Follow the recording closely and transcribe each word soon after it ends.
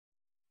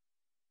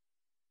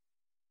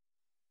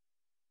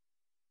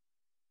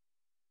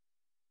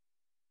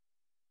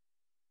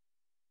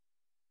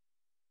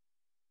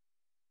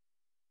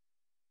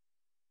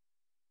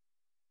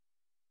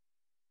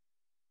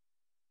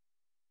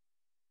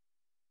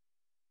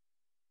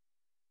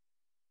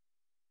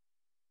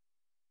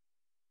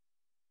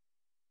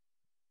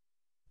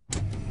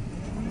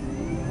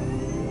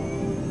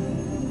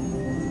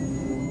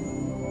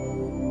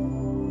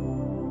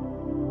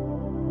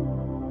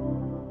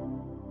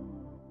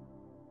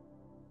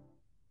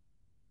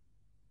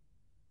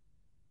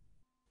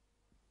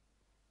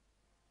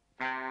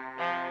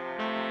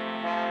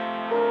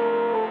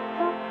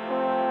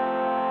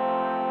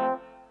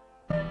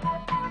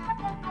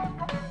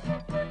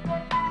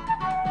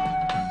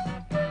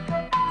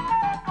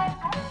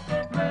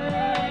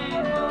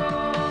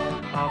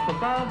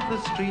the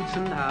streets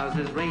and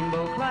houses,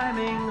 rainbow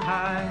climbing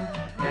high.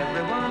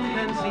 Everyone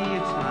can see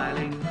it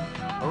smiling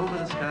over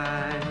the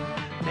sky.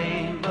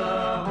 Paint the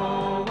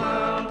whole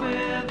world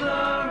with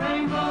a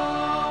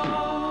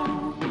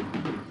rainbow.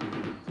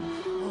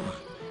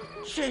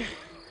 Gee,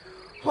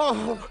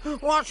 oh,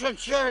 what a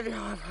journey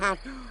I've had.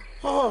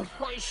 Oh,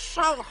 it's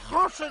so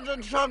hot in the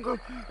jungle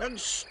and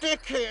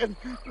sticky and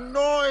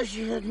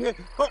noisy in here.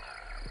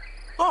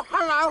 Oh,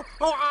 hello.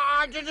 Oh,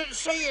 I didn't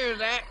see you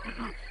there.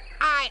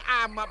 I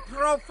am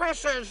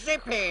Professor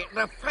Zippy,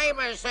 the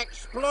famous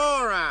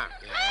explorer.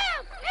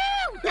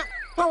 Yeah.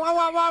 Oh,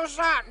 what was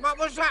that? What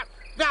was that?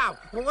 Now,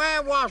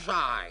 where was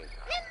I?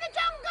 In the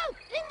jungle!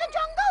 In the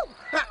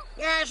jungle!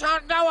 Yes, I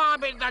know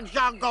I'm in the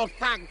jungle,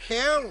 thank you.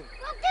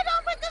 Well, get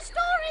on with the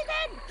story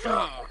then.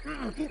 So,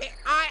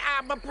 I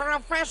am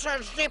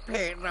Professor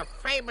Zippy, the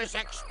famous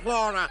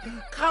explorer,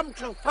 come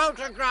to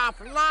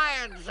photograph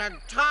lions and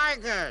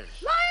tigers.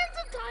 Lions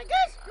and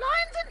tigers?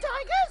 Lions and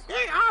tigers?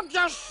 I've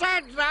just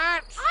said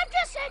that. I've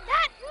just said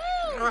that.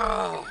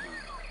 Oh.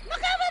 Look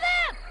over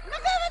there!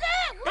 Look over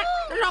there!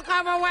 Look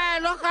over where?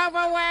 Look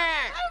over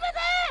where? Over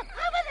there!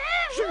 Over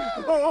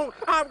there! Oh,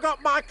 I've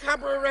got my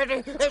camera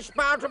ready. It's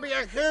bound to be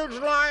a huge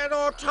lion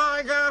or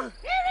tiger.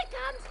 Here it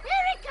comes!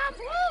 Here it comes!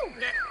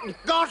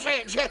 Got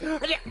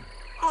it!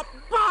 Oh,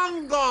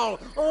 Bungle!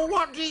 Oh,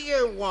 what do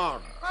you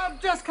want? I've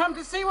just come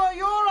to see what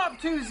you're up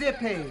to,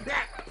 Zippy.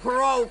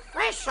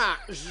 Professor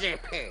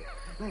Zippy.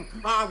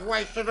 I've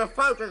wasted a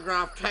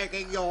photograph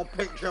taking your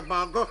picture,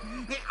 Bungle.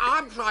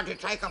 I'm trying to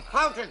take a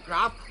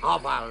photograph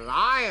of a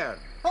lion.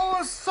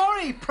 Oh,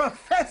 sorry,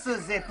 Professor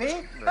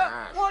Zippy.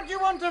 Yes. What do you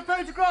want a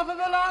photograph of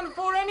a lion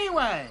for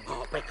anyway?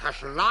 Oh,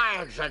 because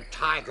lions and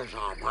tigers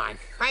are my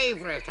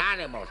favourite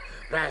animals.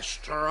 They're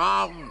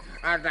strong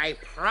and they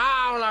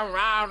prowl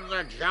around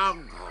the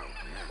jungle.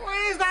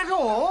 Well, is that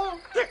all?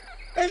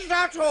 Is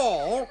that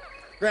all?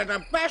 They're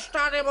the best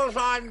animals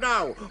I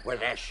know,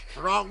 with their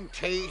strong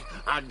teeth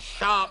and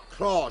sharp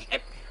claws.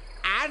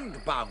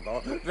 And,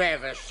 Bungle, they're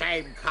the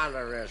same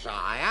colour as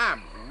I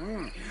am.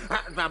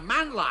 The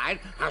man lion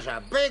has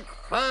a big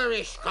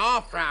furry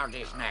scarf round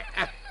his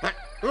neck.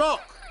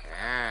 Look.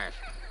 Yes,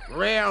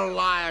 real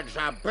lions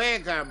are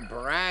big and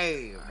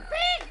brave.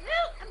 Big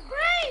and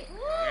brave!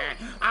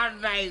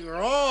 And they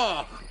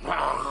roar.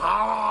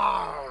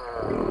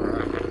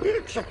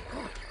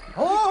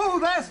 Oh,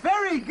 that's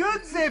very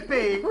good,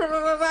 Zippy.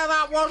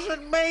 That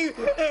wasn't me.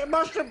 It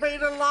must have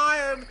been a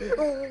lion.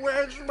 Oh,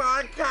 where's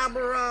my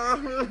camera? Oh,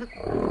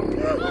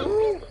 he's over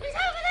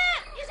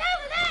there! He's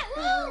over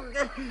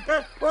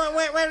there!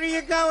 Where are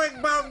you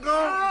going, Bungle?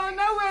 Oh,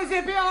 nowhere,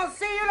 Zippy. I'll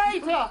see you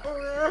later.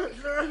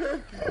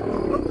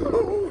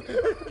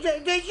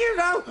 Did you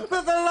know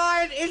that the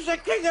lion is the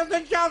king of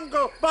the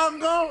jungle,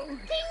 Bungle? King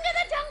of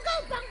the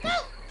jungle,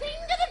 Bungle!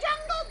 King of the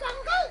jungle,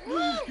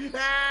 Bungle!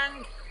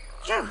 And...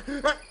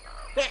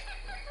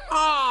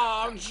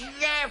 Oh,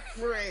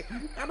 Jeffrey!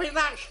 I mean,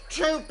 that's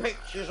 2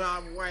 pictures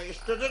I've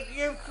wasted, and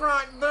you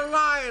frightened the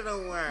lion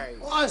away.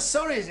 Oh, I'm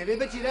sorry, Zippy,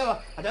 but you know,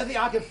 I don't think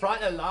I can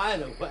frighten a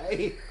lion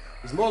away.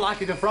 He's more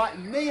likely to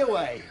frighten me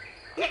away.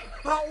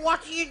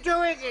 What are you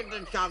doing in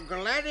the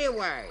jungle,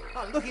 anyway?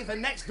 I'm looking for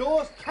next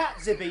door's cat,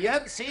 Zippy. You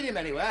haven't seen him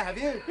anywhere, have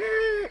you?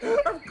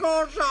 Of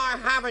course I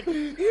haven't.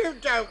 You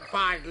don't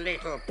find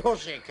little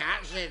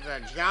pussycats in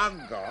the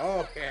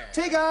jungle.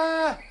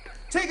 Tigger!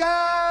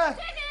 Tigger!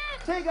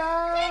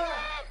 Tigger!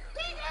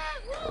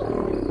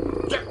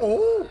 Tigger!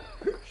 Oh,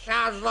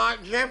 sounds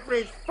like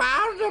Jeffrey's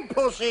found a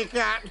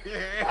pussycat.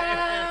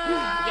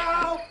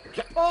 Help!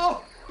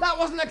 Oh, that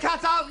wasn't the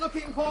cat I was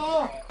looking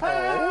for.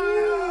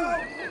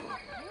 Help!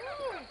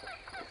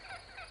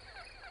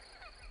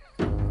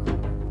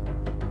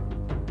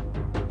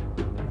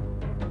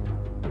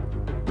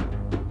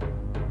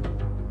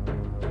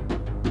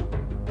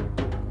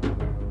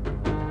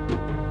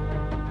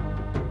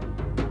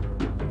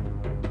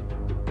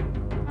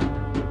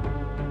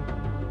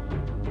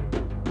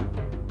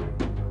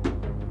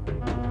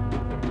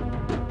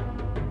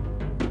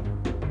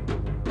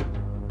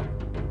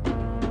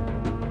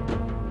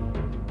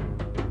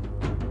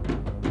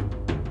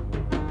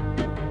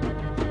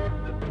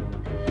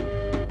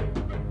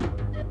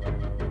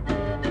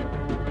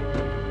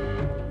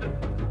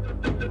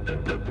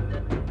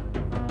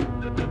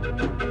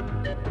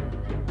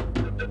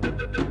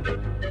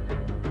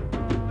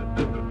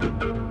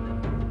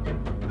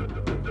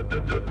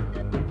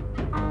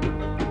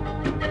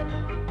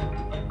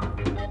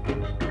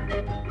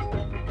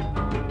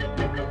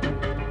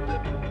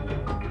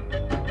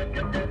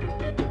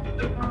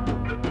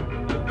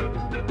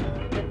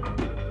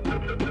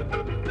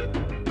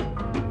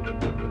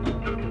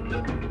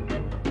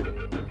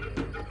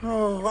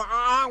 Oh,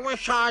 I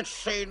wish I'd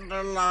seen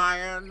the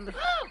lion.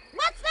 Oh,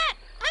 what's that?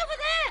 Over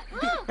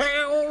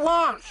there! Oh,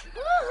 What?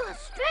 oh a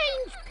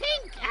strange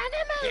pink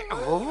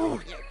animal!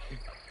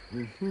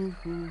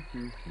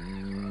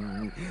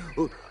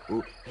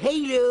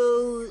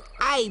 Hello,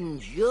 I'm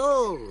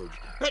George.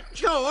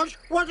 George,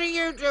 what are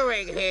you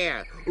doing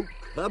here?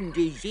 Come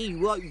to see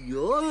what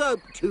you're up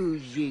to,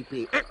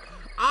 Zippy.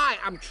 I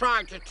am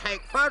trying to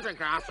take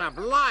photographs of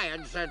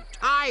lions and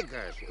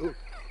tigers.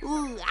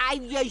 Oh,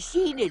 I've just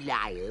seen a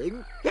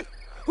lion.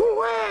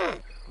 Where?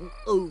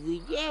 Over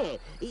there.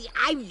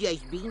 I've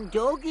just been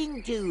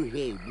talking to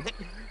him.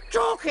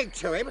 Talking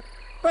to him?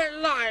 But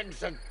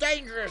lions are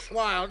dangerous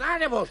wild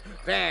animals.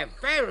 They're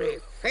very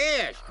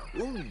fierce.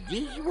 Oh,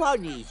 this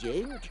one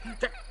isn't.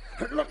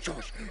 Look,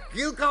 George,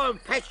 you go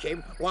and fetch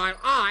him while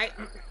I,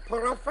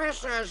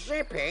 Professor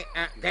Zippy,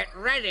 get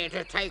ready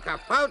to take a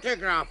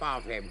photograph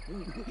of him.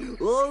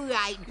 All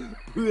right,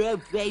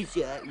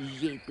 Professor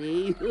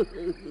Zippy.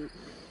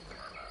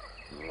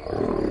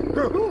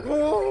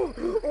 Oh,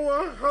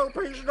 I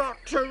hope he's not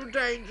too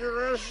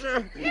dangerous. Here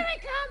he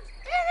comes!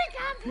 Here he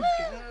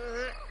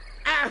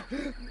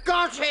comes!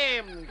 Got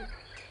him!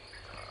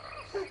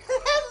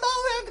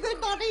 Hello,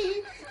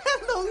 everybody.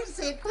 Hello,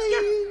 Zippy.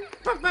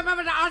 But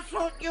I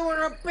thought you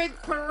were a big,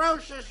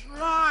 ferocious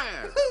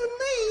lion. Who,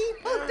 me?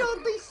 Oh,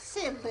 don't be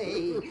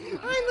silly.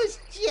 I'm as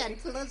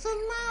gentle as a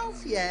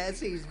mouse. Yes,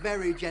 he's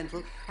very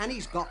gentle, and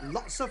he's got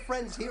lots of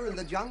friends here in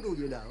the jungle,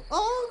 you know.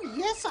 Oh,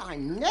 yes,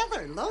 I'm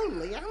never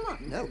lonely, am I?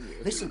 No,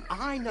 listen,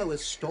 I know a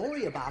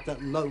story about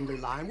that lonely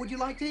lion. Would you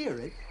like to hear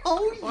it?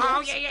 Oh, yes.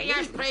 Oh,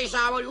 yes, please,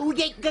 I will. Oh,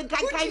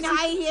 can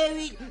I hear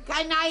it?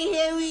 Can I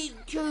hear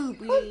it too, Of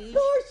please?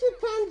 course you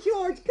can,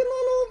 George. Come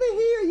on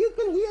over here. You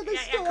can hear the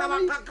story. Come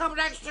on, come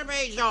next to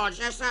me, George.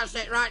 Yes, that's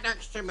it, right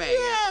next to me.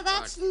 Yeah,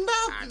 that's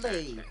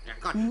lovely.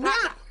 Good.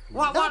 Now,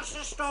 What's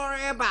the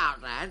story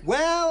about, then?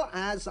 Well,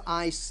 as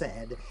I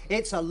said,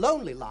 it's a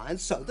lonely lion,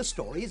 so the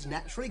story is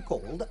naturally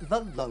called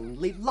The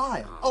Lonely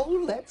Lion.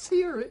 Oh, let's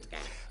hear it.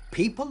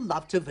 People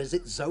love to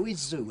visit Zoe's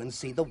zoo and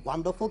see the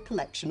wonderful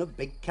collection of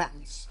big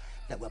cats.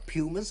 There were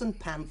pumas and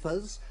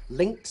panthers,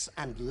 lynx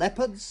and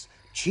leopards,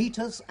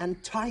 cheetahs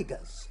and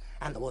tigers,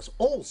 and there was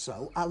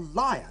also a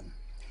lion.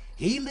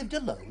 He lived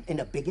alone in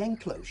a big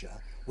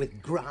enclosure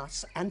with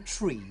grass and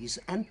trees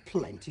and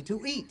plenty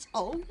to eat.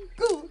 Oh,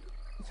 good.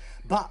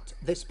 But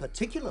this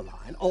particular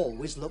lion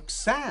always looked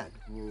sad.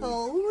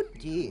 Oh,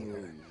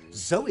 dear.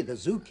 Zoe the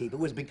zookeeper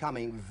was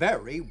becoming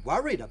very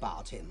worried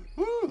about him.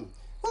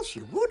 Well,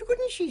 she would,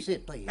 wouldn't she,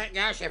 Zippy?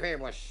 Yes, if he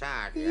was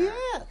sad.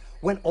 Yeah.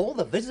 When all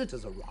the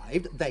visitors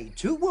arrived, they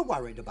too were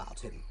worried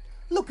about him.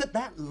 Look at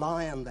that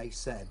lion, they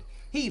said.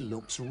 He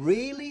looks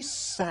really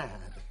sad.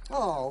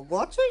 Oh,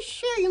 what a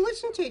shame,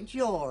 isn't it,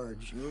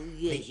 George?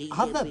 Yes,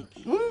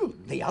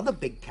 The other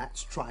big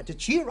cats tried to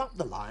cheer up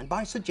the lion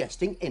by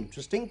suggesting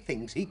interesting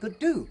things he could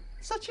do.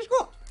 Such as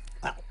what?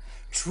 Well,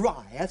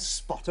 try a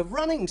spot of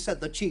running,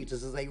 said the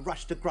cheetahs as they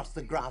rushed across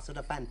the grass at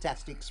a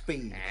fantastic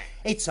speed.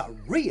 It's a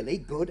really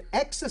good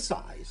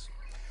exercise.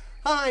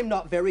 I'm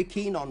not very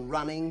keen on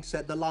running,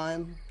 said the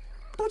lion.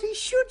 But he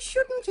should,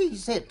 shouldn't he,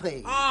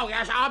 Zippy? Oh,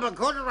 yes, I'm a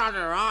good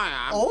runner, I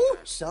am. Oh,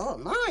 so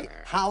am I.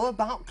 How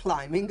about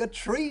climbing a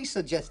tree,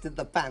 suggested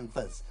the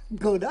panthers.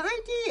 Good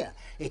idea.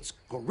 It's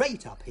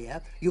great up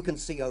here. You can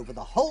see over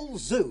the whole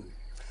zoo.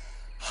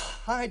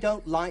 I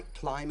don't like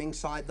climbing,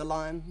 sighed the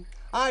lion.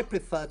 I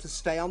prefer to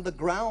stay on the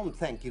ground,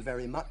 thank you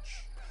very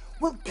much.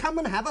 Well, come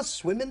and have a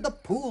swim in the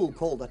pool,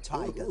 called the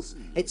tigers.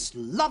 It's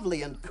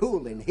lovely and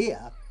cool in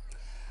here.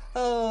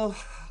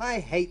 Oh, I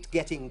hate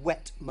getting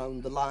wet,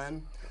 moaned the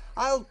lion.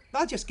 I'll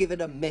just give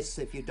it a miss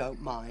if you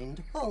don't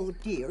mind. Oh,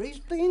 dear, he's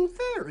being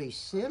very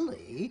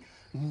silly.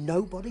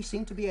 Nobody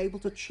seemed to be able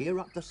to cheer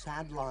up the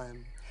sad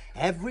lion.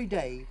 Every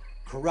day,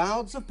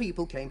 crowds of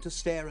people came to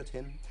stare at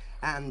him,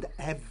 and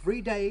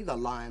every day the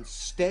lion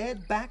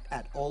stared back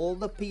at all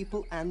the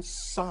people and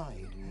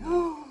sighed.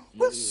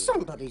 Well,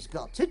 somebody's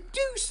got to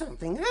do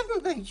something,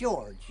 haven't they,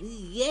 George?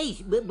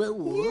 Yes, but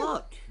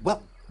what?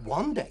 Well,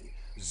 one day,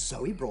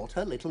 Zoe brought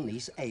her little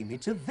niece Amy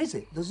to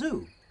visit the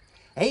zoo.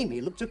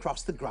 Amy looked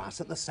across the grass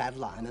at the sad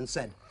lion and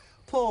said,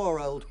 "Poor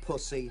old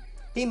pussy.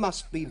 He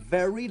must be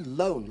very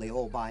lonely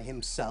all by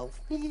himself."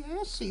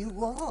 Yes, he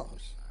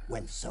was.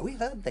 When Zoe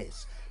heard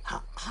this,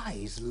 her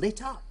eyes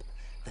lit up.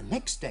 The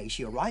next day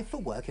she arrived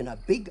for work in a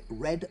big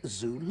red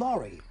zoo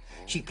lorry.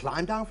 She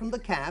climbed down from the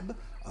cab,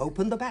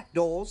 opened the back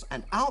doors,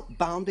 and out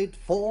bounded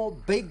 4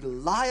 big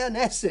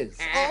lionesses.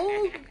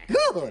 Oh,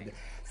 good!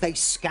 They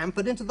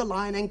scampered into the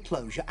lion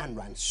enclosure and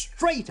ran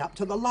straight up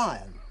to the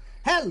lion.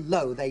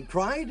 "Hello," they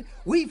cried.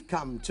 "We've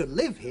come to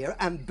live here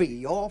and be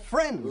your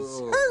friends."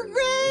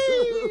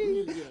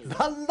 Hooray!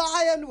 The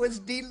lion was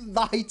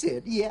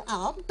delighted. Yeah,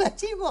 I'll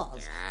bet he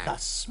was. The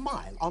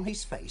smile on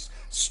his face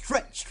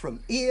stretched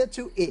from ear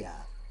to ear.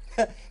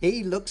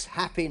 "He looks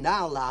happy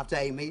now," laughed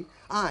Amy.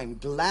 "I'm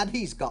glad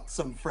he's got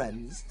some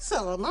friends."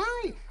 So am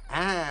I.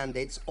 "And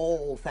it's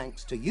all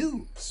thanks to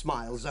you,"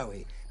 smiled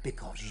Zoe,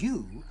 "because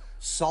you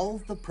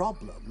solved the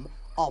problem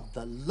of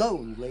the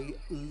lonely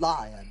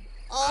lion."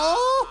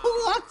 Oh,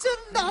 what a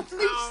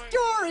lovely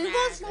story,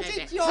 wasn't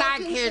it, George?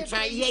 Thank you, Yes,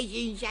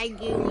 thank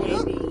you,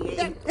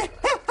 Zippy.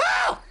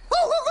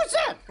 Oh, what's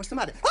that? What's the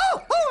matter?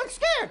 Oh, I'm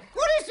scared.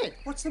 What is it?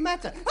 What's the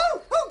matter?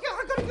 Oh,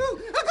 I gotta go.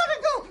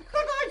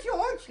 Goodbye,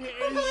 George.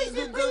 Goodbye,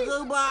 Zippy.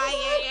 Goodbye.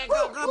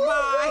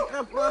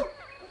 Goodbye.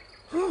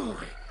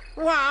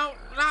 Well,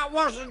 that was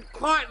wasn't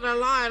quite the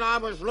lion I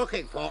was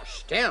looking for.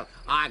 Still,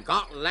 I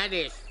got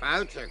Lenny's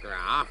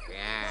photograph,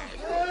 yes.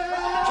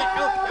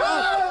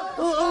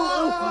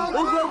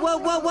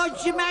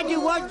 What's the matter?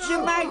 What's the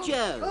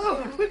matter?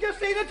 Oh, we've just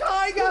seen a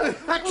tiger!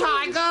 A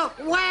tiger?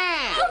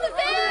 Where? Over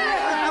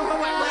there!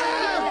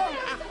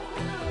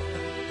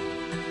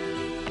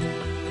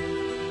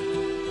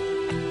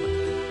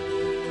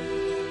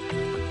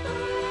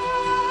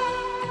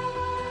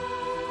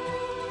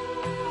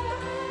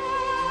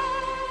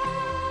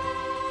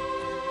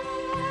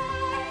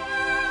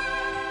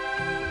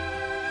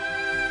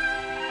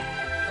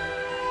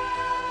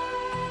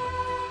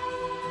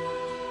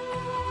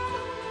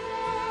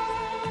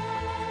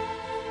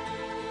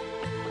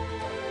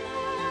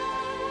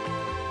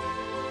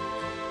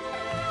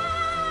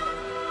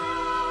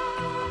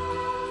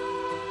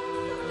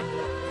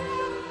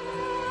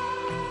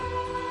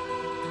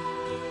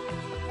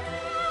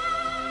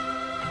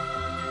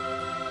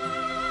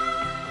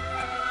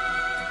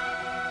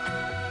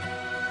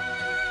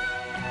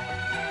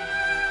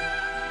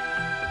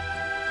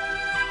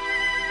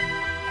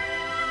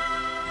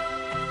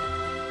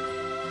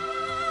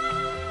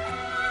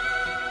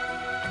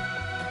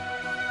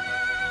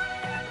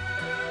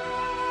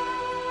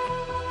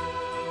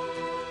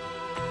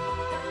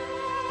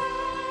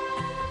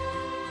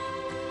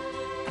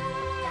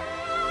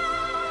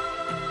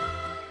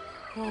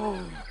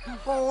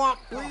 Oh, what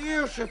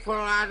beautiful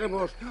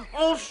animals.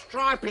 All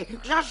stripy,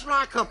 just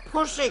like a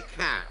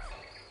pussycat.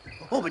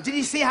 Oh, but did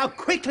you see how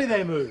quickly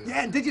they move?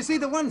 Yeah, and did you see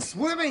the one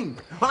swimming?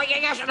 Oh,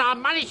 yes, and I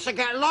managed to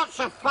get lots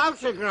of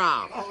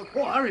photographs.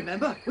 Oh, I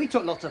remember. We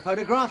took lots of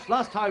photographs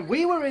last time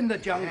we were in the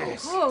jungle.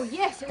 Yes. Oh,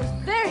 yes, it was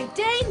very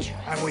dangerous.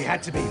 And we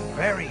had to be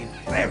very,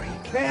 very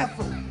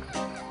careful.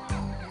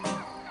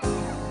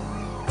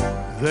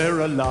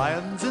 There are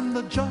lions in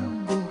the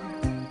jungle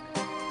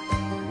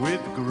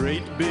with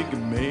great big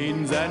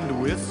manes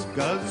and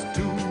whiskers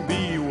to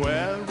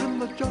beware in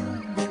the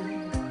jungle.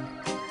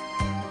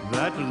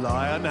 That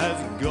lion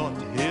has got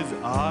his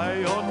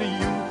eye on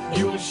you.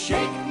 You'll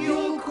shake,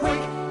 you'll quake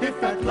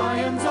if that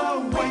lion's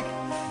awake.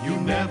 You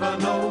never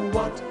know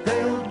what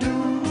they'll do.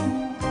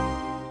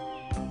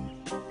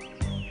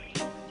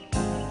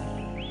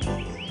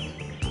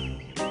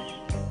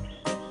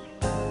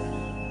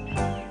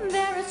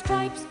 There are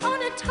stripes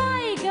on a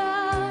tiger,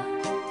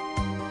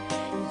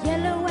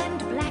 yellow and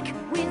black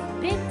with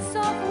bits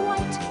of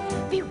white.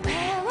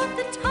 Beware of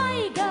the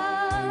tiger,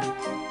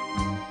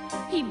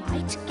 he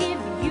might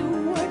give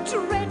you a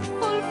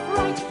dreadful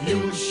fright.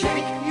 You'll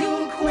shake,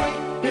 you'll quake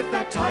if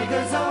that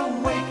tiger's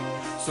awake.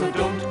 So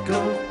don't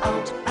go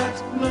out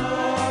at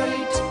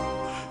night.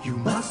 You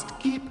must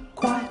keep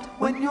quiet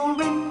when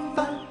you're in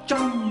the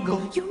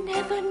jungle. You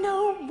never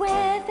know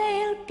where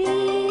they'll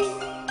be.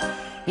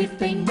 If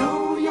they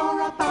know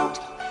you're about,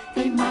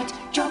 they might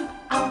jump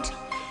out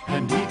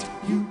and eat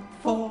you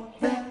for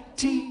their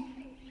tea.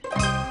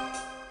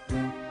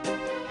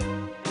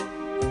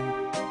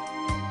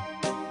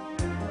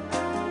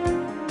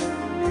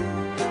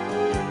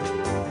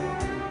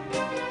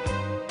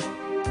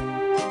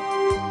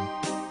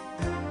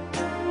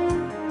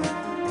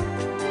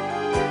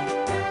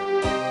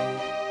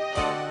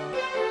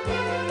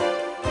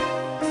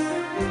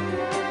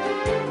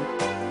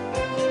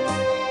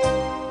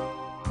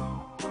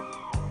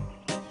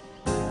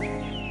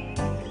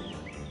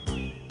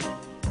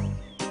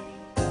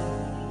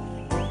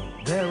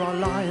 There are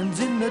lions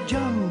in the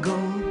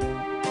jungle,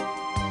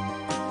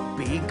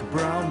 big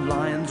brown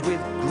lions with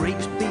great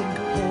big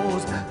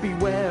paws.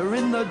 Beware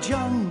in the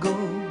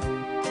jungle,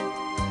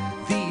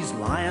 these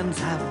lions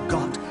have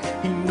got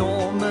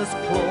enormous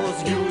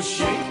claws. You'll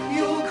shake,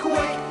 you'll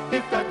quake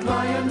if that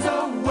lion's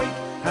awake.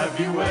 Have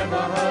you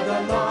ever heard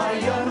a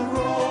lion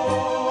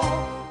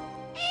roar?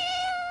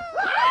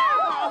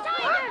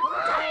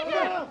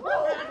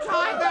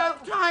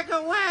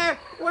 Tiger, where?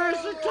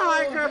 Where's the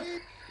tiger?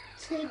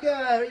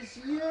 Tigger, it's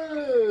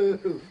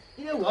you.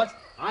 You know what?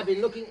 I've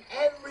been looking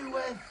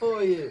everywhere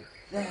for you.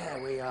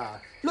 There we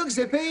are. Look,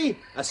 Zippy,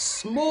 a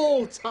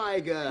small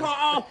tiger.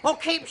 Oh,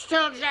 keep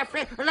still,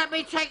 Jeffrey. Let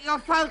me take your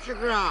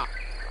photograph.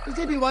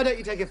 Zippy, why don't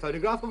you take a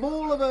photograph of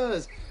all of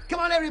us?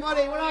 Come on,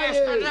 everybody, where are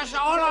you? Yes,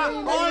 all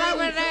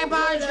over there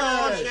by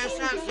George. Yes,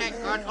 that's it.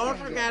 Good. All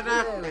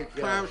together.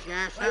 Close,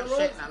 yes, that's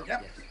it.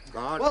 Yep.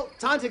 God. Well,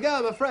 time to go,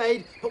 I'm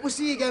afraid. But we'll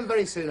see you again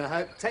very soon, I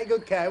hope. Take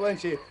good care,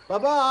 won't you?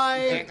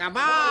 Bye-bye.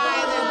 Goodbye.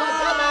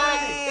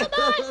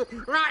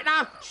 Right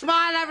now,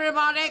 smile,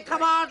 everybody.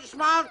 Come on,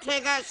 smile,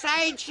 Tigger.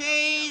 Say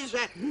cheese.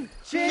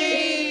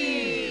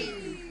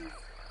 Cheese.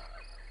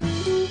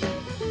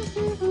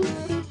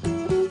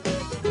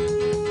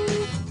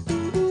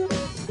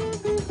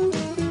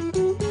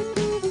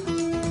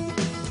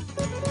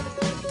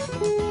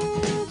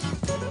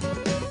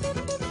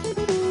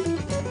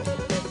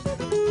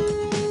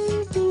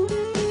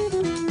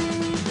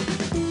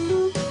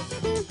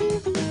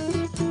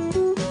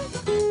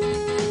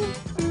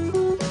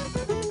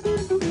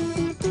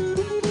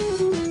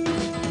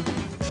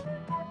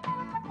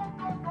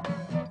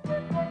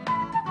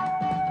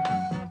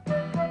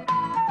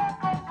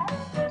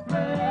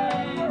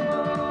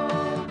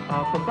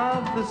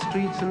 the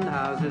streets and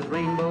houses,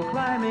 rainbow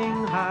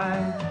climbing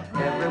high.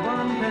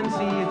 Everyone can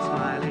see it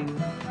smiling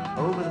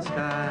over the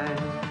sky.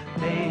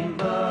 Paint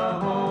the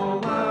whole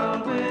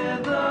world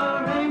with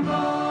a rainbow.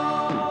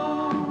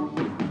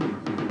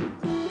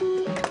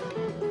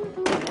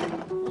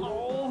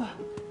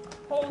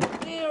 Oh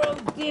dear, oh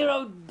dear,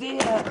 oh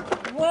dear.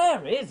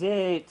 Where is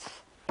it?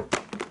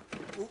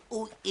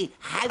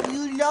 Have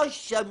you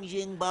lost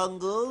something,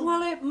 Bungle?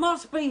 Well, it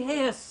must be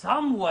here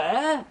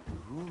somewhere.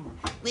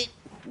 Wait,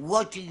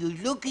 what are you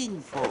looking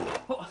for?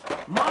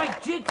 My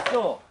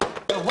jigsaw.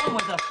 The one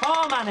with the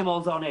farm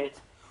animals on it.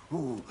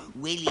 Oh,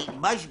 well, it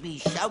must be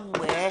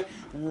somewhere.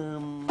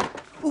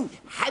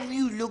 Have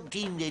you looked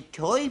in the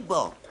toy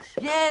box?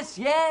 Yes,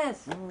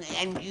 yes.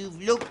 And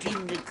you've looked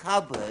in the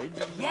cupboard?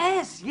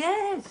 Yes,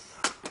 yes.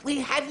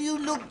 Well, have you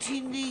looked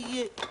in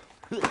the...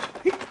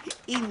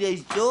 in the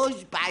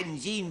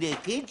saucepans in the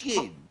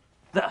kitchen?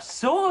 The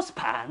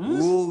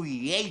saucepans? Oh,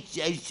 yes,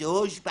 the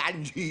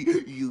saucepans.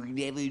 You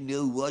never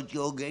know what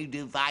you're going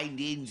to find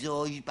in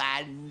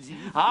saucepans.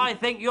 I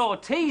think you're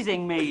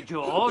teasing me,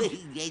 George.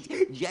 Yes,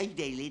 just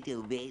a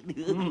little bit.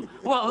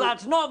 Well,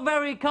 that's not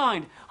very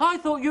kind. I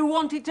thought you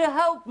wanted to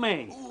help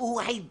me. Oh,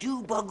 I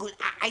do, Bungle.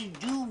 I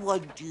do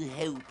want to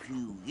help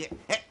you.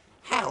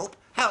 Help?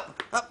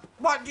 Help?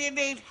 What do you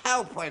need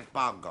help with,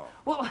 Bungle?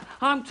 Well,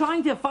 I'm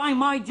trying to find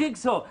my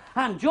jigsaw,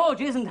 and George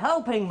isn't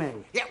helping me.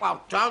 Yeah,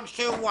 well, don't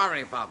you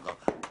worry, Bungle.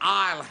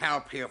 I'll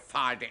help you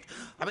find it.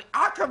 I mean,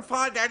 I can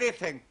find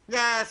anything.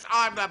 Yes,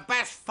 I'm the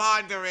best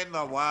finder in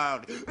the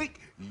world.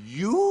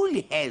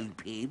 You'll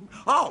help him?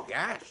 Oh,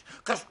 yes,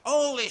 because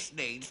all this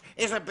needs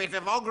is a bit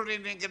of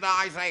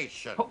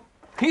organisation.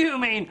 You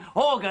mean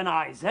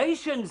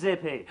organisation,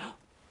 Zippy?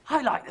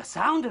 I like the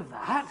sound of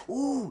that.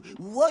 Oh,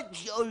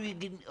 what's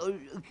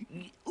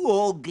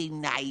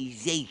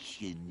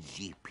organisation,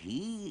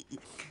 Zippy?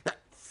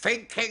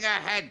 Thinking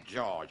ahead,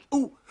 George.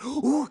 Oh,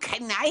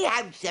 can I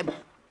have some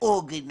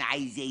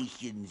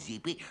organisation,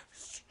 Zippy?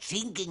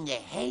 Thinking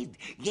ahead.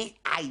 Yes,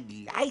 I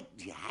like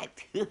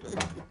that.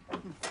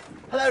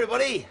 Hello,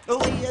 everybody. Oh,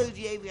 hello,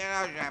 Jeffrey.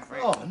 Hello, Jeffrey.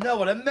 Oh, no,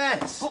 what a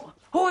mess.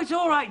 Oh, it's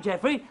all right,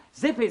 Geoffrey.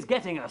 Zippy's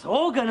getting us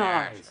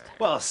organised.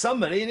 Well,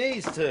 somebody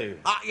needs to.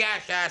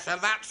 Yes,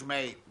 and that's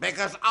me,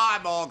 because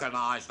I'm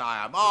organised,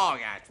 I am. Oh,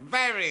 yes,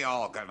 very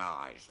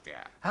organised,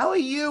 yeah. How are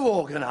you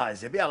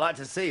organised, Zippy? I'd like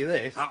to see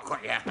this. Oh,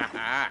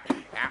 yeah.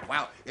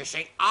 Well, you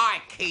see,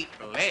 I keep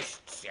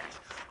lists, yes.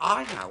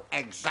 I know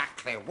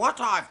exactly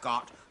what I've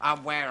got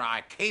and where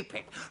I keep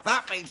it.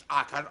 That means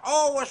I can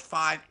always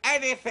find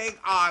anything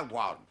I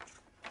want.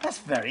 That's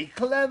very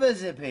clever,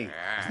 Zippy.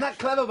 Isn't that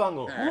clever,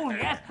 Bungle? Oh,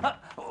 yes.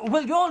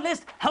 Will your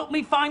list help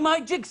me find my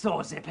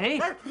jigsaw,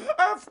 Zippy?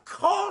 Of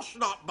course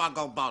not,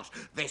 Bungle Bones.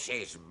 This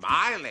is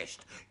my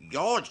list.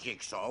 Your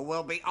jigsaw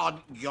will be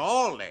on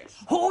your list.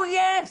 Oh,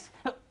 yes.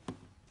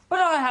 But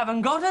I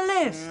haven't got a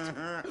list.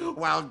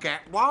 Well,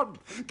 get one.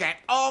 Get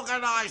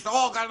organised.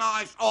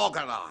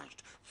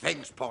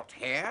 Things put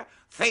here,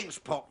 things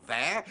put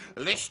there,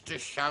 list to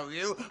show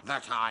you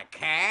that I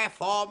care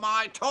for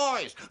my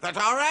toys that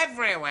are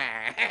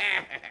everywhere.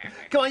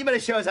 Come on, you better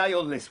show us how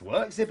your list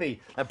works,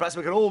 Zippy, and perhaps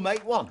we can all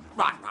make one.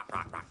 Right.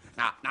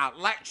 Now,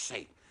 let's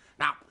see.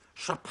 Now,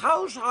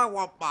 suppose I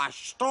want my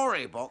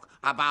storybook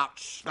about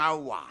Snow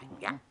White,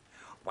 yeah?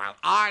 Well,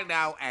 I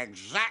know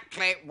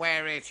exactly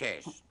where it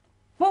is.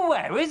 Well,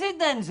 where is it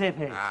then,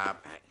 Zippy?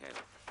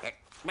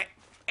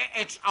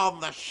 It's on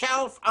the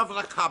shelf of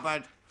the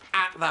cupboard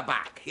at the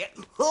back. Yeah?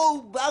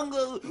 Oh,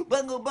 Bungle,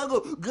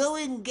 go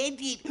and get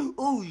it.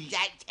 Oh,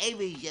 that's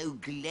ever so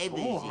clever.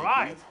 All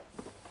right.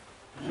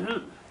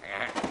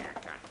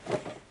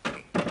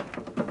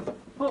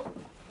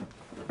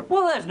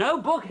 Well, there's no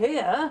book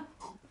here.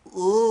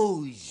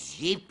 Oh,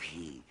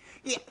 Zippy.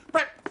 Yeah,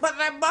 but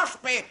there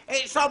must be.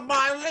 It's on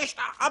my list.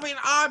 I mean,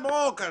 I'm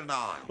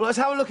organised. Well, let's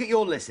have a look at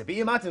your list, Zippy.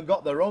 You might have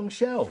got the wrong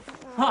shelf.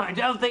 I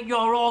don't think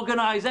your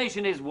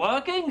organisation is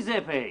working,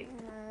 Zippy.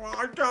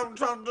 I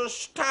don't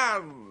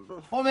understand.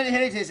 1 minute,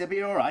 here it is, Zippy.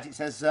 You're all right. It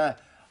says,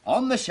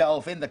 on the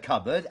shelf in the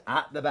cupboard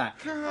at the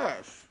back.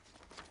 Yes.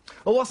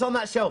 Well, what's on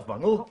that shelf,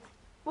 Bungle?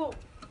 Well,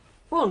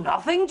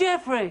 nothing,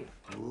 Geoffrey.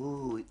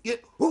 Oh, yeah.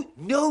 Oh,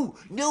 no,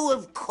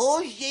 of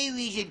course there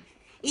isn't.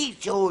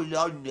 It's all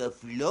on the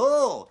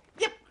floor.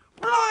 Yep.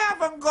 Well, I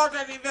haven't got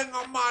anything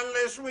on my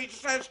list which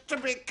says to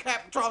be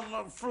kept on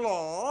the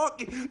floor.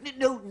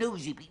 No,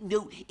 Zippy,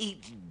 no,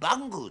 it's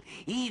Bungle.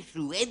 He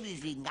threw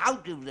everything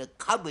out of the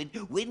cupboard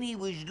when he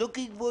was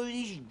looking for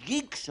his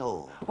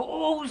jigsaw.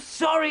 Oh,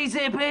 sorry,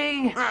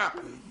 Zippy.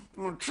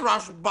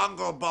 Trust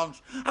Bungle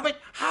Bonds. I mean,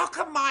 how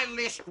can my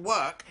list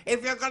work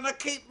if you're going to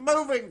keep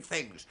moving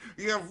things?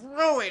 You've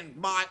ruined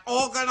my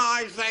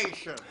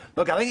organisation.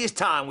 Look, I think it's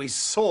time we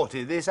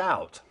sorted this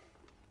out.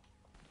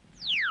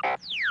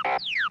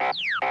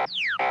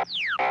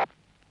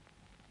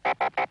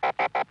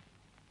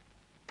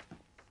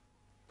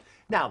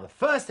 Now, the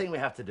first thing we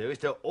have to do is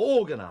to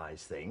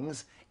organise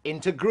things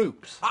into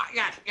groups.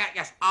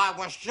 Yes. I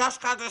was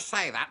just going to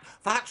say that.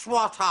 That's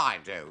what I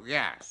do,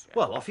 yes.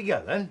 Well, off you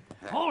go, then.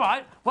 All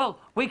right. Well,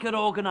 we could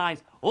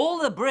organise all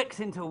the bricks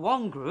into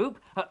one group,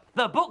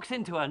 the books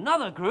into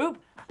another group,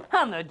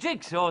 and the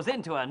jigsaws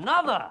into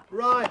another.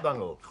 Right,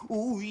 Bungle.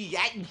 Oh,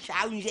 that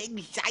sounds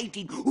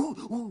exciting.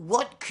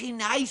 What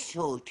can I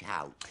sort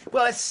out?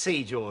 Well, let's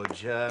see,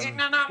 George. No,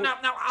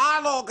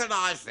 I'll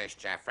organise this,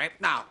 Geoffrey.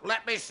 Now,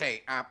 let me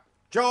see.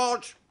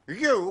 George,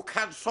 you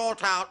can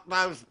sort out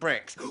those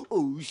bricks.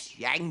 Oh,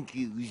 thank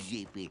you,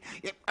 Zippy.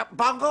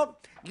 Bungle,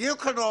 you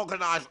can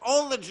organise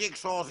all the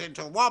jigsaws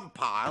into one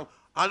pile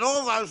and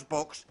all those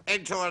books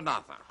into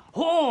another.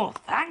 Oh,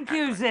 thank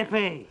you,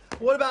 Zippy.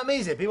 What about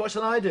me, Zippy? What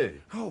shall I do?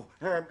 Well,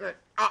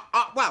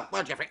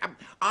 Geoffrey,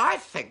 I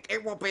think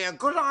it would be a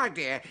good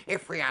idea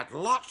if we had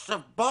lots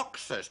of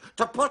boxes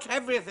to put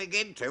everything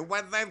into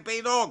when they've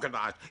been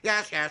organised.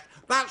 Yes,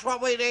 that's what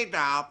we need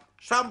now.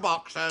 Some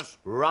boxes.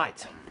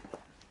 Right.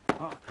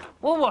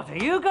 Well, what are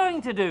you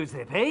going to do,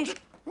 Zippy?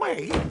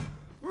 Me?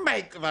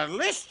 Make the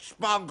lists,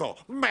 Bungle.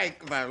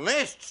 Make the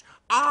lists.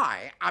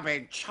 I am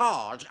in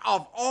charge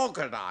of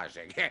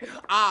organising.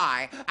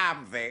 I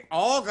am the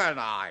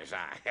organiser.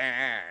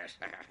 Yes.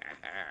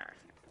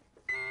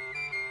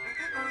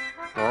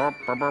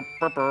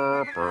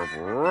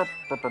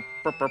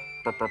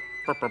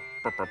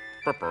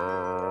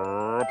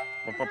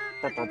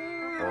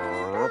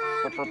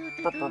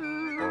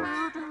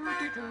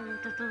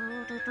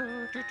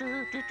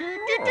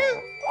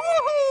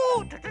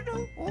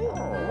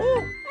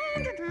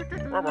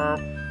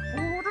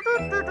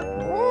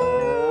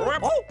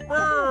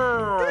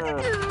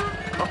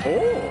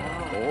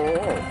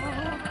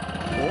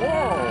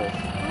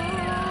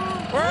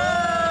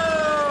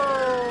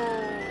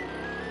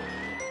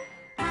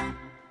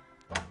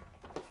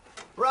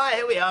 Right,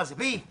 here we are,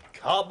 Zippy.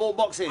 Cardboard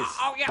boxes.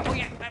 Oh, yeah.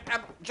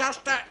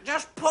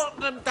 Just put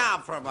them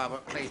down for a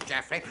moment, please,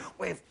 Geoffrey.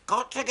 We've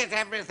got to get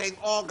everything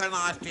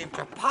organised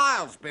into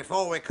piles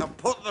before we can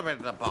put them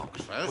in the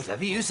boxes.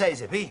 Whatever you say,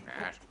 Zippy.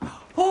 Yes.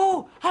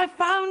 Oh, I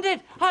found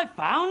it! I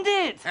found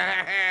it!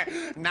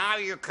 Now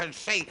you can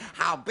see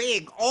how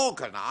being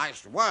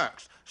organised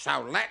works.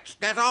 So let's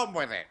get on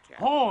with it.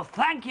 Oh,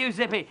 thank you,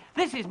 Zippy.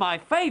 This is my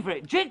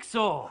favourite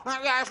jigsaw.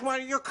 Yes, well,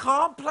 you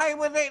can't play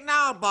with it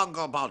now,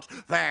 Bunglebods.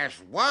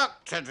 There's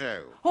work to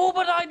do. Oh,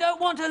 but I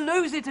don't want to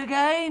lose it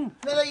again.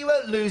 No, you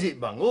won't lose it,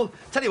 Bungle.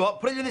 Tell you what,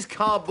 put it in this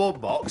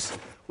cardboard box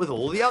with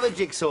all the other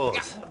jigsaws.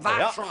 Yeah,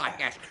 that's right,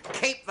 yes.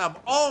 Keep them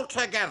all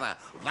together.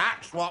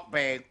 That's what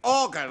being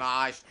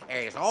organised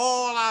is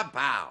all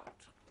about.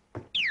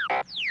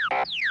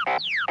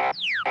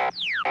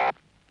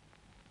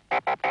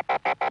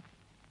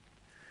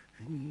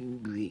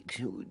 Bricks,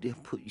 they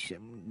put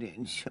some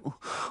down, so...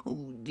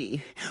 Oh,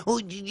 dear. Oh,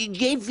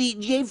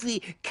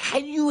 Jeffrey,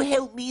 can you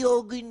help me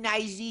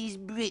organise these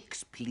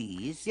bricks,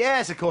 please?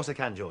 Yes, of course I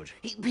can, George.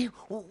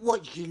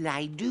 What shall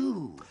I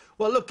do?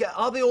 Well, look,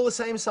 are they all the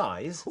same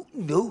size? Oh,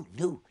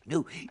 no.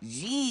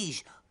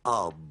 These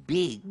are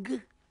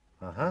big.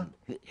 Uh-huh.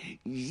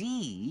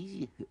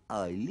 These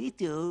are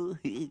little.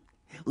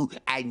 Oh,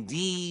 and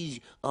these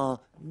are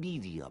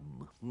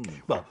medium.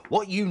 Well,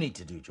 what you need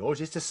to do, George,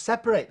 is to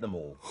separate them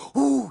all.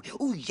 Oh,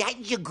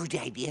 that's a good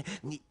idea.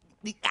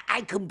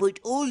 I can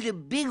put all the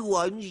big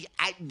ones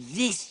at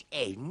this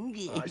end.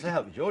 All right, shall I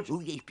help you, George?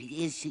 Oh,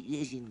 yes,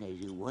 there's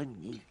another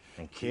one.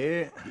 Thank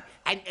you.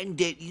 And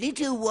the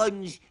little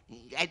ones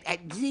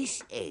at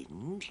this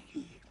end.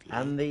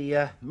 And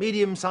the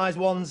medium-sized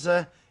ones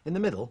in the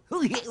middle?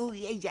 Oh, that's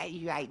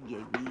right.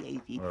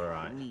 All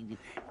right.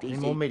 Any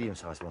more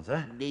medium-sized ones,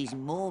 eh? There's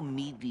more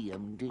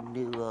medium than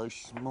there are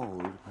small.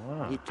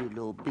 Ah. Little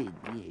or big,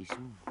 yes.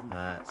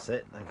 That's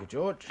it. Thank you,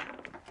 George.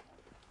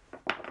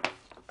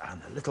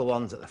 And the little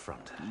ones at the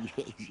front.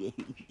 Yes.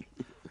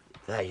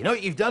 There, you know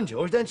what you've done,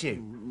 George, don't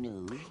you?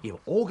 No. You've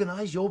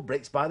organised your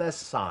bricks by their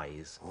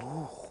size.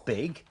 Oh.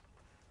 Big,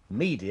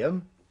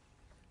 medium,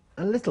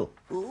 and little.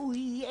 Oh,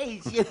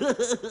 yes.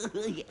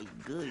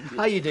 Good. How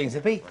are you doing,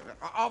 Zippy?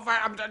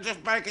 I'm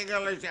just making a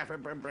list.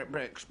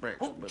 Bricks.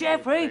 Oh,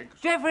 Geoffrey,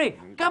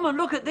 come and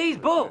look at these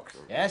books.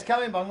 Yes,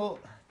 coming, Bungle.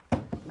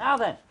 Now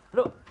then,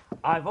 look,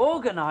 I've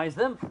organised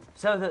them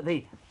so that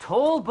the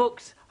tall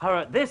books are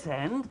at this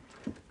end,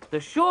 the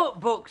short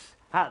books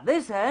at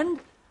this end,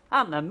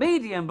 and the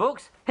medium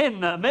books in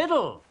the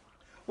middle.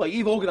 Well,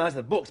 you've organised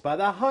the books by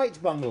their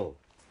height, Bungle.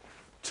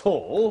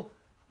 Tall,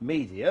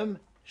 medium,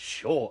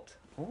 short.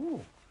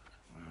 Oh.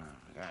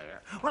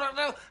 Well,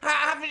 no,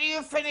 haven't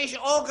you finished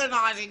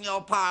organising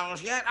your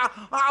piles yet?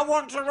 I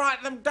want to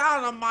write them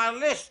down on my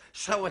list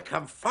so we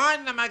can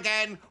find them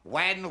again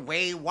when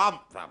we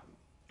want them.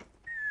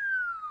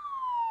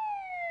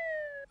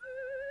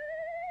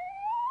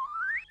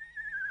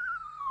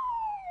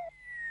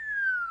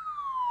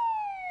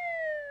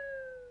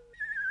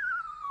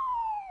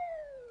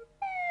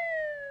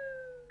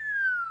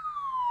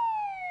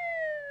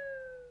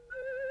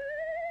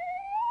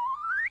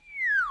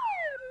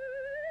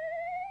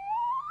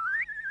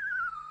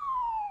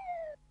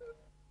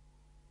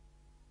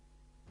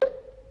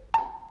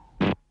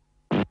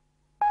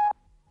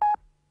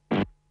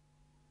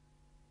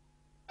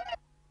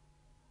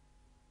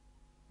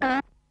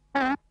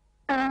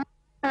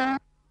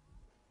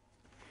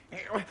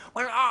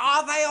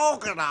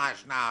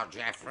 organised now,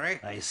 Geoffrey.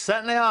 They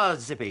certainly are,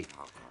 Zippy.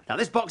 Now,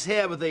 this box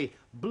here with the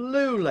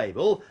blue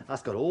label,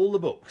 that's got all the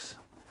books.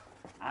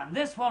 And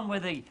this one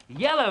with the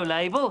yellow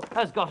label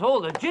has got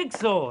all the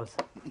jigsaws.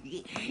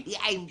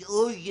 And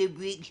all the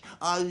bricks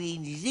are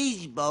in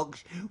this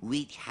box,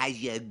 which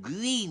has a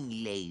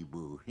green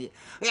label. Yeah,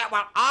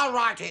 well, I'll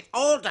write it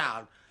all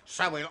down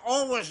so we'll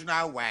always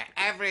know where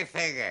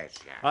everything is.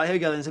 Yeah. Right, here we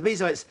go then, Zippy.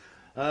 So it's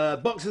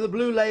box with the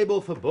blue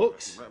label for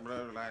books,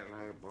 Blue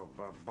label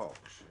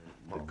box.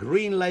 the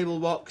green label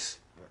box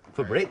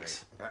for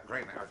bricks,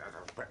 Green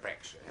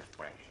bricks, yes,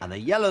 bricks. and the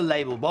yellow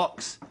label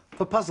box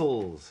for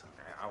puzzles.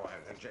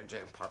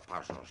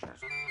 Puzzles, yes.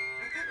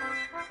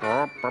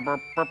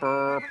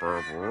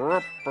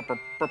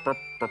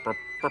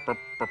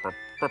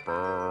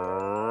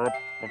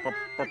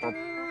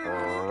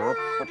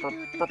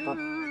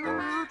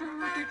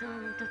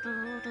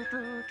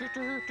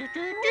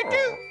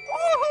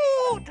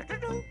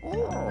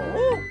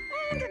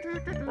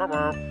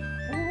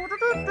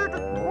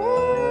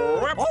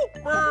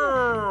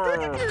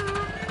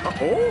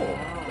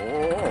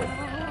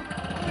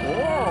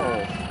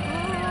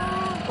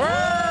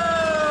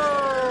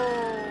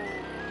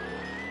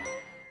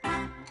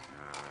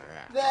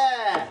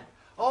 There!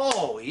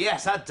 Oh,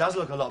 yes, that does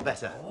look a lot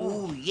better.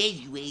 Oh,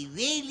 yes, we're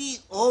really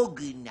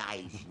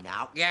organised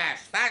now.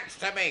 Yes, thanks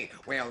to me,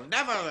 we'll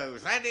never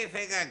lose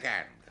anything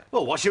again.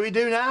 Well, what should we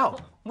do now?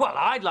 Well,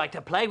 I'd like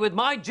to play with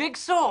my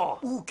jigsaw.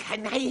 Oh,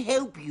 can I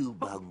help you,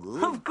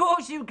 Bungle? Of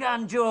course you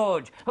can,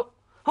 George.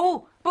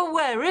 Oh, but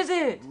where is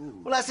it?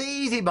 Well, that's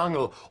easy,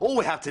 Bungle. All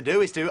we have to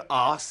do is to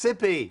ask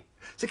Zippy.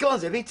 So come on,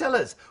 Zippy, tell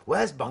us,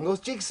 where's Bungle's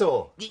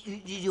jigsaw?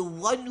 The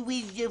one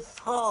with the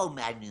farm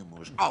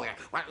animals. Oh, yeah,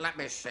 well, let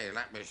me see.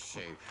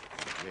 Jigsaw.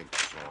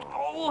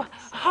 Oh,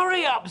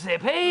 hurry up,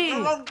 Zippy.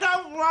 Oh,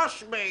 don't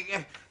rush me.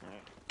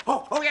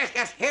 Oh,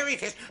 yes, here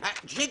it is.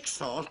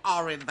 Jigsaws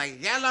are in the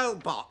yellow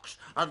box,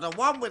 and the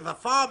one with the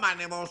farm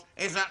animals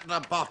is at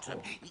the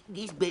bottom.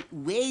 Yes, but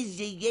where's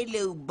the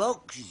yellow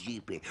box,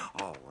 Zippy?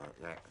 Oh,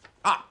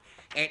 yeah.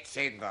 It's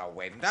in the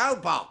window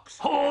box.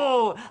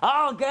 Oh,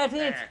 I'll get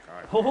it. Yeah,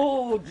 good.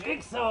 Oh,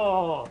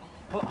 jigsaw.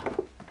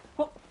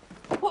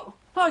 What?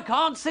 I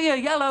can't see a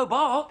yellow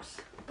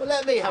box. Well,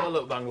 let me have a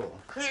look, Bungle.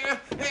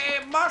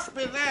 It must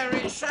be there,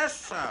 it says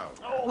so.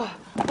 Oh,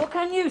 well,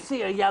 can you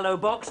see a yellow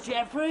box,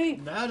 Geoffrey?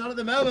 No, not at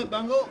the moment,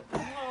 Bungle.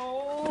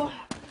 Oh,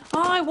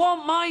 I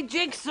want my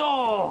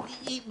jigsaw.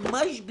 It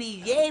must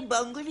be there,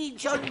 Bungle.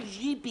 It's on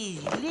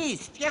Zippy's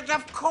list. Yes,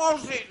 of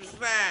course it's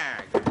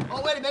there.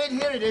 Oh, wait a minute,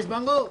 here it is,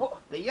 Bungle.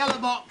 The yellow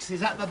box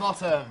is at the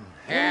bottom.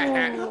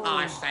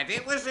 I said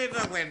it was in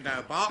the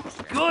window box.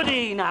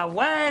 Goody, now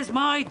where's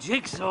my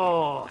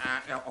jigsaw?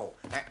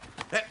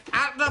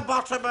 At the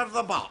bottom of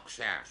the box,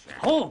 yes.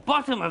 Oh,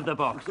 bottom of the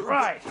box,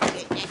 right. Have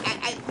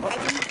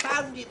you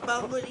found it,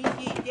 Bungle? Is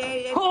it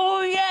there?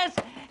 Oh, yes,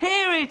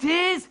 here it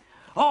is.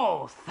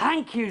 Oh,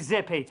 thank you,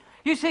 Zippy.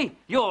 You see,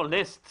 your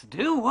lists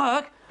do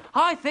work.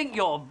 I think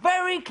you're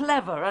very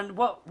clever and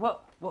what?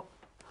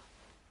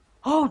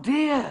 Oh,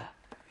 dear.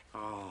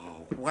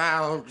 Oh,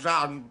 well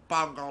done,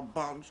 Bungle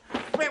Bones.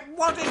 But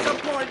what is the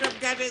point of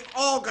getting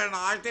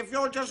organised if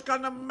you're just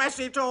going to mess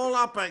it all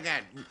up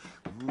again?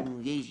 Oh,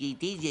 yes,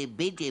 it is a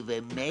bit of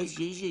a mess,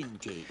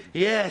 isn't it?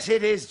 Yes,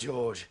 it is,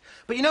 George.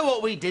 But you know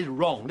what we did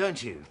wrong,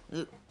 don't you?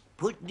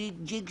 Put the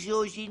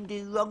jigsaws in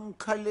the wrong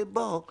colour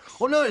box.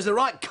 Well, no, it's the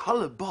right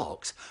colour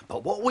box.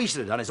 But what we should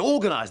have done is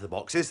organise the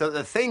boxes so that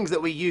the things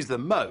that we use the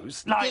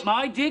most... Like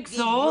my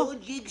jigsaw. Your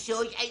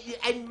jigsaws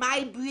and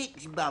my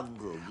bricks,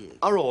 Bungle.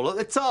 ...are all at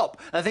the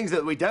top. And the things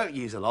that we don't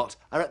use a lot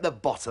are at the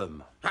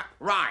bottom.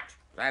 Right.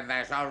 Then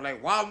there's only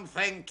one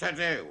thing to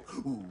do.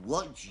 Ooh,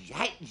 what's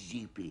that,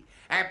 Zippy?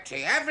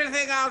 Empty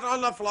everything out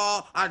on the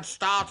floor and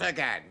start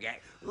again. Yeah.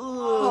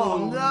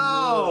 Oh,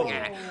 no!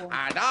 Yeah.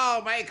 And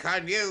I'll make a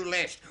new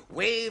list.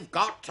 We've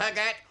got to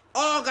get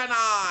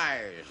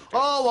organised.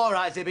 Oh, all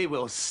right, Zippy,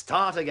 we'll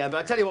start again. But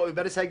I tell you what, we'd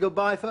better say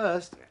goodbye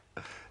first.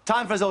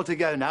 Time for us all to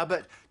go now,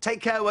 but take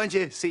care, won't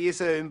you? See you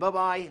soon.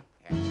 Bye-bye.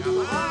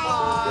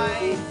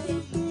 Bye.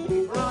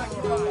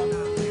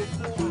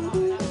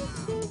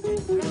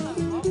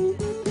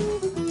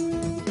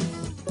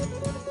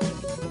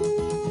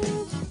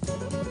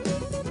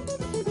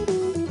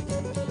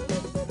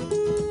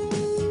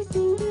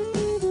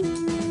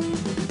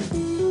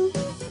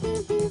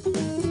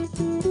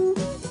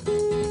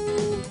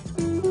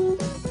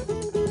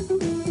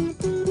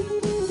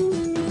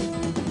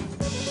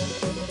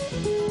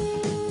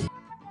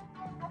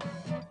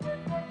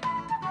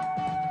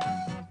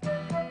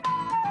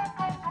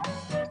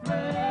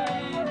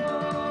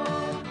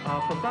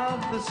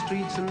 Above the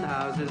streets and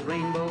houses,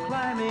 rainbow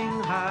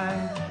climbing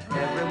high.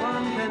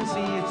 Everyone can see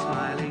it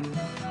smiling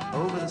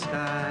over the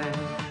sky.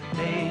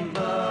 Paint the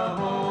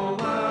whole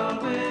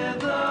world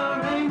with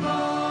a rainbow.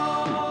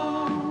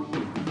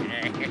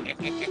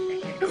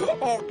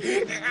 Oh,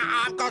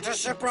 I've got a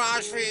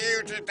surprise for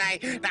you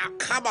today. Now,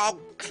 come on,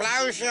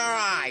 close your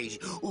eyes.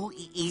 Oh,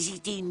 is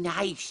it a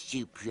nice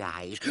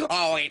surprise?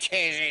 Oh, it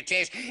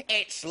is.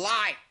 It's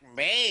like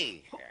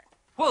me.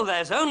 Well,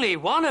 there's only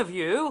one of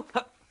you.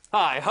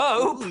 I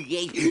hope. Oh,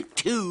 yes,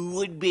 2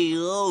 would be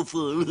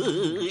awful.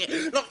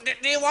 Look,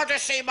 do you want to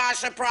see my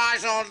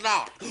surprise or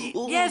not?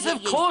 Oh, Yes,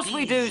 of course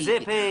we do,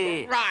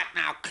 Zippy. Right,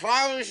 now,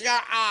 close your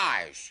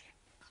eyes.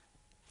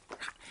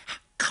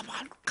 Come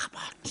on,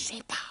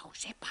 Zippo.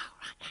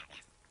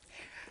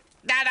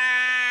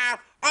 Ta-da!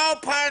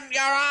 Open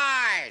your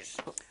eyes.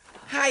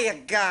 Hiya,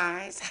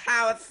 guys.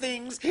 How are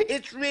things?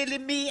 It's really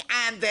me,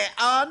 and there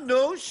are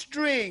no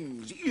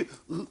strings. George,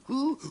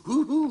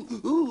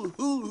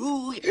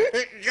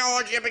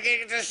 you're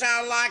beginning to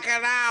sound like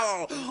an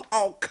owl.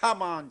 Oh,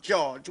 come on,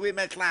 George. We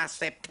met last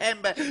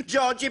September.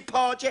 Georgie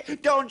Porgy,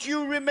 don't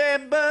you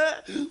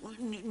remember?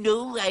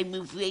 No, I'm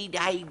afraid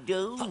I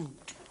don't.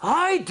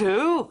 I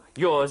do.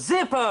 You're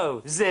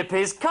Zippo,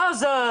 Zippy's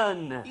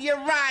cousin. You're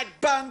right,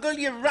 Bungle.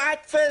 You're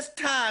right first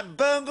time.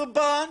 Bungle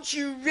Bunch,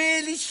 you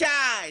really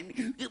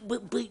shine.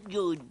 But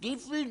you're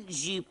different,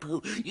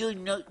 Zippo. You're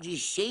not the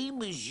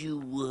same as you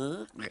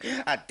were.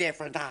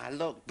 Different I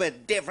look,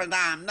 but different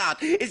I'm not.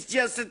 It's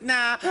just that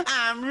now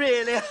I'm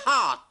really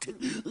hot.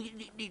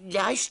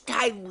 Last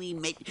time we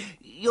met,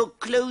 your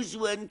clothes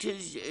weren't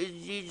as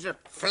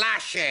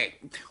Flashy.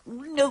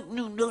 No,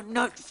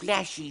 not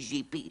flashy,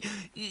 Zippy.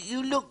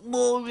 You look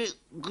more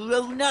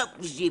grown up,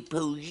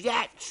 Zippo,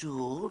 that's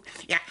all.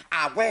 Yeah,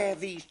 I wear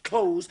these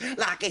clothes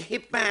like a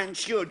hip man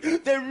should.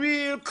 They're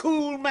real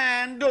cool,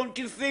 man. Don't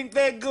you think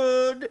they're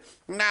good?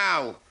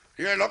 No,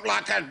 you look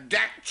like a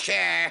deck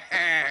chair.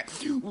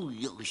 Oh,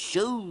 you're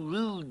so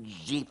rude,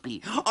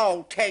 Zippy.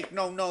 Oh, take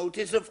no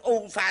notice of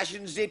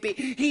old-fashioned Zippy.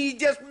 He's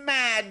just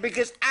mad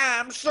because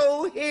I'm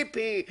so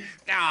hippie.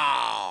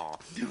 Oh,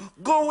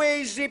 go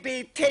away,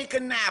 Zippy. Take a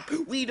nap.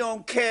 We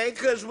don't care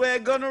because we're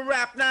gonna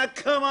rap. Now,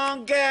 come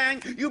on,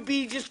 gang. You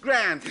be just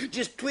grand.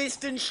 Just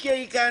twist and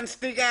shake and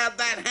stick out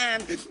that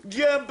hand.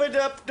 Jump it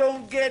up.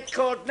 Don't get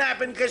caught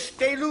napping because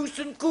stay loose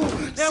and cool.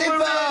 Now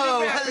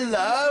Zippo!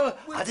 Hello!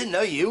 I didn't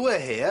know you were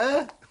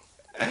here.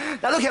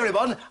 Now, look,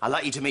 everyone, I'd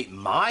like you to meet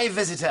my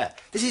visitor.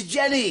 This is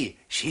Jenny.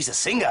 She's a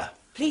singer.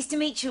 Pleased to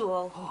meet you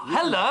all.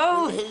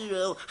 Hello.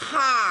 Hello.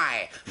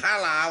 Hi.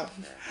 Hello.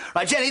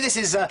 Right, Jenny, this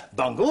is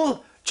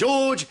Bungle,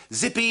 George,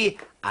 Zippy,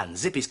 and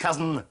Zippy's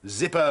cousin,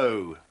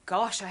 Zippo.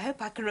 Gosh, I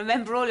hope I can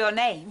remember all your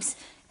names.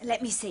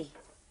 Let me see.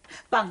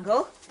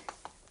 Bungle.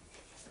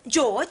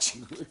 George.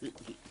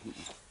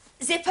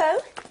 Zippo.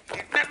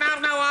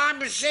 No,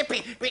 I'm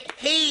Zippy. But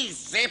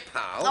he's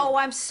Zippo. Oh,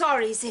 I'm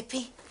sorry,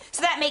 Zippy.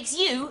 So that makes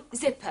you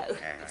Zippo.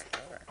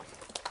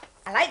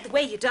 I like the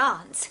way you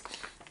dance.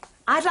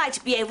 I'd like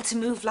to be able to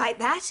move like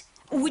that.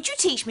 Would you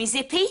teach me,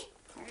 Zippy?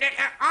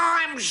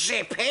 I'm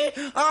Zippy.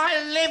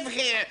 I live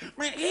here.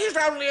 He's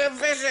only a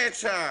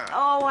visitor.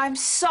 Oh, I'm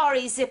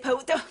sorry,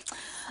 Zippo.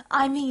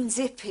 I mean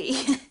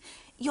Zippy.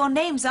 Your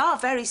names are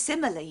very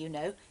similar, you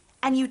know,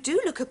 and you do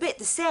look a bit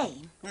the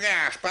same.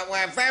 Yes, but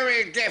we're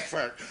very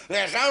different.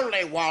 There's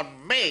only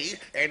one me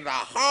in the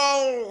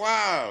whole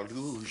world.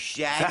 Oh,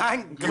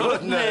 Thank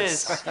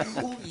goodness.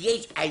 Oh,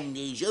 yes, and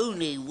there's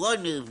only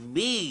one of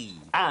me.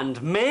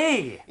 And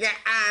me. Yeah,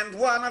 and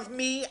one of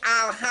me,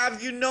 I'll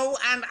have you know,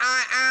 and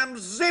I am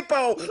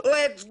Zippo.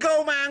 Let's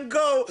go, man,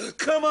 go.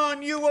 Come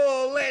on, you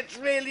all, let's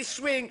really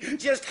swing.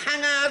 Just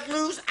hang out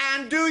loose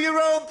and do your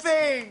own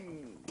thing.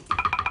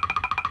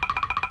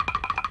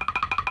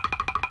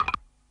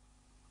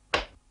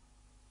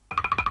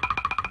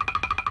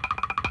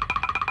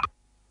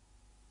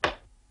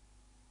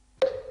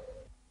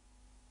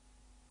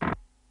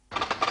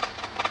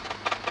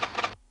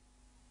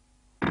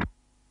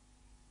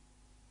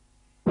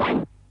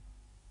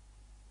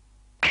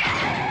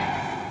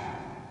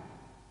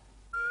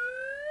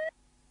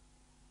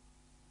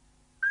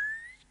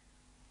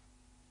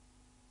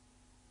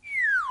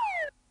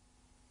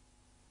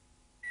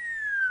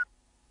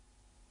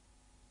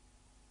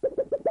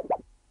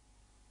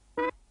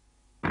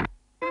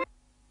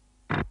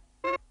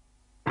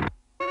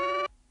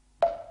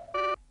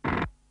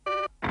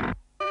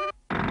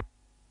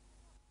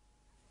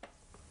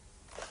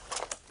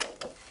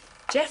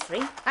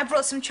 Geoffrey, I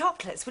brought some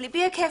chocolates. Will it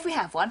be okay if we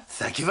have one?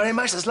 Thank you very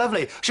much. That's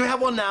lovely. Shall we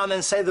have one now and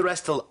then save the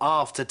rest till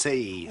after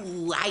tea?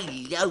 Ooh, I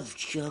love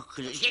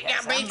chocolate. Yeah,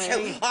 me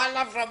too. I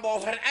love them more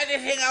than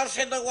anything else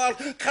in the world.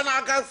 Can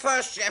I go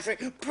first, Geoffrey?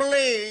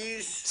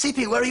 Please.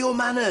 CP, where are your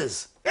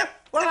manners? Yeah,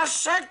 well, I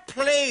said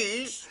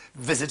please.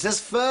 Visitors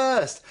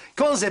first.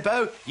 Come on,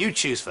 Zippo. You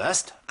choose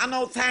first. I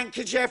know, thank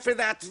you, Geoffrey.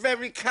 That's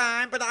very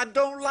kind, but I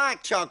don't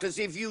like chocolates,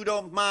 if you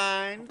don't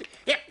mind.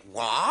 Yeah,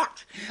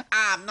 what?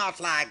 I'm not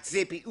like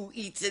Zippy, who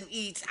eats and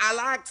eats. I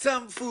like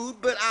some food,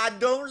 but I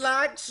don't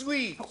like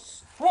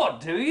sweets.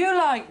 What do you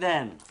like,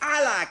 then?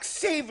 I like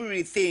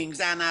savoury things,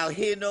 and I'll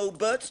hear no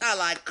buts. I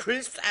like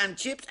crisps and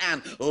chips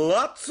and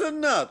lots of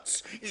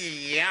nuts.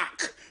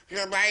 Yuck.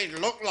 You may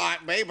look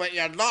like me, but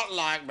you're not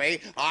like me.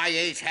 I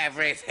eat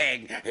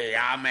everything.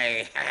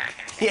 Yummy.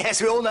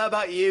 Yes, we all know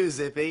about you,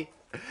 Zippy.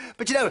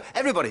 But you know,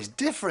 everybody's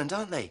different,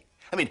 aren't they?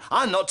 I mean,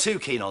 I'm not too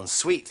keen on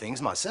sweet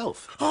things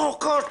myself. Oh,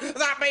 good.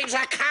 That means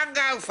I can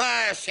go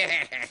first.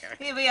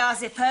 Here we are,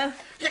 Zippo.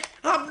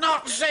 I'm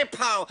not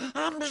Zippo.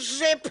 I'm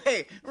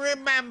Zippy.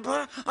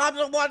 Remember? I'm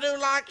the one who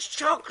likes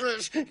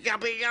chocolates.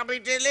 Yummy, yummy,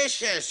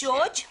 delicious.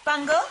 George,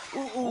 Bungle.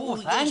 Oh,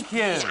 thank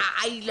you.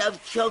 I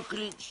love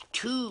chocolates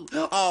too.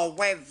 Oh,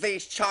 with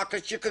these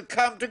chocolates you could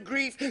come to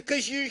grief,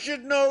 because you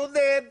should know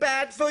they're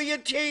bad for your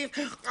teeth.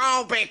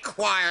 Oh, be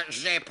quiet,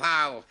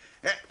 Zippo.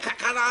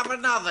 Can I have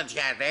another,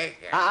 Jenny?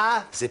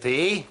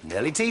 Zippy,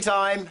 nearly tea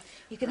time.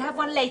 You can have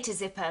one later,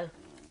 Zippo.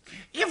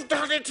 You've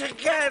done it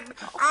again.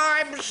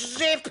 I'm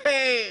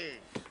Zippy.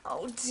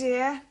 Oh,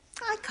 dear.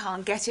 I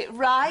can't get it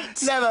right.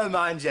 Never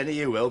mind, Jenny,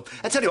 you will.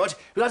 I tell you what, would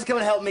you like to come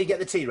and help me get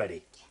the tea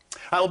ready?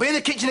 I will be in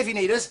the kitchen if you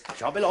need us.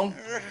 Shan't be long.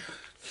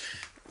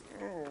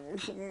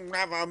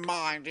 Never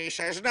mind, he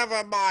says.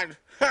 Never mind.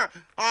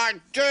 I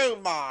do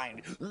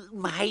mind.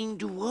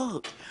 Mind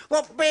what?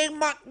 Well, being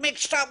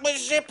mixed up with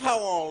Zippo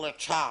all the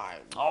time.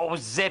 Oh,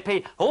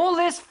 Zippy, all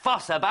this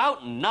fuss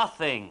about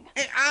nothing.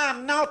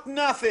 I'm not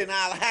nothing,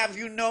 I'll have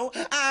you know.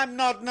 I'm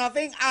not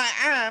nothing. I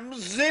am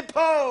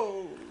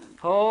Zippo.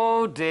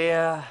 Oh,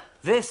 dear.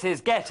 This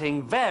is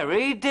getting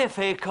very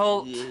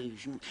difficult.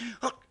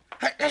 Oh,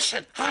 hey,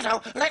 listen,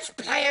 Otto, let's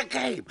play a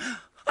game.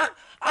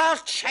 I'll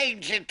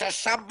change into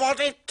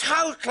somebody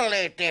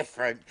totally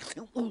different.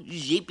 Oh,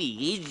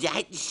 Zippy, is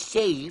that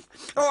safe?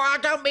 Oh, I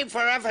don't mean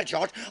forever,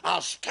 George.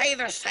 I'll stay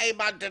the same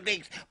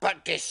underneath,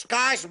 but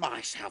disguise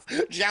myself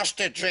just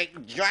to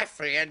trick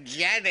Jeffrey and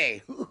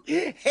Jenny.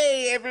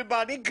 Hey,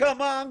 everybody,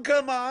 come on,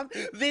 come on.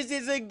 This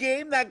is a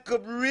game that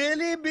could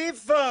really be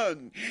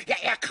fun.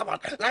 Yeah, come on.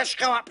 Let's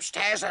go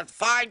upstairs and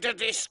find a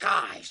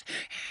disguise.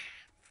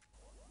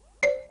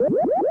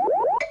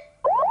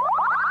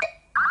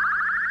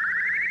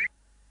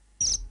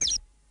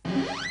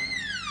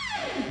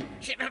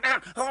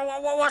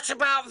 What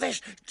about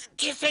this?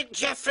 Do you think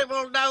Jeffrey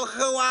will know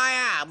who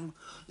I am?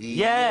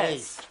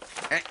 Yes.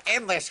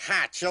 In this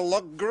hat, you'll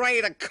look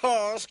great, of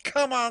course.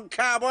 Come on,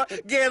 cowboy,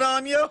 get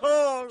on your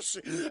horse.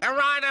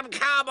 Ride him,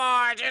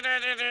 cowboy.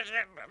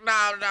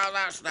 No,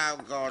 that's no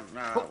good,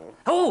 no.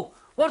 Oh,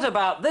 what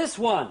about this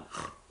one?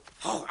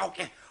 Oh,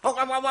 okay. Oh,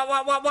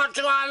 what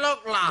do I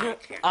look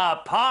like? A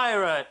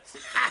pirate.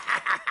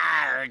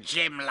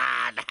 Jim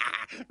lad.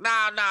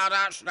 No,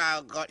 that's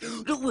no good.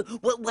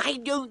 Why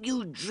don't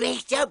you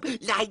dress up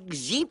like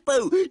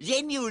Zippo?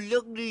 Then you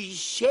look the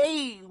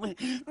same.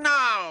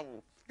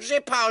 No,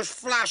 Zippo's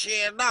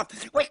flashy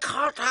enough. We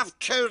can't have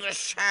two the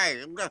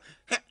same.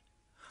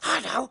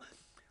 I know.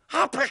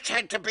 I'll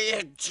pretend to be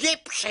a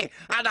gypsy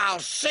and I'll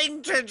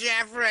sing to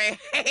Jeffrey.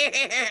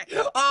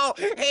 Oh,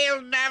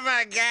 he'll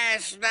never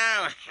guess,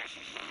 no.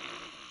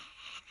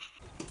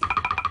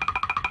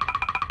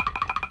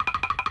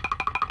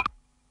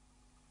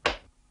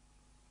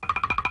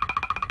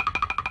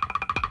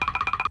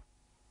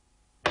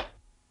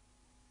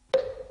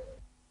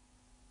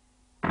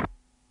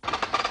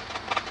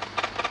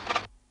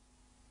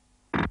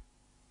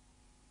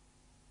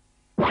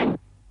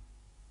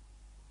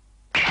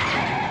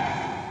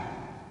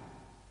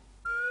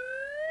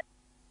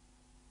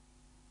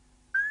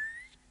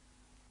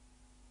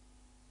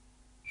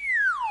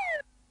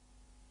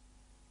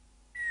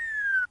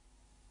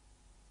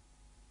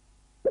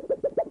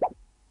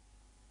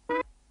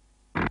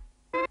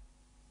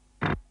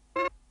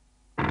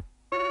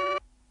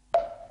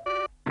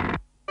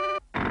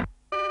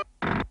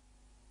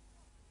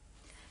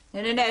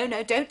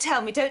 No, don't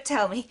tell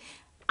me.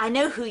 I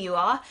know who you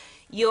are.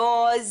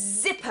 You're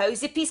Zippo,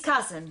 Zippy's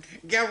cousin.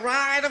 You're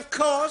right, of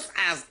course,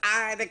 as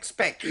I'd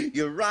expect.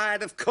 You're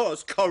right, of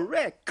course.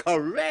 Correct.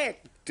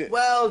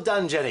 Well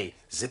done, Jenny.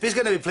 Zippy's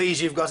going to be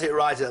pleased you've got it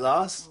right at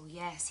last. Oh,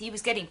 yes, he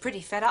was getting pretty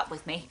fed up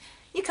with me.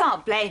 You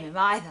can't blame him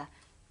either.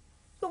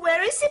 But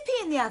where is Zippy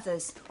and the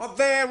others? Oh,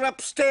 they're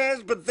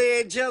upstairs, but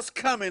they're just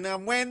coming,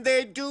 and when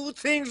they do,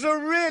 things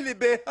will really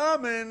be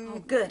humming. Oh,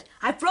 good.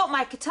 I brought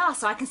my guitar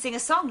so I can sing a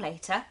song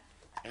later.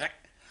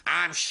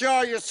 I'm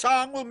sure your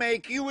song will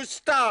make you a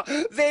star.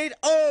 They'd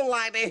all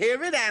like to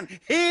hear it, and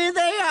here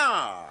they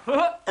are.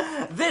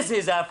 This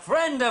is a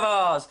friend of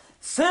ours,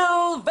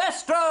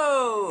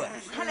 Silvestro.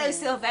 Hello,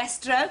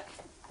 Silvestro.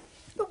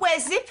 But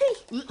where's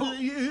Zippy?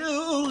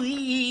 Oh,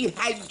 he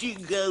had to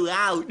go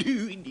out,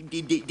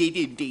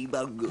 didn't he,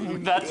 Bungle?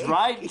 That's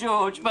right,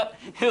 George, but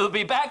he'll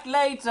be back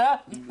later.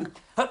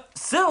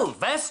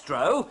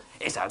 Silvestro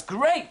is a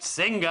great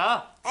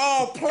singer.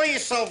 Oh,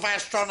 please,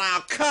 Silvestro,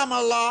 now come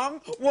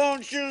along.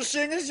 Won't you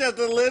sing us just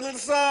a little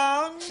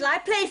song? Shall I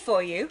play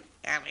for you?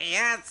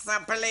 Yes,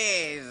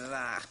 please.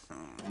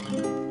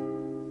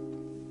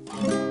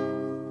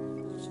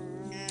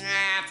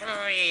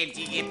 Three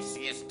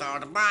gypsies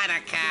stood by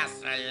the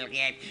castle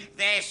gate.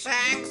 They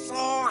sang so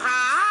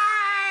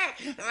high,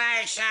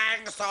 they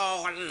sang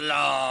so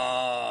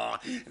low.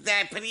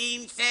 The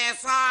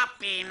princess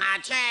up in a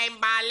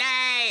chamber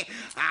lay,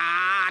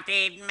 heart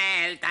it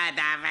melted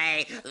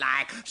away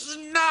like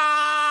snow.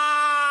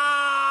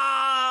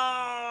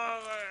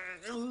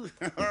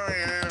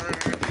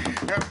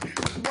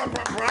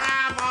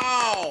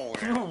 Bravo!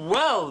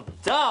 Well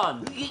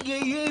done.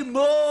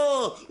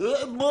 More!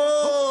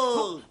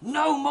 More!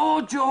 No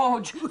more,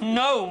 George.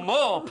 No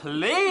more,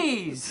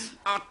 please.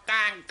 Oh,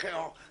 thank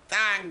you,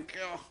 thank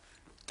you,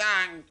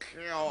 thank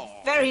you.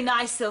 Very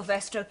nice,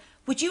 Silvestro.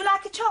 Would you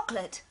like a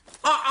chocolate?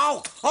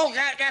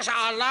 Yes,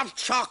 I love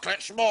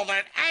chocolates more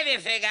than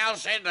anything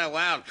else in the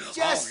world.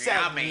 Just a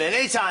yummy.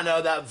 minute, I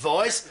know that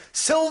voice.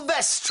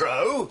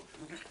 Silvestro?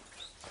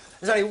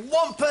 There's only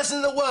one person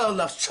in the world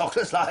loves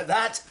chocolates like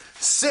that.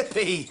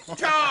 Zippy. You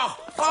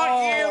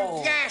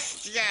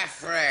guessed,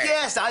 Jeffrey.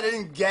 Yes, I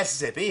didn't guess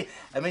Zippy.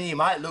 I mean, you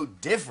might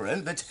look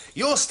different, but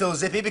you're still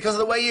Zippy because of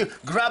the way you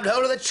grabbed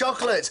hold of the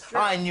chocolate.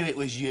 I knew it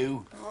was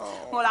you.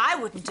 Well, I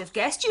wouldn't have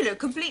guessed. You look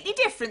completely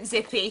different,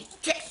 Zippy.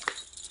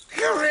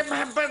 You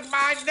remembered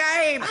my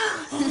name.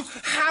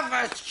 Have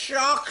a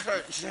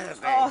chocolate,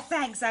 Zippy. Oh,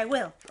 thanks, I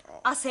will.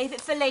 I'll save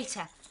it for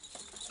later.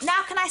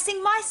 Now, can I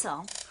sing my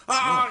song?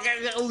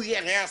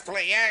 Yes,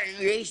 please.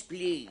 Yes,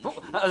 please.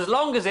 As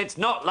long as it's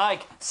not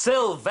like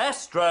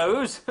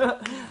Silvestro's.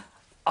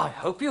 I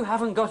hope you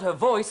haven't got a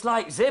voice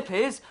like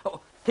Zippy's.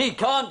 He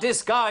can't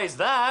disguise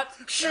that.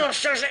 Sure,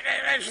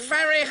 it's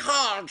very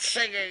hard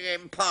singing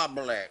in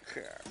public.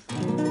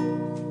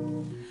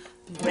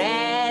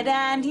 Red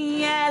and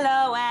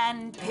yellow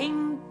and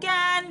pink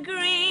and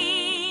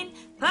green,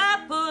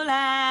 purple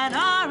and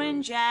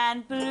orange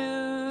and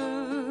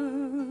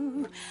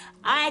blue.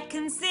 I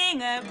can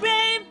sing a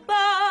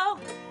rainbow,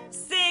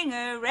 sing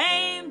a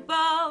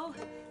rainbow,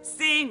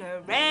 sing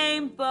a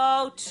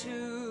rainbow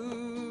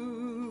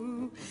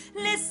too.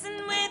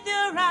 Listen with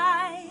your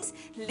eyes,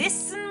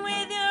 listen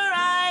with your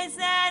eyes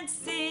and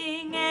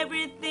sing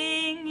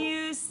everything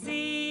you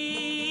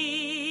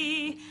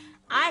see.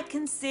 I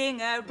can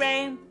sing a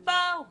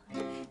rainbow,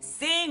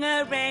 sing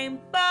a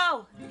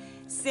rainbow,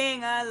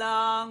 sing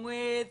along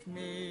with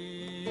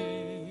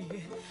me.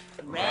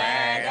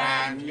 Red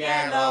and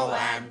yellow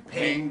and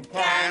pink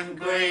and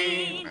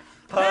green,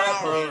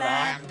 purple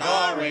and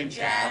orange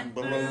and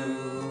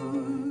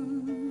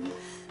blue.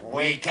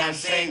 We can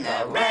sing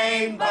a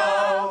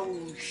rainbow,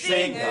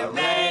 sing a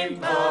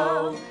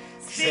rainbow,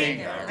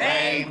 sing a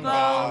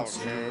rainbow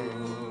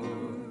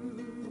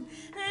too.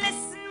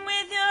 Listen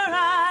with your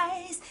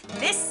eyes,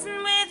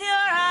 listen with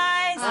your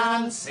eyes,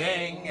 and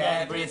sing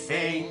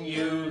everything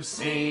you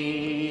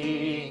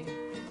see.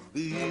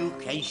 You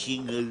can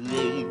sing a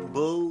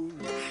rainbow.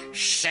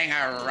 Sing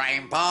a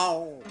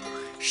rainbow,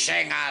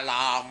 sing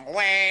along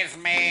with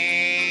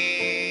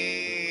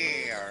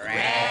me.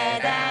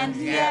 Red and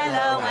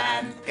yellow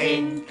and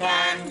pink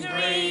and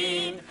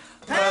green,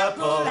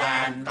 purple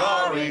and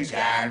orange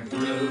and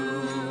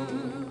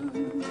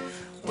blue.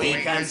 We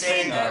can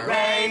sing a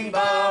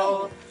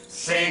rainbow,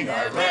 sing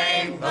a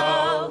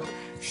rainbow,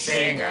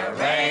 sing a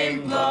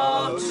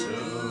rainbow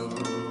too.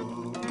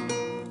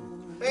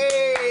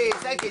 Hey,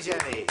 thank you,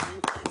 Jenny.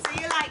 So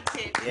you liked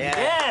it? Yeah.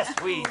 Yes,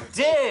 we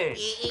did.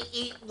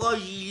 It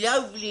was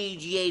lovely,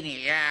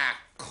 Jenny. Yeah,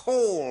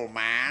 cool,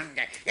 man.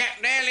 Yeah,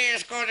 nearly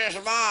as good as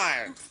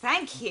mine.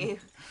 Thank you.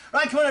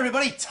 Right, come on,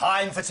 everybody.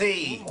 Time for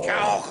tea.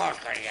 Oh, God,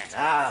 yeah.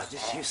 Now,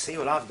 just you see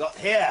what I've got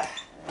here.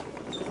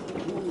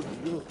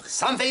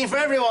 Something for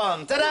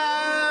everyone.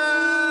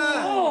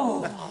 Ta-da!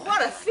 Oh,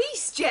 what a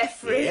feast,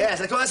 Jeffrey. Yes,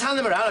 come on, let's hand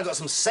them around. I've got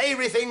some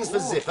savoury things for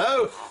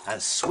Zippo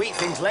and sweet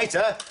things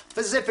later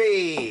for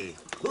Zippy.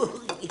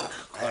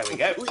 There we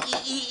go.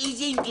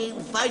 Isn't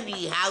it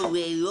funny how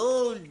we're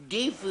all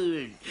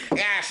different?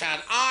 Yes,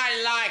 and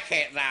I like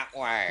it that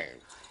way.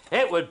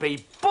 It would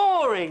be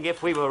boring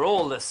if we were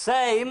all the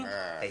same.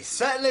 It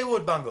certainly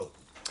would, Bungle.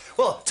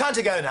 Well, time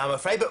to go now, I'm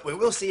afraid, but we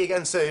will see you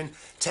again soon.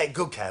 Take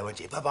good care, won't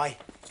you? Bye-bye.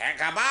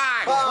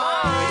 Goodbye.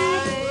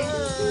 Bye.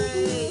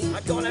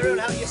 Go on, everyone,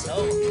 help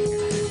yourself.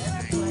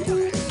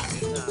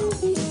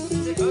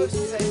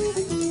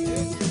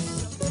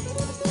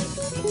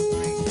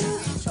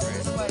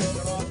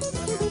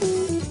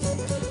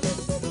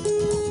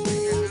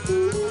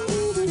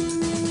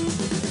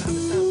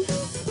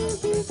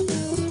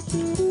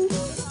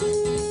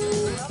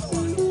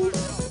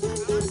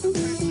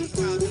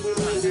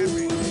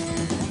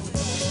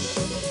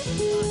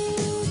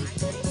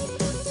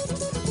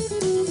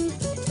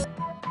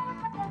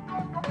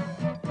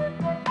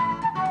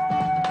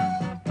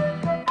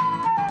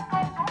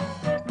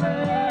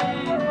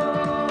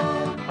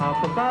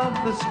 Up above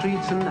the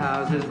streets and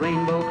houses,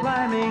 rainbow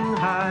climbing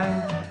high.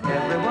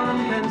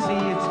 Everyone can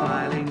see it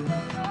smiling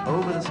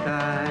over the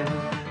sky.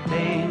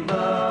 Paint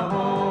the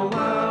whole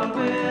world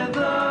with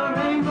a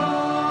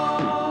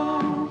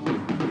rainbow.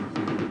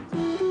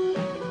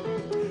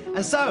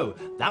 And so,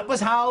 that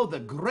was how the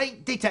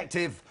great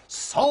detective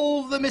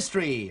solved the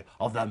mystery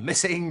of the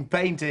missing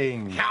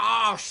painting.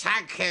 Oh,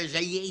 thank you.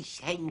 Yes,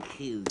 thank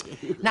you.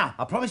 Now,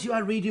 I promised you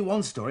I'd read you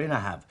one story, and I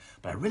have.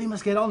 But I really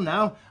must get on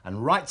now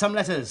and write some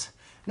letters.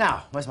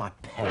 Now, where's my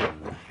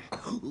pen?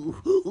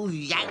 Ooh,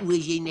 that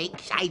was an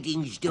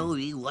exciting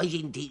story,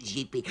 wasn't it,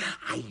 Zippy?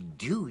 I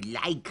do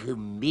like a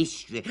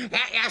mystery.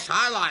 Yes,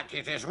 I liked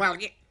it as well.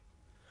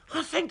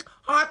 I think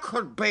I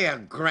could be a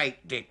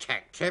great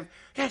detective.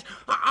 Yes,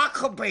 I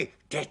could be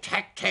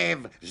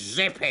Detective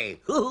Zippy.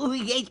 Oh,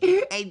 yes,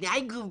 and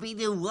I could be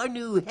the one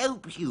who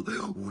helps you.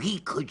 We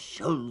could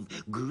solve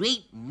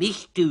great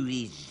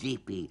mysteries,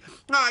 Zippy.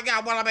 Oh,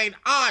 yeah, well, I mean,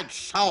 I'd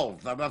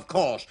solve them, of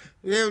course.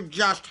 You'd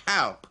just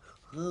help.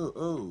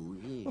 Oh,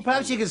 yes. Well,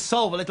 perhaps you could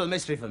solve a little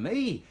mystery for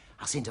me.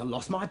 I seem to have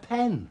lost my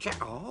pen.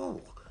 Oh.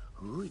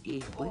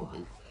 Yes, well.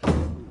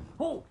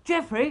 Oh,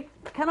 Geoffrey,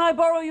 can I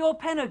borrow your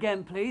pen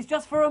again, please,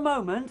 just for a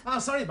moment? Oh,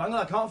 sorry, Bungle,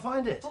 I can't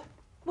find it.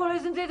 Well,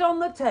 isn't it on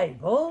the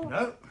table?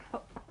 No.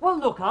 Well,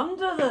 look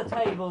under the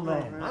table,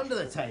 then. Under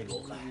the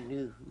table?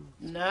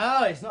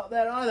 No, it's not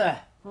there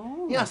either.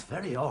 Oh. Yeah, that's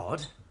very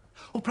odd.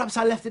 Well, perhaps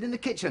I left it in the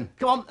kitchen.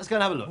 Come on, let's go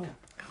and have a look.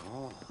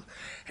 Oh,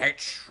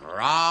 it's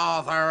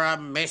rather a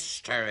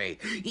mystery.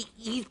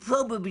 He's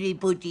probably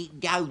put it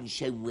down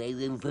somewhere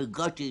and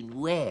forgotten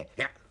where.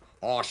 Yeah.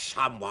 Or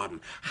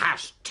someone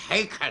has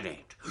taken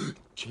it.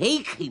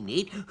 Taken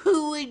it?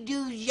 Who would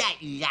do that?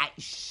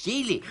 That's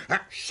silly.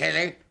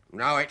 Silly?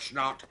 No, it's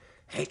not.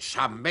 It's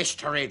a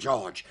mystery,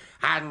 George,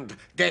 and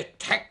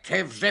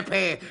Detective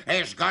Zippy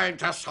is going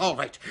to solve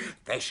it.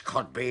 This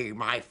could be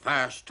my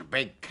first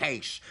big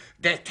case.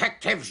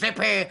 Detective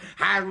Zippy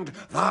and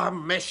the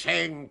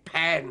missing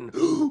pen.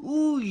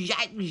 Ooh,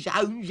 that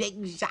sounds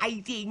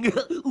exciting.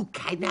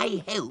 Can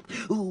I help?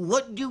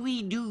 What do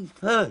we do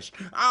first?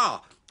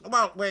 Oh,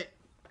 well,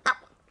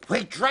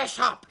 we dress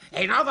up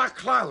in other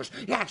clothes.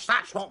 Yes,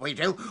 that's what we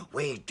do.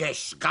 We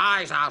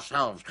disguise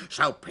ourselves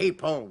so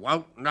people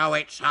won't know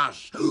it's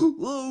us.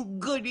 Oh,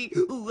 goody.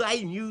 Oh,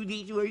 I knew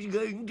this was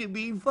going to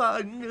be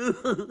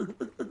fun.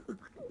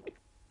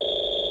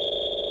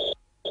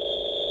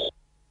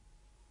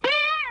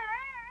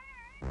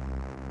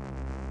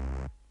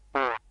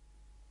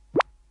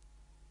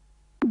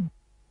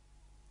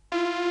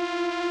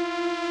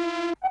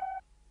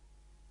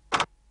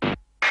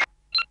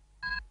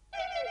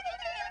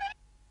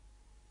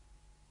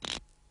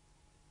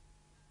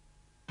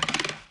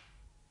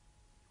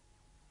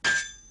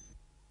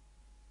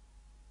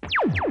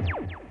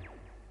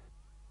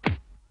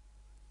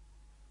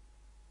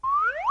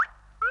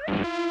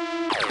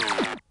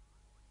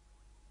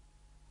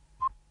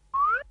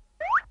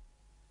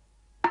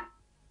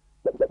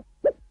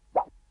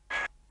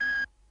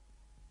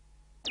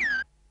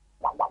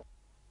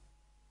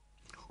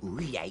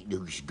 That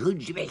looks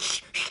good.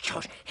 Shh,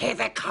 George, here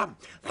they come.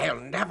 They'll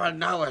never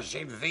know us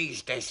in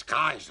these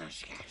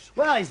disguises, yes.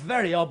 Well, it's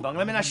very odd,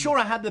 Bungle. I mean, I'm sure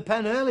I had the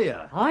pen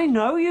earlier. I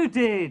know you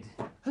did.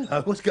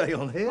 Hello, what's going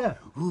on here?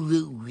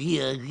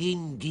 We're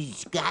in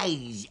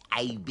disguise.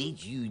 I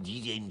bet you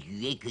didn't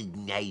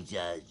recognize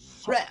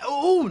us.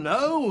 Oh,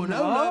 no.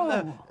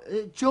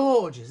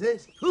 George, is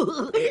it?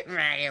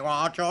 There you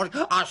are, George.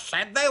 I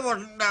said they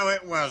wouldn't know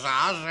it was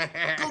us.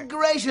 Good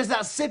gracious,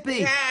 that's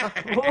Zippy.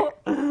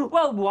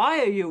 Well, why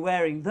are you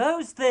wearing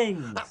those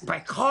things?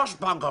 Because,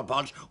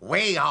 Bunglebonds,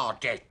 we are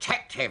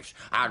detectives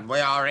and we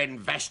are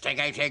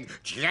investigating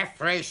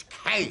Geoffrey's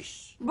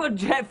case. But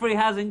Geoffrey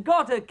hasn't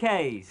got a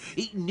case.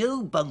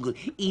 No, Bungle.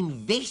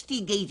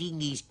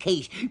 Investigating his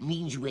case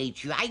means we're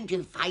trying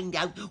to find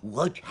out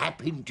what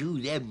happened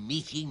to the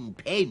missing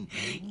pen.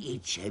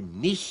 It's a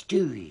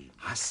mystery.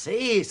 I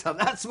see. So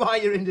that's why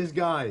you're in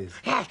disguise.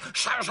 Yes,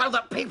 so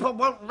that people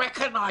won't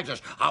recognise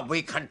us and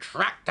we can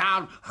track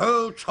down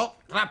who took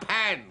the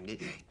pen.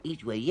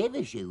 It was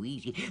ever so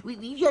easy.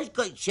 We just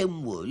got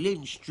some wool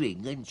and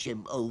string and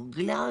some old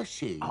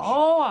glasses.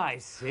 Oh, I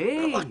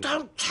see. Well,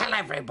 don't tell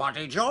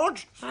everybody,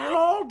 George. They'll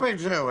all be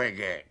doing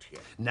it.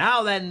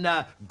 Now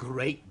then,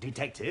 great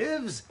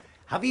detectives,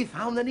 have you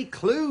found any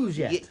clues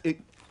yet?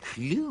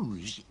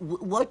 Clues?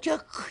 What are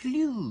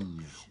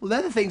clues? Well,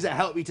 they're the things that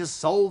help you to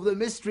solve the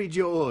mystery,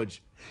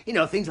 George. You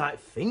know, things like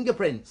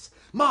fingerprints,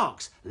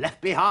 marks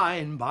left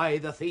behind by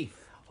the thief.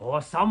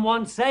 Or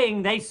someone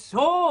saying they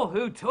saw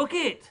who took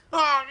it.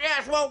 Oh,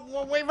 yes, well,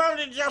 we've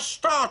only just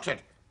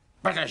started.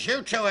 But as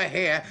you two are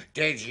here,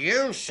 did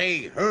you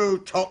see who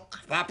took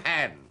the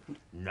pen?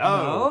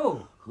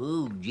 No.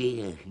 Oh,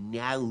 dear.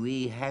 Now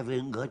we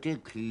haven't got a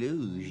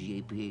clue,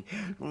 Zippy.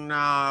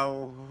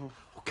 No.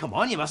 Oh, come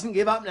on, you mustn't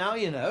give up now,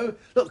 you know.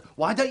 Look,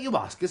 why don't you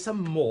ask us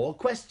some more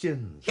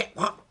questions? Yeah,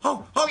 what?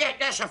 Oh, yeah,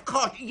 yes, of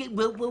course. Yeah,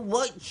 well,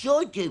 what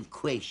sort of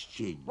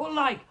question? Well,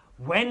 like,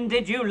 when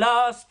did you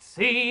last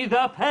see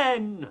the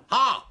pen?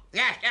 Oh,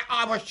 yes,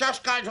 I was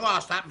just going to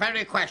ask that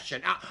very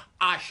question.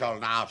 I shall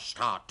now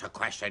start to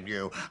question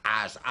you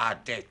as a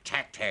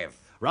detective.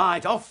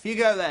 Right, off you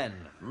go then.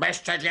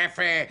 Mr.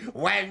 Geoffrey,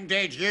 when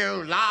did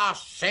you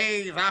last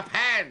see the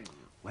pen?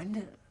 When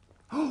did...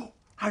 Oh,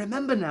 I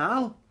remember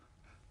now.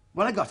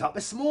 When I got up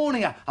this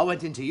morning, I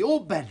went into your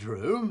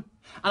bedroom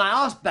and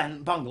I asked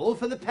Bungle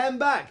for the pen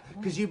back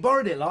because you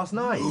borrowed it last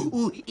night.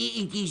 Oh,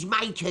 it is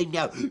my turn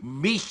now.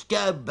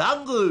 Mr.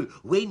 Bungle,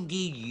 when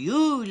did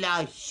you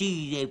last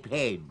see the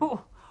pen?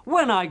 Oh,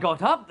 when I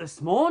got up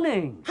this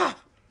morning.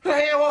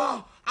 There you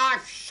are.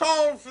 I've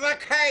solved the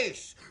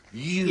case.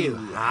 You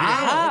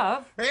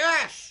have?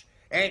 Yes.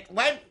 It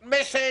went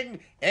missing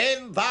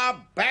in the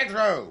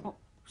bedroom.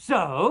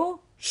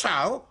 So?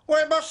 So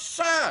we must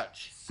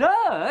search.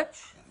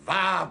 Search?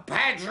 The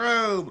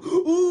bedroom.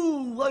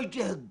 Ooh, what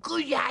a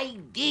good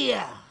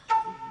idea.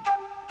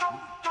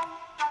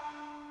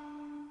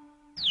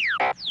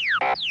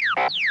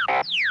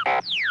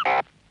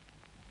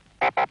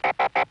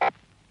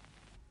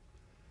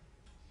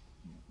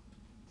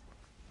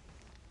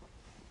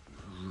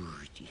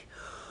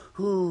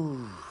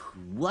 Ooh,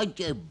 what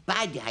a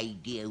bad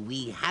idea.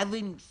 We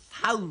haven't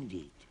found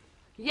it.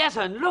 Yes,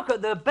 and look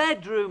at the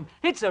bedroom.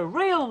 It's a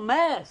real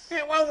mess.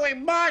 Yeah, well, we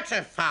might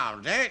have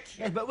found it.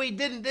 Yes, but we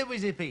didn't, did we,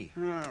 Zippy?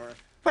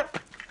 But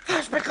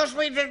that's because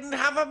we didn't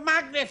have a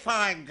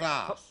magnifying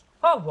glass.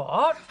 A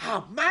what?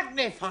 A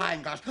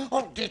magnifying glass.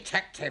 Oh,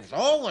 detectives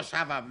always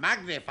have a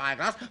magnifying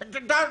glass,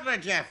 don't they,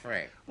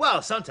 Geoffrey?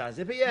 Well, sometimes,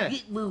 Zippy, yeah.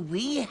 Well,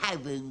 we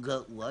haven't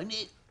got one.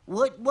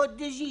 What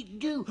does it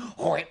do?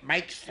 Oh, it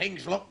makes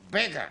things look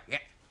bigger. Yeah.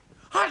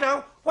 I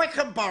know. We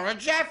can borrow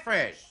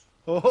Geoffrey's.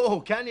 Oh,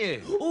 can you?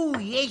 Oh,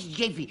 yes,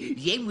 Zippy.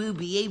 Then we'll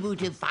be able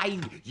to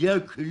find the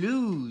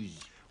clues.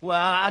 Well,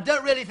 I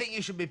don't really think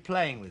you should be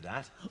playing with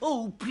that.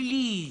 Oh,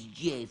 please,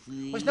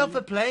 Geoffrey. Well, it's not for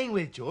playing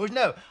with, George.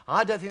 No,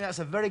 I don't think that's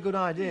a very good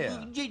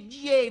idea.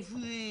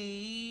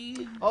 Geoffrey.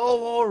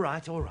 Oh, all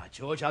right,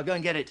 George. I'll go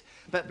and get it.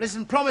 But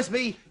listen, promise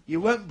me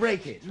you won't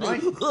break it,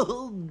 right?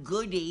 Oh,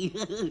 goody.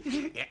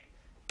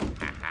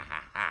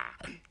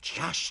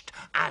 Just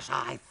as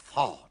I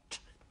thought.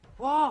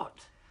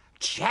 What?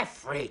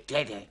 Geoffrey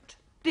did it.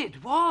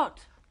 Did what?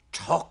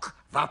 Took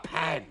the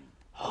pen.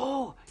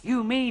 Oh,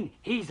 you mean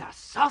he's a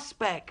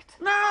suspect?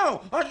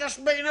 No, I just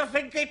mean I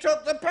think he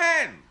took the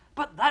pen.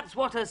 But that's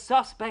what a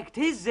suspect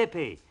is,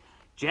 Zippy.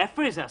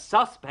 Jeffrey's a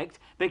suspect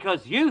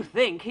because you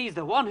think he's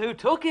the one who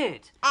took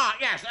it. Ah,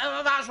 yes,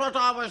 that's what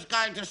I was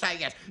going to say,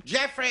 yes.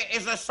 Geoffrey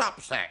is a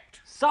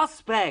suspect.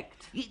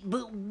 Suspect.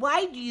 But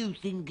why do you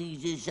think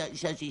he's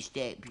such a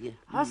step?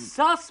 A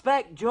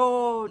suspect,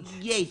 George.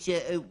 Yes,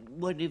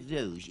 one of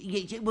those.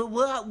 Yes, well,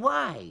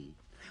 why?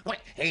 Well,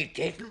 he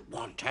didn't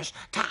want us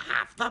to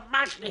have the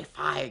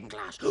magnifying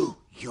glass.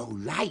 You're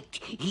right,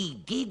 he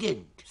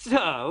didn't.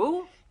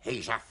 So?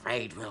 He's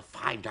afraid we'll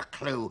find a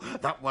clue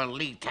that will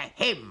lead to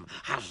him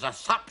as the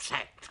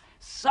suspect.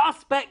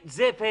 Suspect,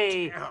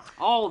 Zippy.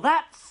 Oh,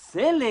 that's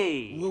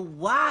silly. Well,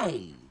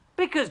 why?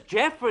 Because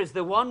Jeffrey's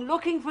the one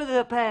looking for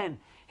the pen.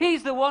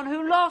 He's the one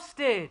who lost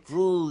it.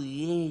 Oh,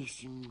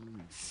 yes.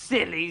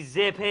 Silly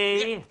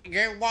Zippy.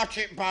 You watch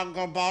it,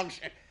 Bungle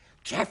Bonds.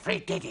 Geoffrey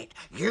did it.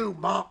 You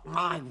mark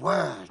my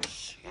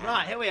words.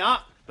 Right, here we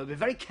are. But be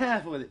very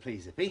careful with it,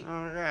 please, Zippy.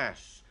 Oh,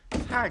 yes.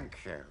 Thank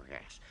you,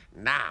 yes.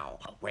 Now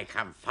we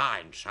can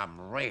find some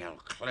real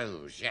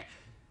clues. Yeah.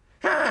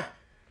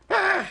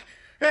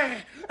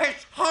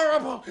 It's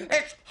horrible!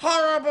 It's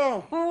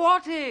horrible!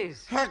 What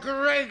is? A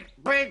great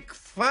big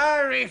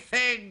furry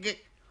thing.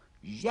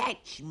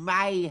 That's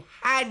my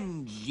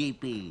hand,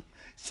 Zippy.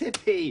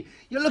 Zippy,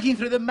 you're looking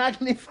through the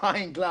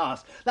magnifying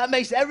glass. That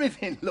makes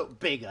everything look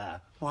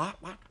bigger. What?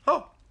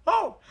 Oh,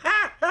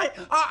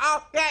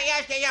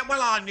 yeah,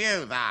 well, I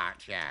knew that,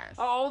 yes.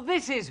 Oh,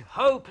 this is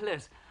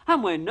hopeless.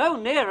 And we're no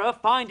nearer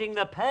finding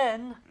the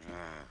pen.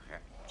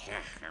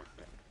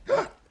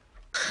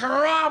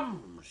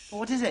 Crumbs!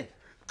 What is it?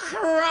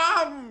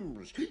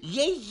 Crumbs!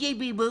 Yes,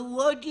 Zippy, but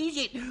what is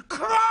it?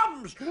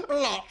 Crumbs!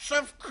 Lots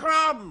of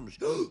crumbs!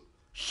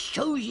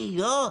 So they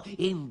are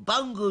in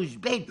Bungle's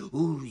bed.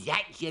 Oh,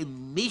 that's a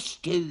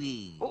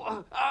mystery.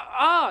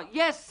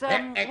 Yes,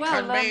 It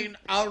can mean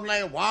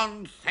only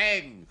one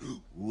thing.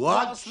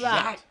 What's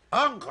that?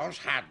 Bungle's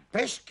had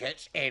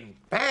biscuits in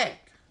bed.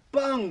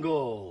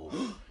 Bungle!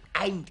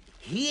 And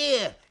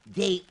here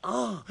they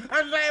are.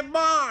 And they're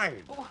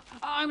mine.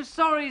 I'm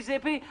sorry,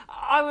 Zippy.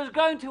 I was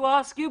going to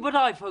ask you, but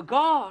I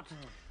forgot.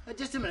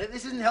 Just a minute,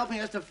 this isn't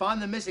helping us to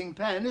find the missing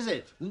pen, is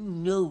it?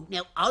 No.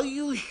 Now, are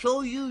you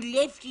sure you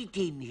left it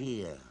in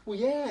here? Well,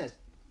 yes.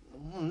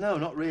 No,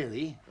 not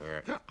really.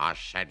 I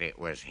said it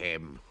was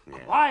him.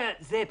 Quiet,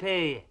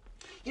 Zippy.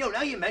 You know,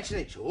 now you mention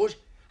it, George,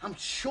 I'm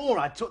sure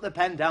I took the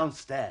pen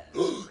downstairs.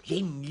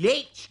 Then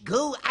let's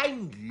go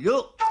and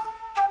look.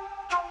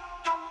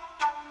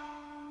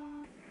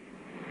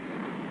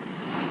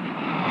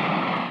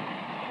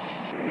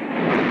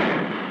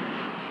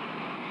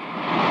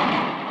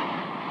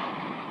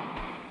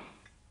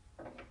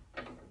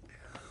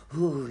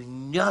 Oh,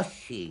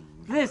 nothing.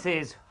 This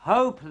is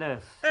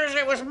hopeless. As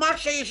it was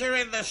much easier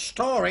in the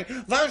story,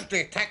 those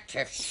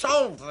detectives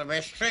solved the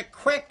mystery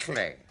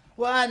quickly.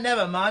 Well,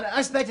 never mind. I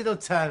expect it'll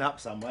turn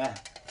up somewhere.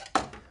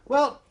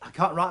 Well, I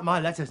can't write my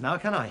letters now,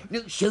 can I?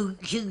 No, so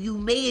you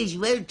may as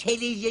well tell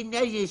us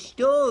another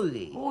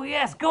story. Oh,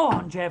 yes, go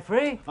on,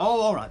 Geoffrey. Oh,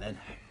 all right, then.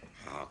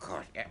 Oh,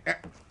 God.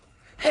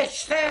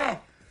 It's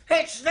there!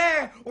 It's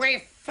there! We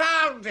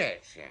found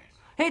it! Yes.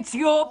 It's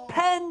your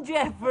pen,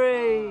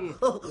 Geoffrey.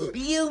 Oh,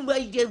 you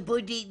might have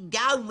put it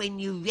down when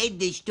you read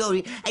the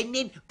story and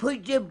then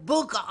put the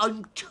book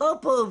on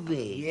top of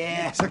it.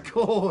 Yes, of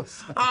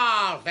course.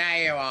 Oh,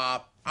 there you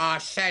are. I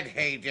said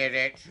he did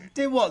it.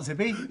 Did what,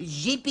 Zippy?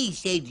 Zippy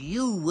said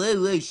you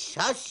were a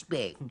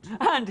suspect.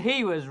 And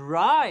he was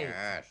right.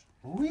 Yes.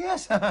 Oh,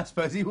 yes, I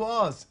suppose he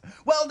was.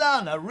 Well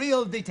done, a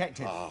real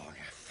detective. Oh,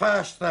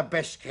 first the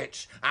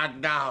biscuits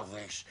and now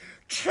this.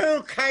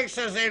 2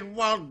 cases in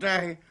one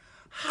day.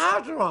 How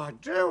do I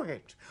do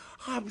it?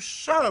 I'm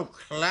so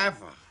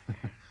clever.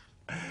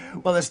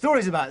 Well, the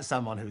story's about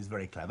someone who was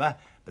very clever,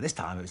 but this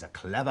time it was a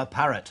clever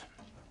parrot.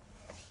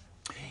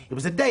 It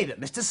was the day that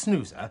Mr.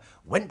 Snoozer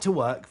went to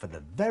work for the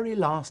very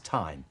last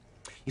time.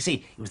 You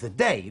see, it was the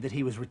day that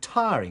he was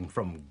retiring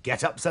from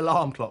Get-Up's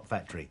alarm clock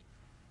factory.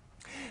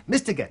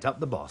 Mr. Get-Up,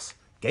 the boss,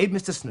 gave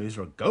Mr.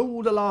 Snoozer a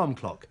gold alarm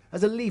clock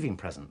as a leaving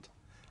present.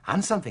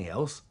 And something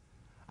else,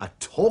 a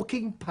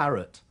talking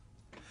parrot.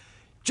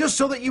 Just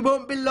so that you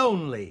won't be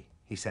lonely,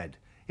 he said.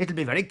 It'll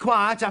be very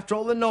quiet after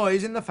all the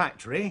noise in the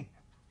factory.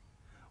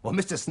 Well,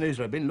 Mr.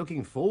 Snoozer had been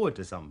looking forward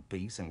to some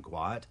peace and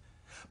quiet,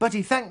 but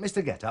he thanked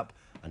Mr. Get-Up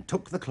and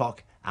took the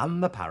clock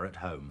and the parrot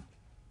home.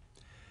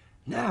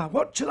 Now,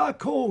 what shall I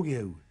call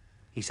you?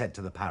 He said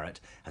to the parrot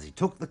as he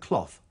took the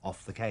cloth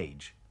off the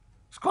cage.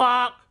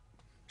 Squawk!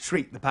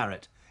 Shrieked the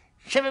parrot.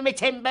 Shiver me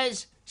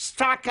timbers,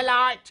 strike a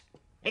light.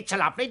 It's a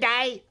lovely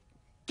day.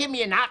 Give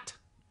me a nut.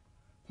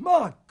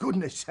 My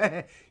goodness,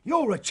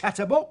 you're a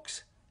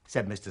chatterbox,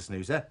 said Mr.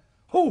 Snoozer.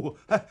 Oh,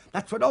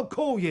 that's what I'll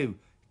call you,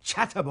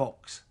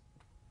 Chatterbox.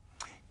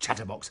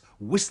 Chatterbox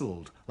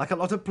whistled like a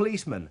lot of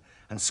policemen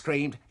and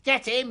screamed,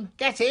 Get him,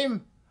 get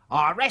him.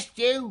 I'll arrest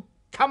you.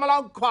 Come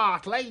along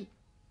quietly.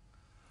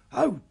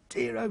 Oh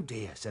dear,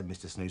 said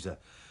Mr. Snoozer.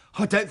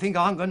 I don't think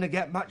I'm going to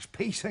get much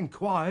peace and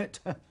quiet.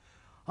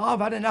 I've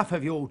had enough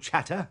of your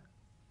chatter.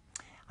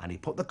 And he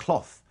put the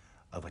cloth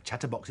over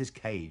Chatterbox's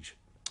cage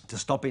to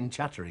stop him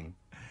chattering.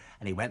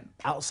 And he went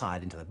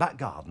outside into the back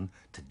garden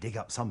to dig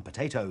up some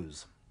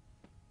potatoes.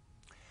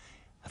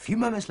 A few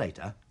moments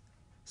later,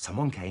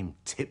 someone came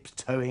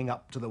tiptoeing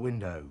up to the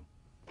window.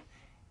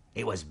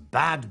 It was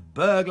Bad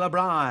Burglar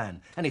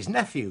Brian and his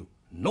nephew,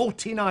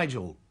 Naughty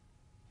Nigel.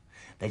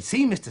 They'd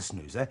seen Mr.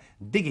 Snoozer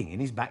digging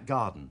in his back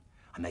garden,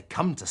 and they'd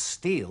come to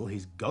steal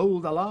his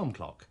gold alarm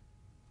clock.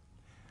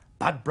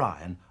 Bad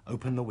Brian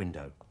opened the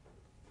window.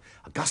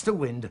 A gust of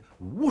wind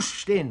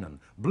whooshed in and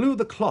blew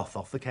the cloth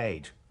off the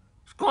cage.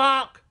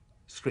 Squawk!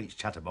 Screeched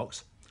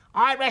Chatterbox.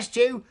 I arrest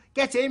you.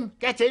 Get him,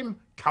 get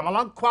him. Come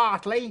along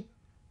quietly.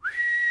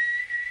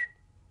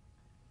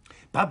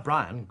 Bad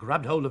Brian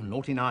grabbed hold of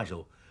Naughty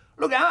Nigel.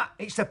 Look out,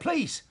 it's the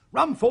police.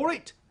 Run for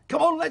it.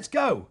 Come on, let's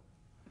go.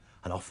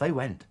 And off they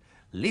went,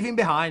 leaving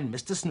behind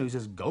Mr.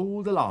 Snoozer's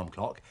gold alarm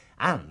clock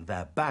and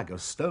their bag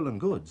of stolen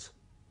goods.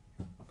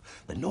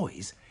 The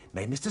noise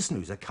made Mr.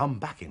 Snoozer come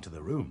back into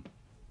the room.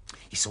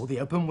 He saw the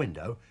open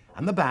window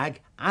and the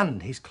bag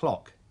and his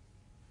clock.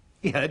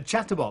 He heard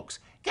Chatterbox.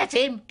 Get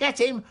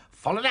him,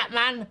 follow that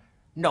man.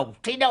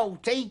 Naughty,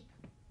 naughty.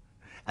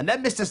 And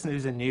then Mr.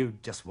 Snoozer knew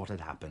just what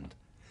had happened.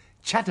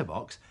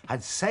 Chatterbox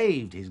had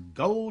saved his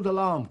gold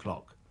alarm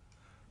clock.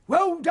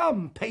 Well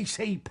done,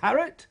 PC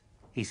Parrot,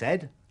 he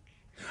said.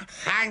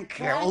 Thank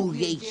you. Oh,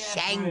 yes,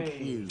 thank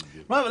you.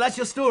 Right, well, that's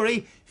your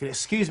story. If you'll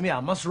excuse me, I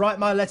must write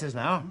my letters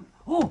now.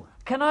 Oh,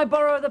 can I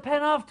borrow the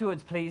pen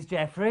afterwards, please,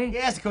 Geoffrey?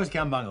 Yes, of course you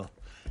can, Bungle.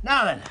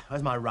 Now then,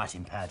 where's my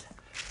writing pad?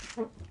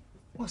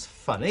 What's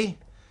funny?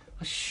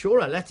 I'm sure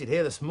I left it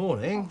here this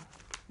morning.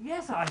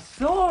 Yes, I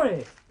saw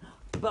it.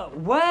 But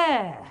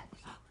where?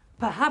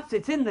 Perhaps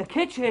it's in the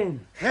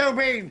kitchen. You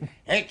mean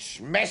it's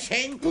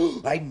missing?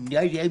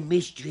 Another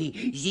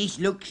mystery. This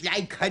looks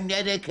like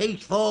another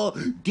case for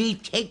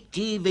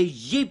Detective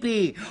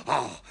Zippy.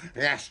 Oh,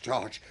 yes,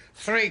 George.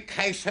 3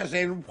 cases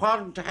in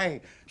one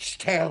day.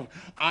 Still,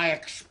 I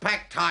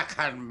expect I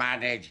can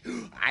manage.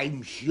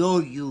 I'm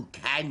sure you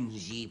can,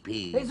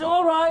 Zippy. It's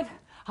all right.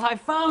 I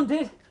found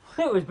it.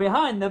 It was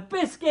behind the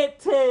biscuit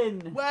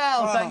tin.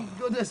 Well, thank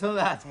goodness for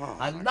that.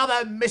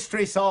 Another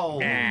mystery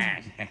solved.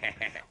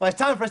 Well, it's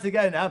time for us to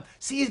go now.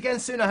 See you again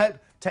soon, I hope.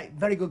 Take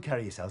very good care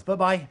of yourselves.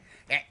 Bye-bye.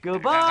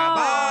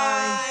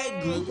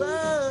 Goodbye. Goodbye.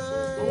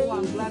 Oh,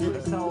 I'm glad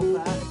we solved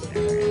that.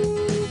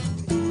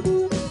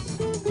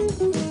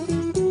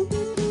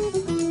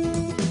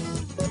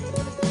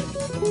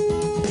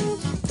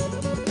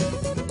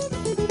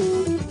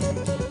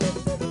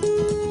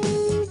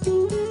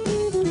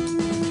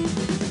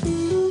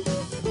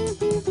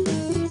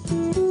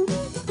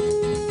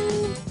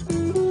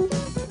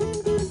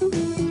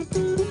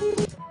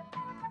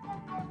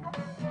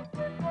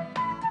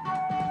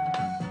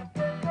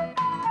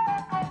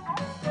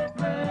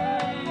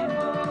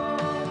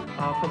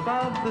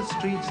 Above the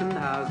streets and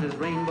houses,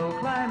 rainbow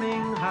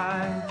climbing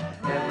high.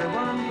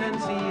 Everyone can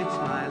see it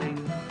smiling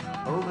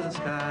over the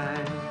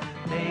sky.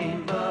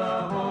 Paint the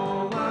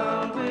whole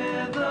world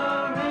with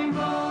a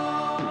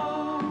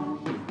rainbow.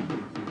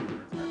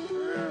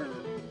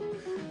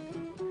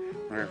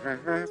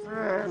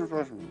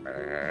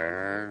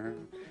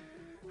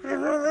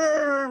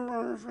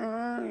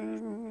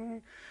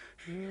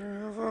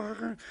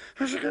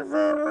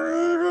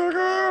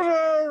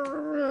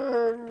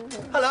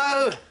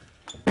 Hello.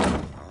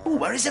 Oh,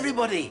 where is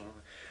everybody?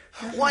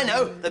 Why,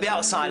 no, they'll be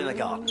outside in the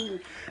garden.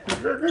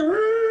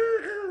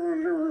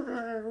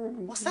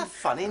 What's that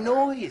funny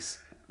noise?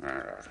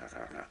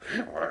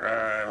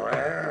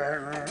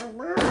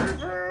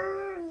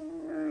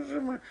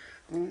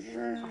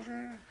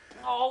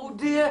 Oh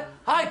dear,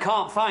 I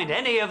can't find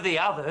any of the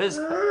others.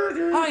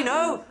 I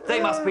know, they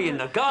must be in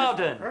the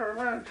garden.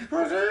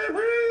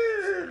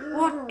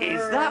 What is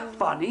that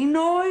funny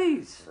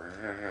noise?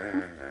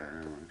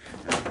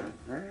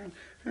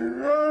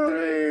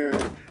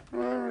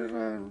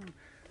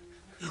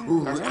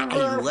 Oh,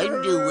 I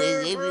wonder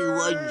where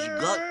everyone's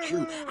got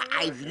to.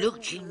 I've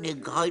looked in the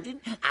garden,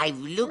 I've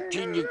looked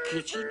in the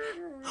kitchen.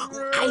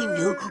 Oh, I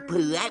know,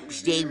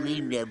 perhaps they're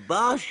in the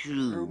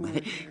bathroom.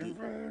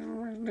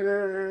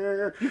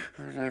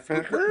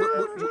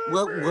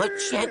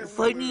 What's that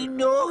funny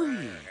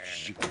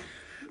noise?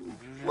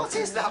 What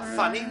is that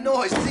funny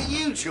noise? Is it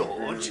you,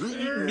 George?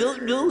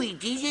 No,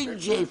 it isn't,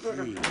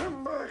 Jeffrey.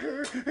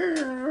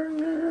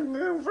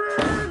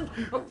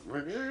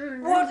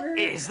 What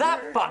is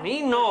that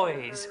funny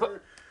noise?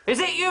 Is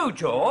it you,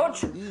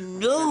 George?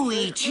 No,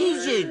 it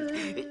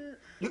isn't.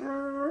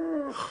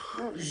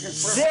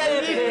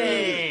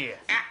 Zippy!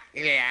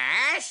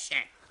 Yes?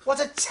 What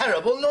a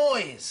terrible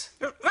noise.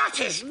 That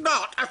is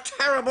not a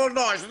terrible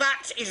noise.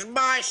 That is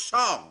my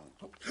song.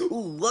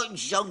 What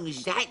song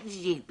is that,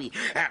 Zippy?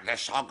 The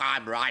song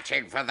I'm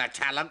writing for the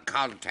talent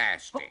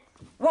contest.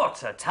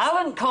 What's a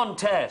talent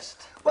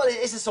contest? Well, it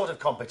is a sort of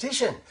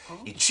competition.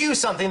 You choose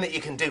something that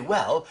you can do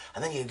well,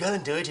 and then you go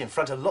and do it in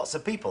front of lots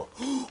of people.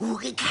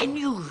 Can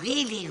you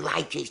really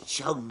write a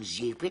song,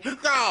 Zippy?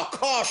 Oh, of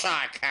course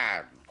I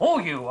can. Oh,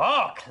 you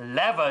are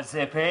clever,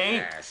 Zippy.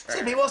 Yes.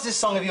 Zippy, what's this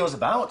song of yours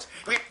about?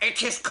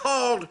 It is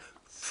called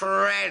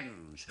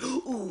Friends.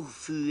 Oh,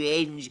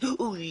 friends.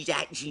 Oh,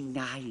 that's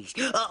nice.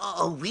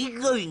 Are we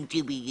going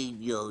to be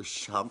in your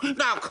song?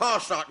 No, of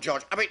course not,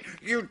 George. I mean,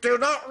 you do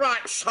not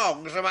write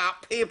songs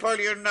about people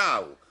you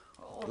know.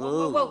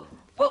 Well,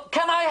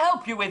 can I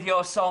help you with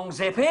your song,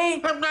 Zippy?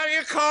 No,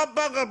 you can't,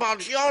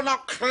 Bugglebonds. You're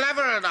not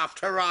clever enough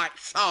to write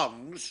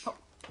songs.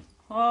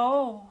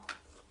 Oh.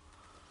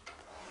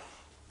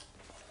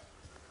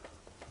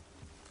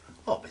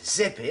 Oh, but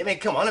Zippy, I mean,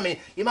 come on. I mean,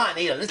 you might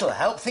need a little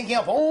help thinking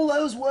up all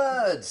those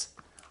words.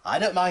 I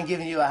don't mind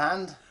giving you a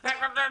hand.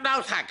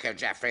 No, thank you,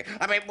 Geoffrey.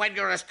 I mean, when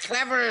you're as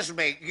clever as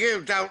me,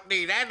 you don't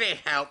need any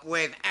help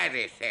with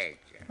anything.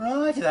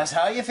 Right, if that's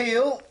how you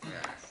feel.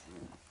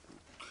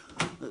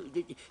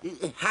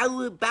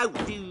 How about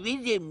the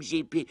rhythm,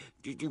 Zippy?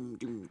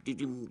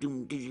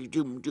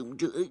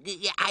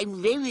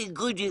 I'm very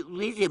good at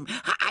rhythm.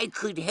 I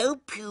could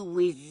help you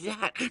with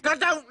that. I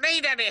don't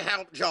need any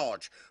help,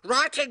 George.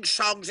 Writing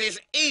songs is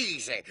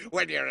easy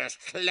when you're as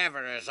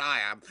clever as I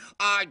am.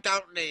 I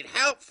don't need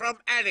help from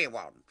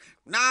anyone.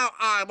 Now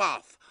I'm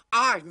off.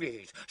 I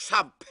need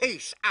some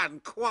peace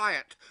and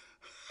quiet.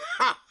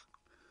 Ha!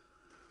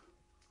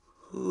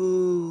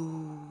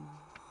 Ooh.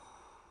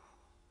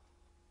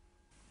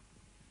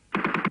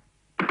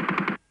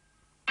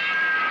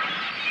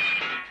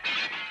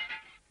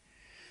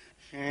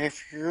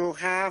 If you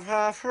have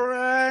a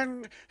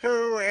friend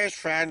who is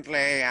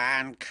friendly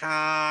and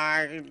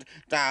kind,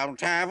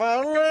 don't ever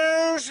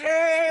lose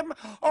him,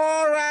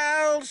 or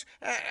else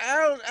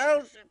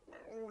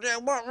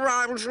what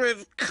rhymes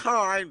with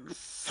kind?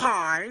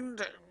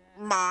 Find,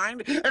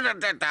 mind.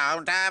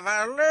 Don't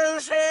ever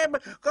lose him.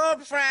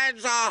 Good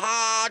friends are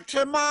hard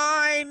to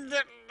mind.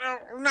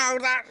 No,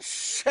 that's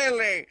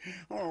silly.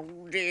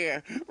 Oh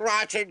dear,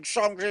 writing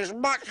songs is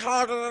much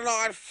harder than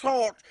I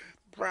thought.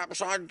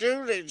 Perhaps I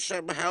do need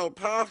some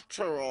help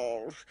after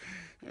all.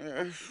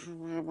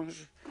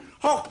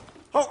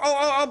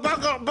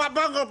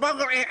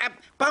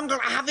 Bungle,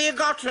 have you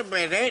got a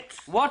minute?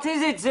 What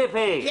is it,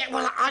 Zippy? Yeah,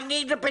 well, I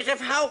need a bit of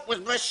help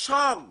with my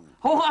song.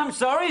 Oh, I'm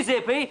sorry,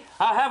 Zippy.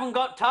 I haven't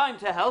got time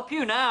to help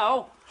you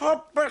now.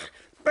 Oh, but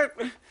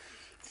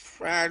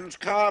friends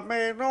come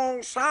in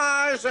all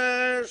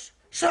sizes.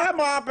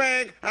 Some are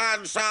big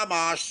and some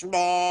are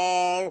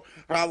small.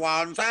 The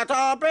ones that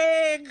are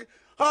big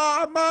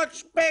are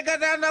much bigger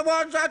than the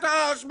ones that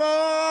are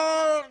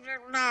small.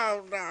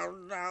 No.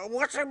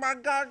 What am I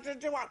going to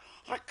do?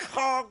 I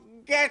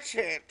can't get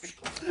it.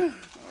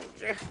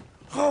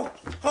 Oh,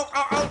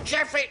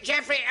 Geoffrey,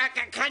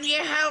 can you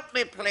help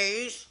me,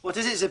 please? What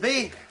is it,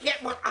 Zippy? Yeah,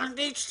 well, I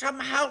need some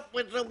help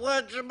with the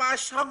words of my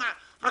song.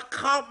 I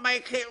can't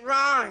make it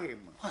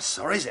rhyme. Oh,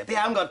 sorry, Zippy,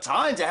 I haven't got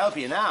time to help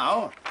you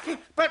now.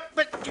 But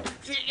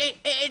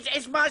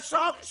it's my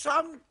song,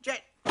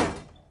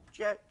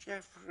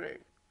 Geoffrey.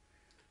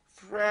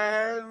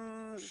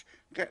 Friends,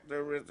 get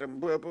the rhythm,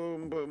 boom,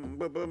 boom, boom,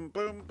 boom, boom,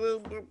 boom,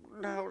 boom, boom.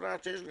 No,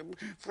 that isn't.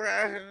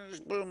 Friends,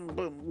 boom,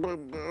 boom,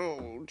 boom.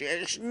 Oh, dear,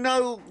 it's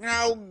no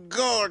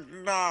good,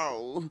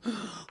 no.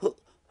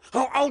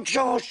 Oh,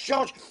 George,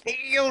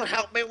 you'll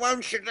help me,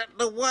 won't you?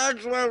 The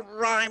words won't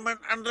rhyme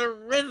and the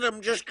rhythm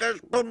just goes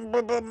boom,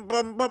 boom, boom,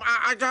 boom, boom.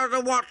 I don't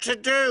know what to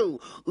do.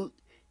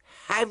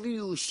 Have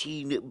you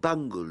seen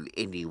Bungle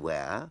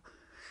anywhere?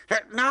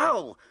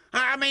 No.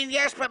 I mean,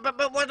 yes, but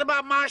what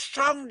about my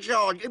song,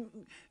 George?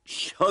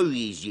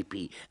 Sorry,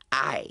 Zippy.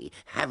 I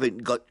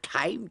haven't got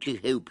time to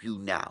help you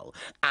now.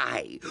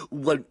 I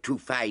want to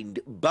find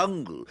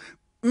Bungle.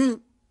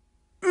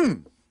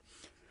 Oh,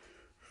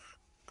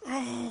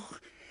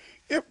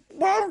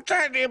 won't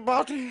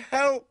anybody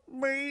help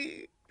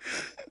me?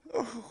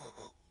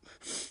 Oh.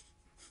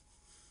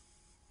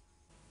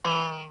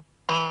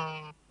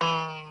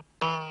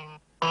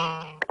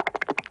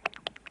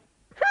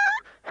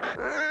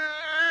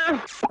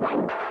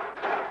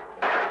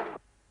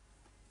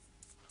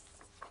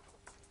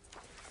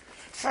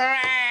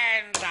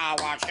 Friends are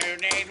what you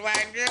need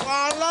when you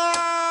are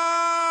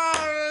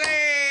lonely.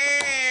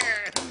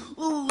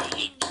 Oh,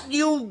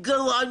 you'll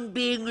go on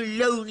being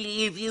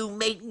lonely if you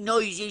make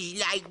noises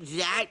like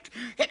that.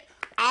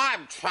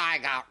 I'm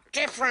trying out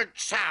different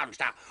sounds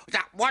now.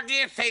 What do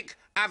you think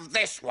of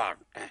this one?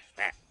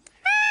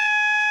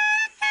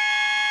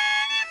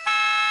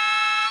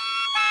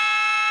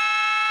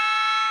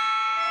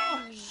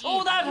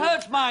 Oh, that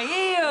hurts my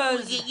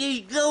ears!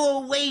 You go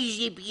away,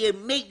 Zippy,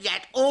 and make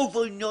that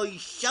awful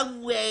noise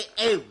somewhere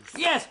else.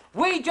 Yes,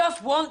 we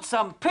just want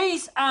some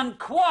peace and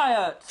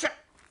quiet.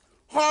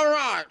 All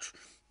right,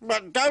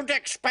 but don't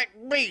expect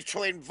me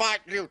to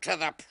invite you to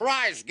the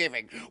prize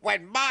giving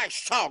when my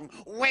song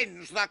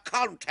wins the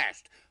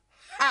contest.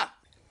 Ha!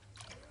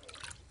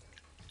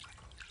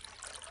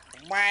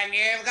 When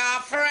you've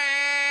got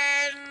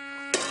friends,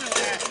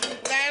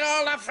 then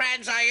all the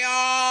friends are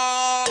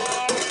yours.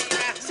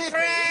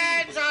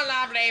 Friends are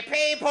lovely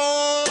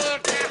people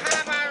to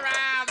have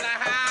around the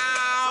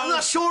house. I'm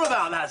not sure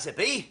about that,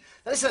 Zippy.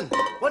 Now listen,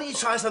 why don't you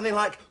try something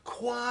like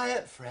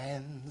quiet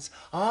friends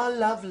are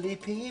lovely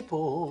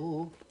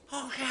people?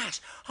 Oh,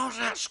 yes. Oh,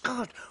 that's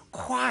good.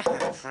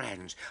 Quiet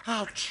friends.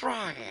 I'll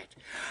try it.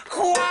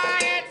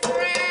 Quiet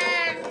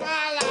friends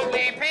are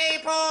lovely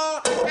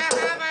people to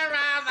have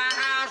around the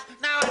house.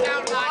 No, I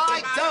don't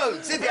like I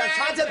don't, Zippy. I'm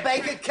trying to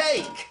bake a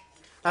cake.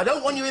 I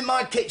don't want you in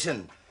my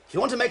kitchen. If you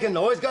want to make a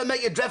noise, go and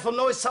make your dreadful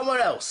noise somewhere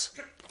else.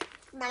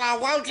 Well, I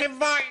won't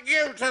invite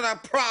you to the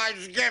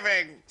prize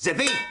giving.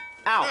 Zippy,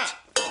 out.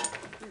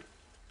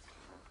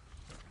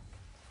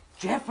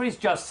 Geoffrey's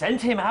just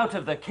sent him out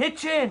of the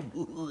kitchen.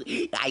 Ooh,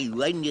 I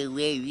wonder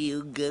where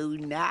he'll go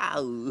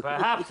now.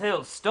 Perhaps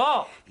he'll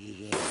stop.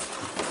 Yeah.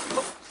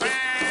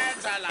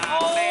 Friends are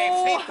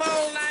lovely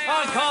people.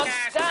 I can't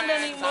stand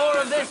any more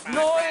of this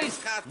noise.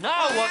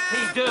 Now what's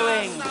he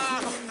doing?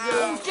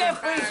 Oh,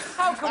 Geoffrey,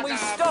 how can we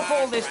stop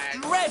all this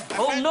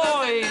dreadful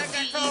noise?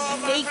 He's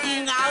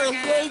making our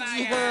heads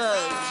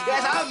hurt.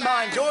 Yes, I don't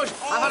mind, George.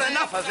 I've had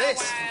enough of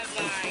this.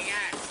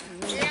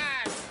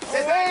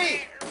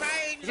 Zippy!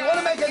 If you want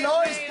to make a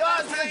noise, go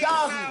out to the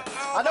garden.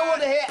 I don't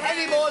want to hear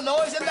any more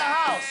noise in the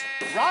house.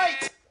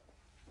 Right?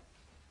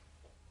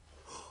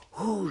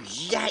 Oh,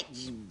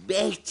 that's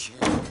better.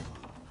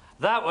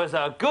 That was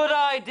a good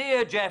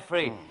idea,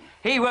 Geoffrey.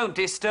 He won't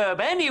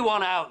disturb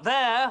anyone out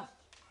there.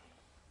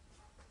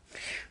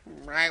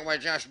 They were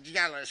just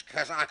jealous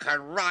because I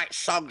can write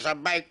songs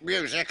and make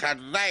music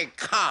and they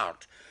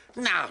can't.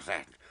 Now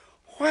then,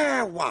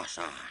 where was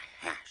I?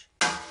 Yes.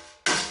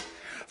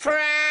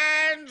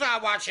 Friends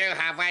are what you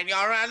have when you're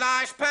a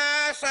nice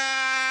person.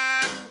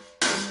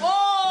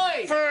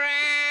 Oi!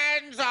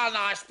 Friends are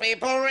nice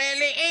people,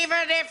 really,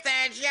 even if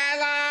they're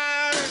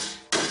jealous.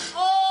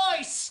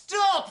 Oi!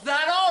 Stop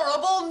that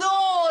horrible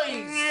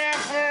noise!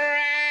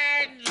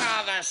 Friends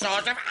are the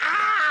sort of...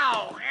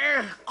 Ow!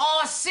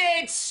 I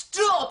said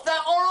stop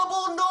that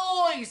horrible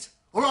noise,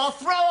 or I'll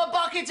throw a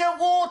bucket of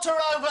water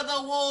over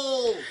the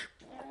wall.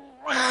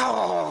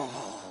 Oh.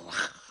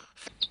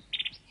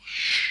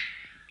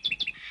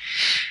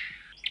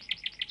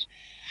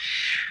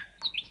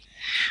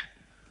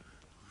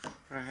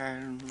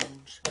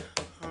 Friends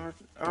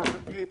are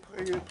the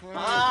people you play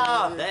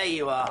Ah, with. there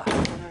you are.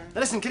 Now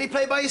listen, can you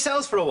play by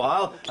yourselves for a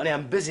while? Only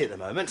I'm busy at the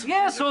moment.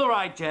 Yes, all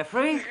right,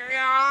 Geoffrey.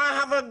 Yeah, I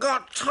haven't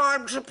got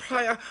time to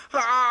play.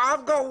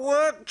 I've got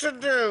work to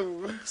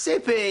do.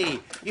 Zippy,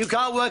 you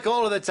can't work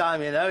all of the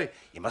time, you know.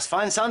 You must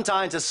find some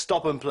time to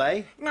stop and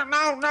play. No,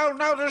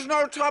 there's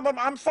no time.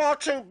 I'm far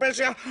too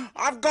busy.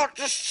 I've got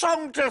the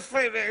song to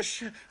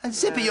finish. And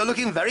Zippy, you're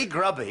looking very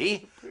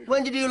grubby.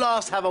 When did you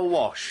last have a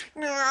wash?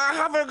 I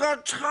haven't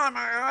got time.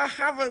 I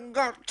haven't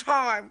got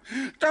time.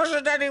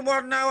 Doesn't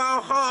anyone know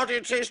how hard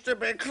it is to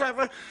be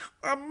clever?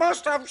 I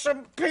must have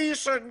some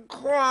peace and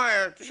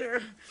quiet.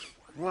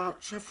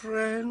 Lots of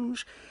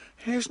friends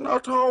is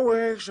not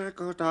always a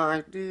good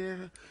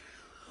idea.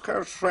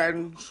 'Cause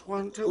friends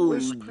want to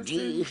whisper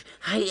dear,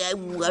 I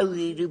am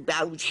worried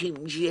about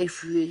him,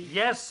 Geoffrey.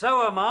 Yes,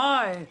 so am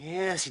I.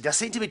 Yes, he does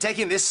seem to be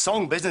taking this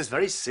song business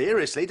very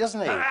seriously,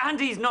 doesn't he?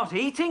 And he's not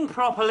eating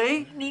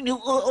properly.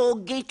 Or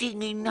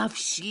getting enough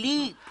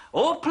sleep.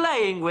 Or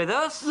playing with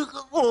us.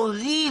 Or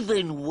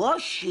even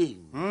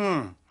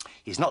washing.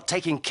 He's not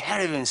taking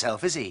care of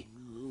himself, is he?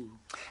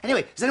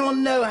 Anyway, does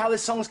anyone know how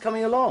this song's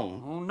coming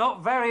along? Oh,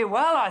 not very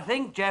well, I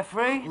think,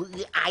 Geoffrey.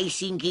 I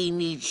think he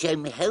needs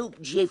some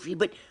help, Geoffrey,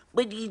 but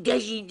he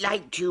doesn't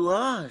like to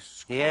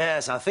ask.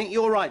 Yes, I think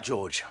you're right,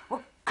 George.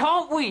 Well,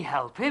 can't we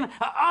help him?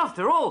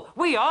 After all,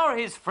 we are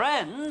his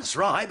friends. That's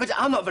right, but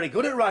I'm not very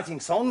good at writing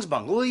songs,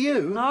 Bungle, are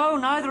you? No,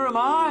 neither am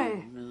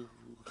I.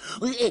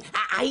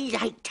 I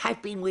like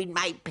tapping with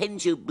my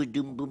pencil.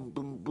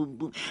 Ba-dum-bum-bum-bum.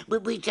 boom,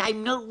 boom, but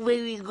I'm not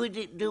very good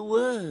at the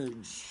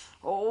words.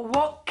 Oh,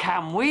 what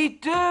can we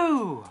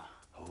do?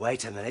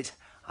 Wait a minute.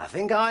 I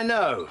think I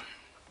know.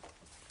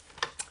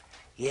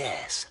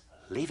 Yes,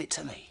 leave it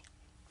to me.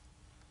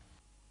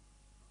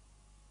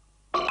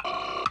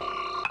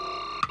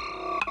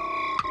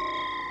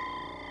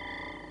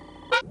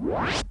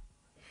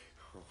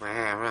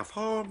 Where have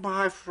all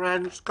my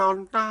friends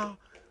gone now?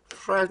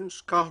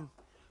 Friends gone,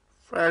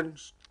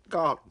 friends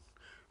gone.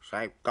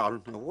 They've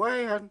gone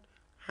away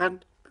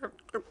and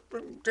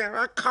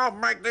I can't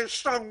make this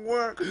song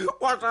work.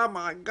 What am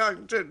I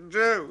going to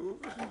do?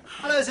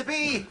 Hello,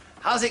 Zippy.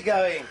 How's it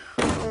going?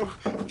 Oh,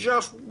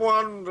 just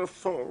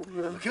wonderful.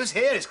 Look who's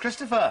here. It's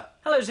Christopher.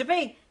 Hello,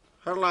 Zippy.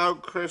 Hello,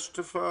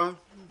 Christopher.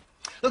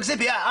 Look,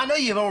 Zippy, I know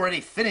you've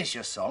already finished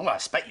your song. I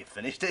expect you've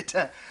finished it.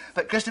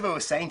 But Christopher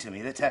was saying to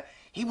me that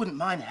he wouldn't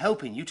mind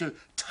helping you to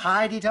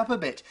tidy it up a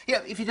bit.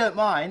 Yeah, if you don't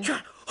mind.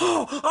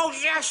 Oh,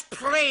 yes,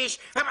 please.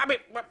 I mean,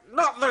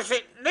 not that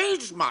it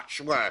needs much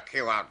work,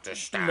 you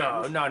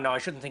understand. No, I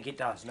shouldn't think it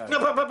does, no. No,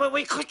 but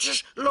we could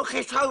just look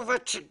it over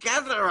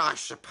together, I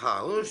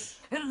suppose.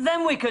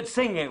 Then we could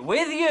sing it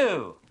with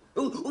you.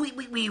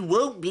 We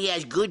won't be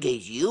as good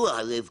as you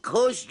are, of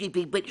course,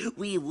 Zippy, but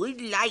we would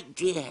like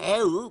to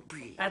help.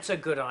 That's a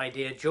good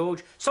idea,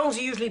 George. Songs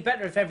are usually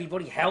better if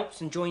everybody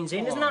helps and joins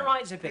in. Isn't that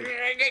right, Zippy?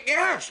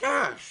 Yes.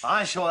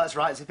 I'm sure that's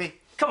right, Zippy.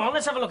 Come on,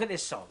 let's have a look at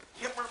this song.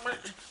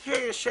 Here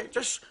you see,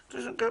 just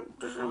doesn't go...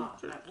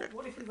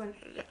 What if we went...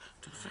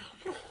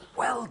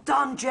 Well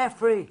done,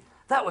 Geoffrey.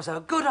 That was a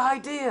good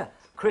idea.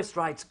 Chris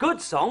writes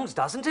good songs,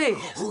 doesn't he?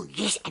 Oh,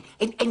 yes,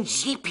 and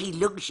Zippy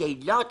looks a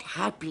lot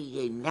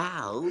happier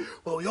now.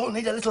 Well, we all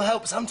need a little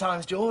help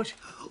sometimes, George.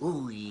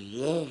 Oh,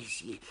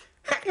 yes.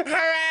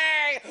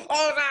 Hooray!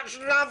 Oh, that's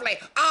lovely.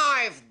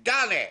 I've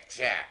done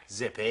it.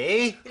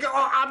 Zippy?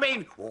 I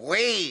mean,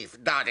 we've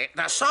done it.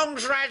 The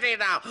song's ready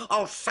now.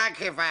 Oh,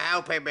 thank you for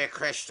helping me,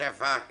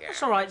 Christopher.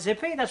 That's all right,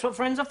 Zippy. That's what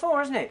friends are for,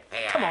 isn't it?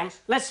 Yeah. Come on,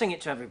 let's sing it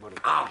to everybody.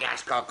 Oh,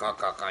 yes, go.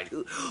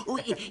 Oh,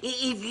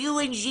 if you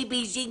and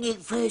Zippy sing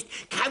it first,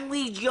 can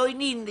we join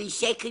in the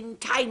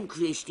second time,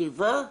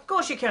 Christopher? Of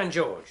course you can,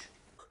 George.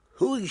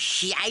 Oh,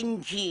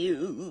 thank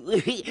you.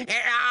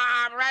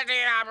 I'm ready.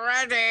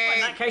 Well, in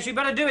that case, you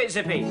better do it,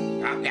 Zippy.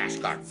 Oh, yes,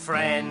 go.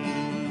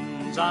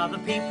 Friends are the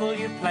people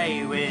you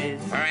play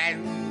with.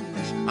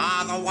 Friends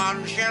are the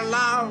ones you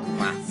love.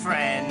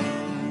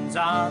 Friends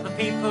are the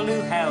people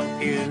who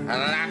help you. And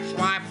that's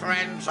why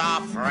friends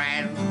are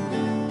friends.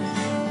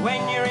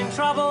 When you're in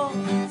trouble,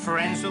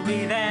 friends will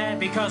be there,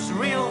 because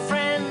real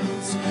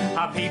friends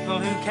are people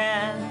who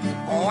care.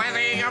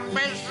 Whether you're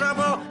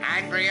miserable,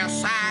 angry or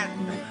sad,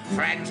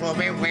 friends will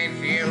be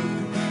with you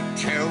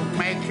to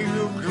make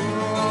you good.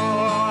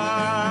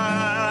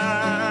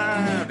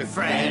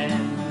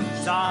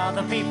 Friends are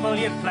the people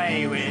you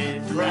play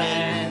with.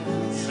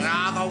 Friends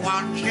are the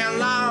ones you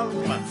love.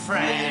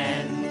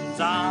 Friends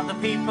are the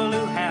people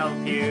who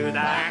help you.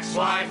 That's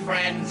why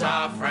friends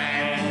are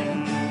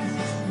friends.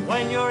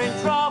 When you're in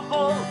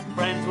trouble,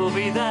 friends will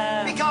be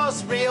there.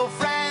 Because real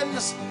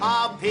friends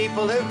are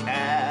people who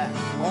care.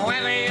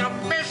 Whether you're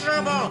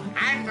miserable,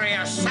 angry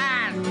or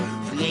sad,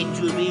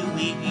 Friends will be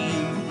with you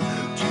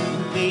to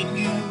make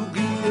you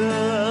good.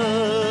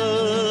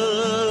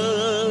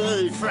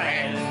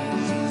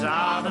 Friends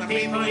are the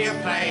people you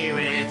play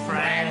with.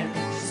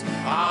 Friends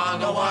are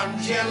the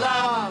ones you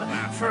love.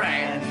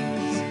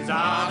 Friends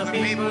are the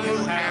people who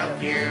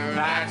help you.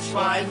 That's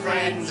why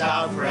friends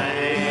are friends.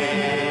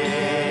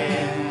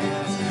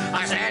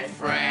 I said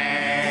friends.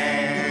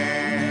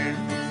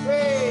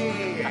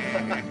 Hey!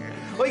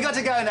 We got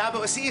to go now, but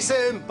we'll see you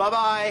soon.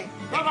 Bye-bye.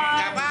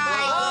 Bye-bye. Bye.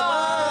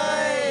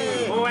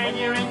 When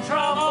you're in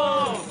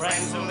trouble,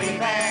 friends will be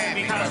there,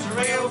 because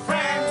real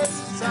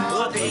friends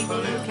are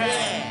people who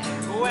care.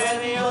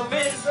 Whether you're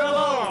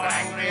miserable,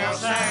 angry or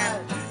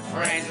sad,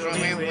 Friends will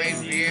be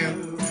with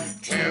you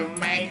to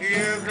make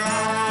you good.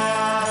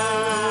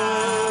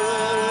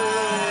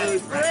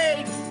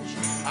 Friends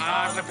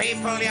are the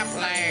people you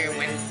play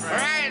with.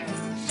 Friends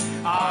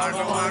are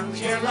the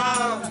ones you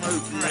love.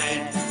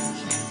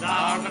 Friends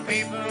are the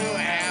people who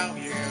help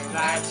you.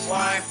 That's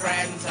why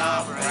friends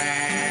are friends.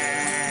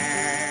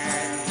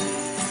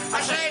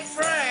 I say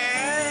friends.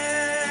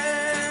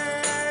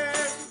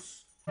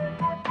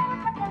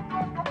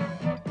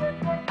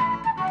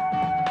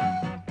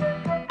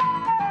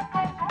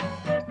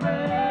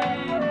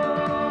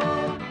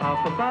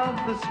 Up above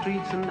the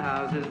streets and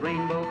houses,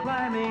 rainbow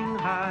climbing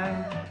high.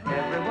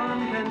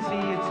 Everyone can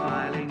see it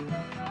smiling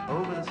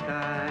over the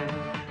sky.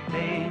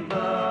 Paint the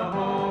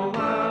whole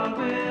world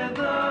with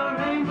a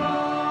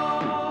rainbow.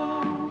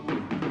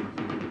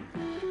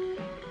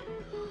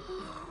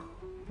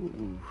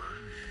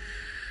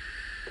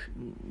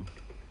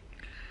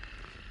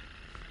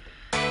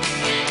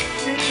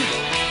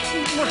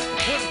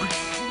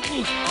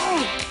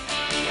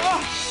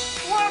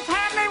 What's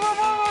happening?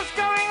 What's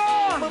going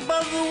on?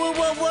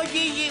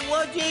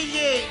 What is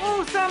it?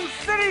 Oh, some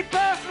silly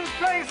person's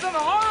playing some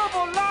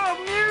horrible loud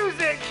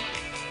music.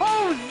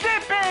 Oh,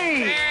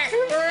 Zippy!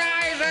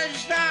 Rise and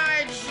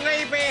shine,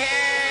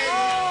 sleepyhead!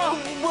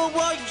 What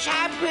what's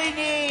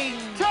happening?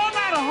 Turn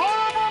that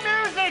horrible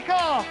music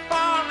off!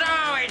 Oh,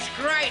 no, it's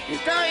great.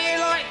 Don't you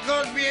like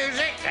good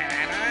music?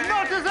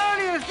 Not as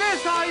early as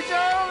this, I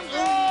don't.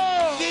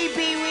 Oh!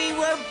 Zippy, we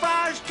were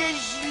fast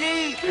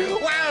asleep.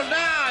 Well,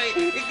 now,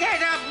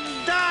 get up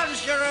and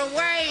dance. You're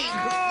awake.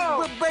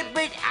 Oh!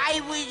 But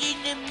I was in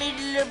the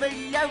middle of a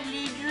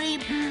lovely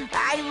dream.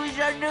 I was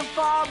on the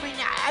farm and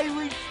I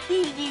was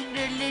feeding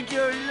the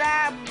little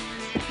lambs.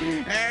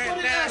 What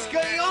on earth's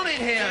going on in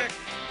here?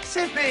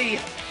 Zippy,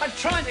 I'm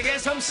trying to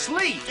get some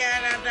sleep.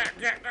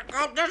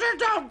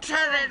 Don't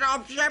turn it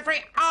off,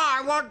 Jeffrey.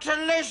 I want to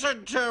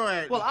listen to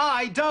it. Well,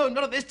 I don't.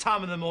 Not at this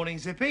time of the morning,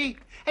 Zippy.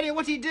 Anyway,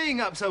 what are you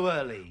doing up so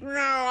early? No,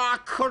 I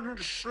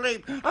couldn't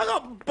sleep. I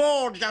got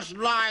bored just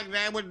lying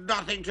there with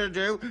nothing to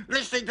do,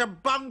 listening to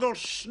Bungle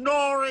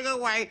snoring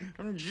away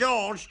and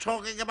George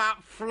talking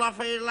about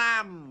fluffy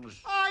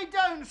lambs. I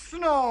don't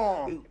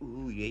snore.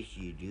 Oh, yes,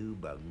 you do,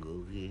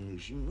 Bungle.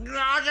 Yes.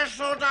 I just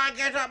thought I'd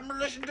get up and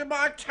listen to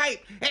my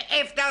tape,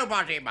 if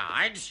nobody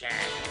minds.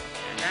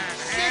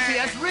 Zippy,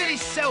 that's really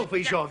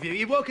selfish of you.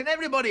 You've woken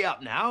everybody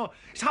up now.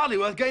 It's hardly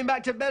worth going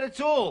back to bed at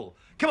all.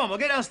 Come on, we'll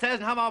get downstairs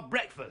and have our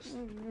breakfast.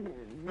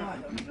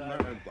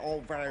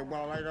 All very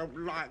well, I don't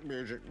like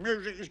music.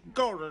 Music is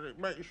good and it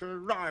makes you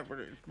alive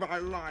and it's my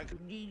like.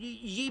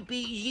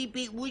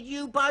 Zippy, would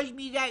you pass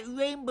me that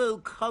rainbow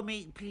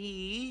comic,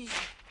 please?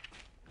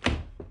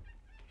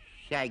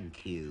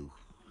 Thank you.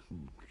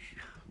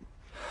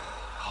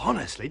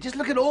 Honestly, just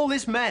look at all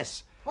this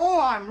mess. Oh,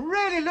 I'm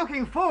really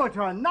looking forward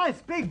to a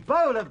nice big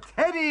bowl of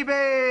teddy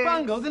bears.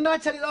 Bungle, didn't I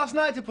tell you last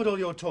night to put all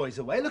your toys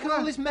away? Look at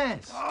all this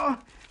mess. Oh,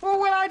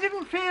 well, I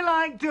didn't feel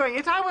like doing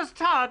it. I was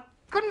tired.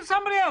 Couldn't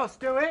somebody else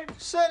do it?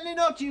 Certainly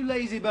not, you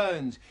lazy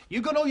bones.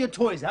 You've got all your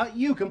toys out,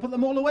 you can put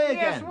them all away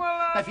Yes, again.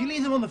 well, Now, if you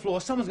leave them on the floor,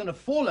 someone's going to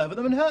fall over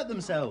them and hurt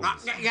themselves.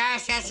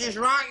 Yes, he's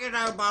right, you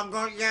know,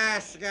 Bungle.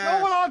 Yes.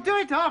 Oh, well, I'll do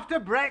it after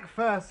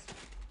breakfast.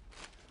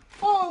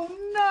 Oh,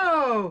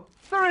 no!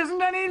 There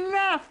isn't any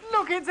left.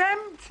 Look, it's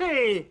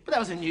empty. But that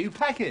was a new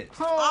packet.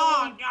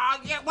 Oh,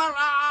 yeah, well,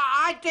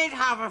 I did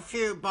have a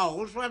few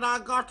bowls when I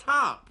got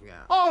up,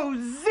 yeah. Oh,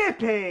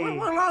 Zippy!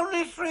 Well,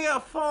 only 3 or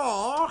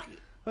 4.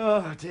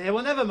 Oh, dear.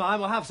 Well, never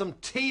mind. We'll have some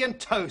tea and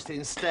toast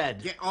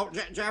instead. Yeah,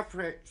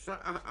 Jeffrey, so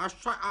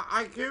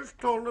I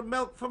used all the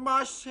milk for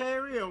my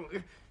cereal.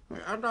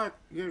 And I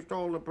used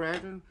all the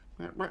bread and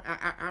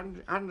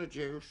the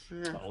juice.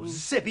 Yeah. Oh,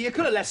 Zippy, you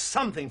could have left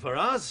something for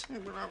us.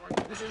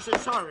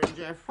 Sorry,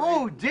 Jeffrey.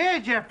 Oh, dear,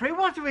 Jeffrey,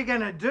 what are we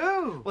going to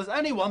do? Well, there's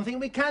only one thing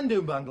we can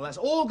do, Bungle. Let's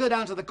all go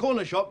down to the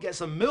corner shop, get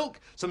some milk,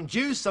 some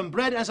juice, some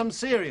bread and some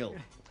cereal.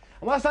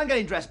 And whilst I'm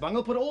getting dressed,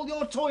 Bungle, put all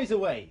your toys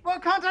away. Well,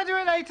 can't I do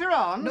it later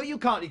on? No, you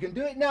can't. You can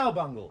do it now,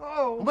 Bungle.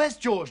 Oh. And where's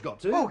George got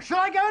to? Oh, shall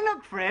I go and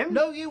look for him?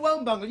 No, you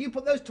won't, Bungle. You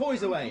put those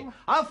toys away.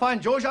 I'll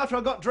find George after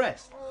I got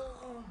dressed.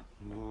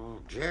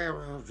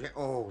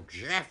 Oh,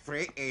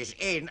 Jeffrey is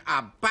in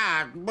a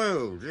bad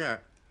mood. Yeah,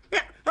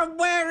 and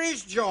where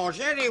is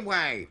George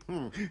anyway?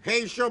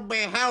 He should be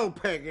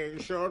helping,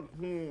 he should.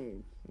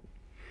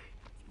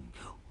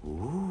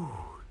 Ooh.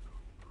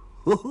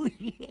 Oh,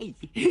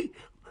 yes.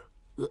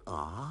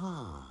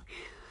 Ah.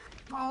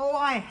 Oh,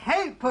 I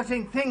hate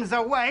putting things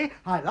away.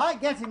 I like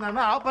getting them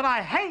out, but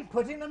I hate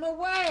putting them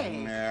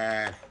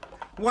away.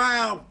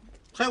 Well,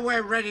 so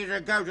we're ready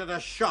to go to the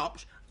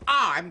shops.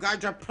 I'm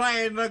going to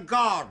play in the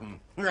garden.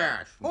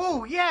 Yes.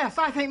 Oh, yes,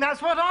 I think that's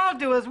what I'll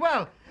do as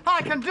well.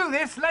 I can do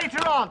this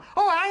later on.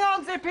 Oh, hang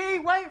on, Zippy.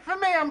 Wait for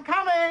me. I'm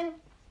coming.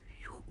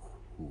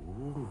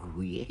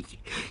 Ooh, yes.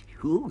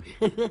 Ooh.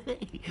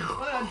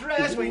 Well, I'm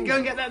dressed. We can go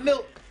and get that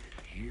milk.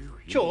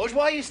 George,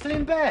 why are you still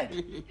in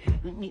bed?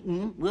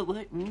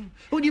 What?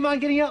 Would you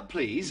mind getting up,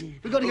 please?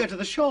 We've got to go to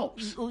the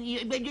shops. Oh,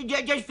 yeah, but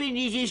just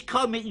finish this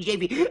comic,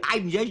 Zippy.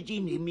 I'm just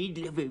in the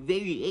middle of a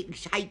very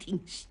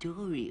exciting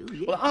story. Oh,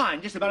 yeah. Well,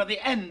 I'm just about at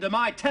the end of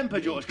my temper,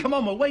 George. Come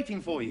on, we're waiting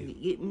for you.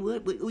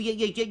 Oh,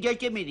 yeah,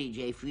 just a minute,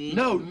 Jeffrey.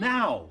 No,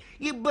 now.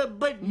 Yeah,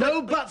 but...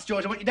 No buts,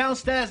 George. I want you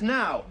downstairs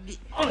now.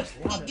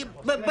 Honestly. Yeah,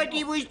 but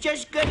he was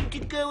just going to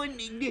go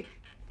and...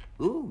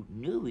 Oh,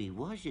 no, he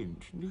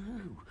wasn't.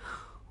 No.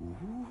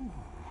 Ooh.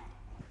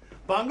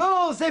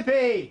 Bungle,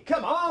 Zippy,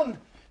 come on.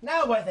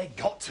 Now where they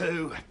got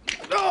to.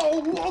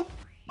 Oh!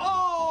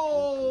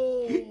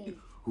 Oh!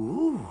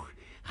 Ooh,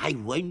 I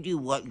wonder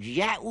what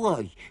that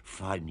was.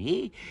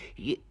 Funny.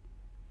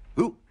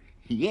 Oh,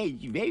 yes,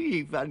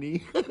 very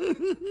funny.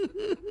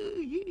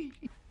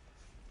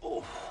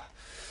 Oh,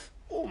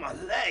 my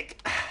leg.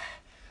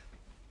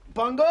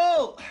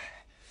 Bungle!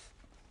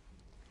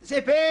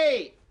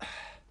 Zippy!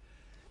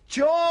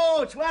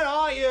 George, where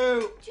are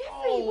you?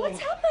 Jeffrey, what's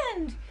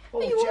happened?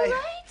 Are you all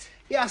right?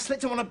 Yeah, I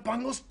slipped on one of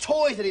Bungle's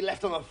toys that he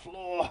left on the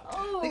floor.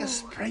 Oh. I think I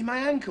sprained my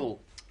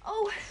ankle.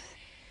 Oh,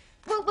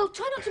 well,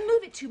 try not to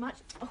move it too much.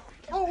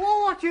 Oh,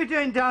 well, what are you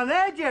doing down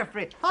there,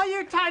 Jeffrey? Are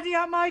you tidying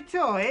up my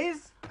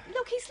toys?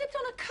 Look, he slipped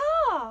on a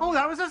Oh,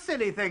 that was a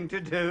silly thing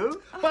to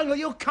do. Bungle,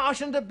 your car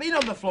shouldn't have been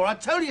on the floor. I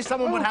told you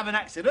someone would have an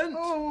accident.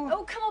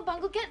 Oh, come on,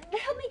 Bungle.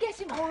 Help me get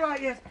him. All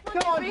right, yes.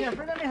 Come on,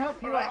 Jeffrey, let me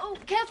help you out. Oh,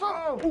 careful.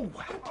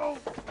 Oh,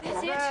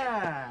 That's it.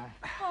 there.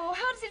 Oh,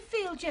 how does it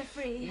feel,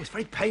 Jeffrey? It's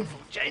very painful,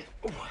 Jane.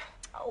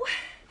 Oh.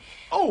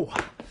 Oh.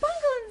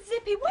 Bungle and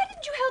Zippy, why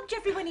didn't you help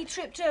Jeffrey when he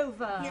tripped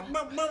over?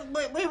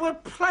 But we were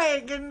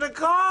playing in the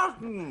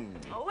garden.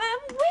 Oh,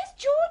 where's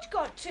George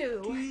got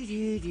to?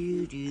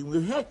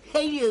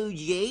 Hello,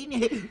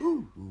 Jane.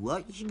 Ooh,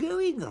 what's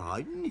going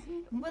on?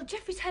 Well,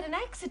 Jeffrey's had an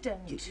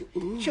accident.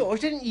 George,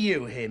 didn't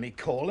you hear me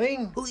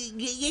calling? Oh,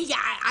 yes,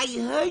 I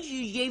heard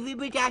you, Jeffrey,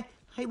 but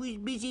I was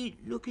busy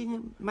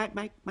looking at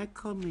my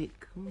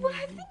comic. Well,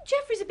 I think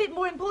Jeffrey's a bit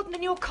more important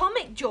than your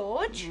comic,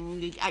 George.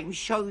 I'm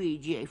sorry,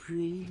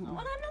 Jeffrey. Oh, and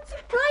I'm not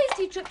surprised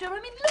he tripped over.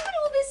 I mean, look at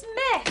all this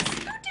mess.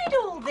 Who did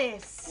all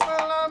this?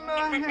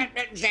 Well,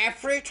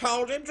 Jeffrey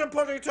told him to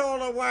put it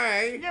all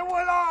away. Yeah,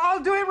 well, I'll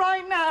do it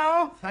right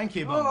now. Thank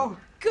you, Bungle. Oh,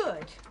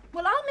 good.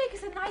 Well, I'll make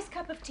us a nice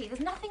cup of tea. There's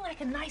nothing like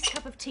a nice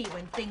cup of tea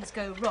when things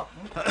go wrong.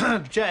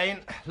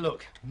 Jane,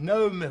 look,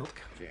 no milk.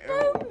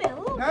 No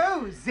milk?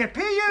 No,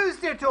 Zippy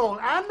used it all,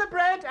 and the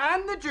bread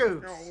and the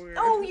juice.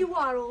 Oh, you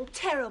are all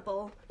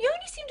terrible. You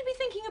only seem to be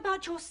thinking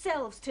about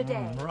yourselves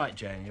today. Right,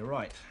 Jane, you're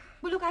right.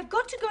 Well, look, I've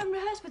got to go and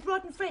rehearse with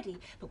Rod and Freddy,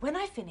 but when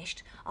I've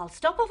finished, I'll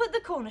stop off at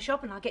the corner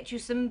shop and I'll get you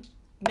some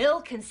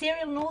milk and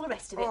cereal and all the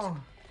rest of it. Oh.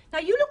 Now,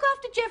 you look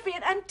after Jeffrey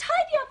and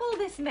tidy up all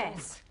this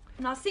mess.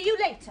 And I'll see you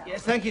later.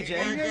 Yes, thank you,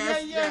 Jane.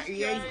 Yes.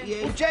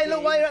 Well, Jane,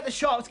 look, while you're at the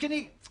shops, can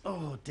you...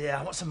 Oh, dear,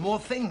 I want some more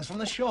things from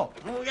the shop.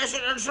 Oh, yes,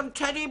 and some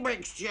teddy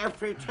bricks,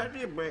 Jeffrey,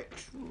 teddy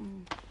bricks.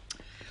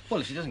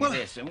 Well, if she doesn't get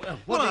this,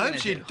 well, I hope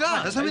she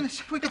does. I mean,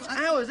 it's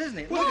ours, isn't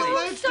it? We've got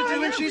loads to Sorry, do,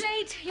 and I'm she's...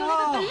 late. You'll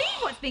never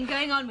believe what's been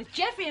going on with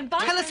Jeffrey and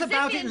Bungle. Tell us and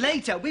about Zippy it and...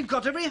 later. We've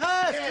got to rehearse.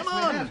 Yes, Come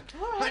we on. have.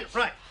 All right.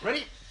 Right,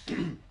 ready?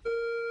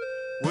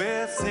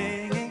 We're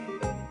singing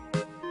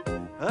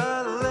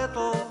a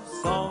little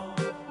song.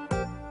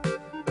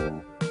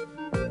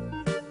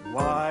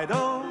 Why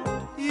don't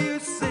you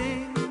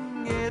sing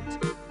it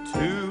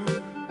too?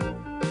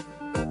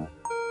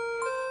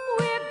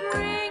 We're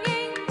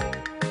bringing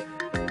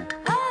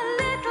a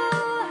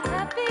little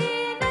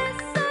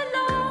happiness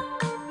along.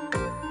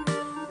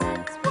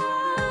 That's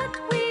what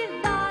we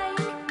like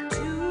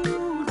to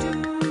do.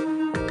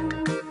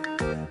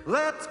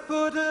 Let's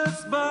put a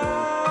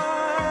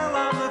smile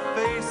on the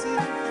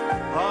faces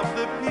of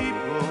the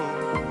people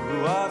who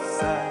are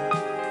sad.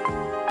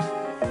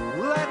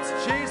 Let's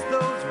chase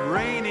those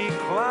rainy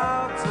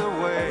clouds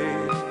away.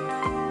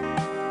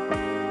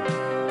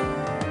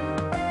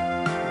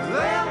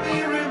 They'll be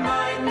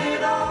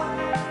reminded of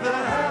the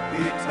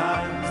happy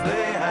times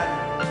they had.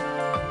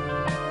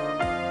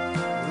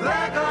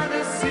 They're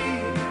gonna see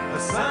a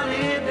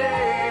sunny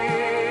day.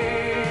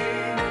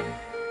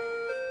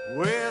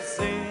 We're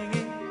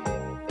singing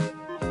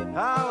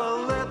our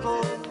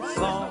little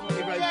song.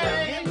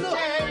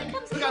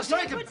 Look, I'm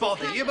sorry to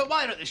bother you, but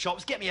while you're at the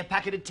shops, get me a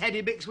packet of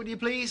Teddy Bix, would you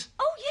please?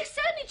 Oh, yes,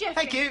 certainly, Jeffrey.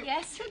 Thank you.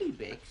 Yes. Teddy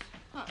Bix.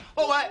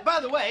 Oh, by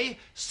the way,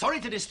 sorry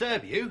to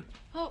disturb you.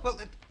 Well,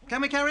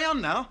 can we carry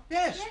on now?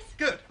 Yes.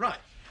 Good, right.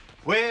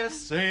 We're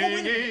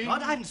singing... I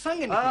haven't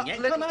sung anything yet.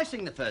 little- Can't I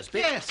sing the first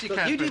bit? Yes, you Look,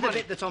 can, You do the Fred.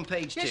 bit that's on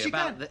page 2 Yes, you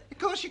about can. the... Of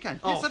course you can.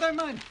 Oh. Yes, I don't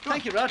mind. Go on.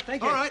 Thank you, Rod.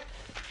 Thank you. All right.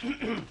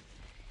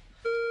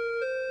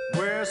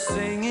 We're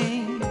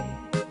singing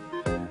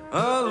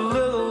a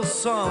little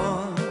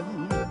song.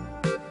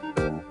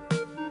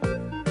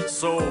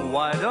 So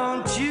why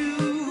don't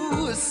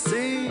you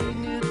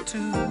sing it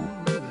too?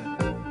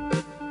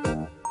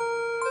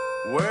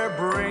 We're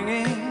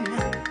bringing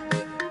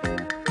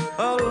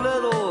a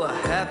little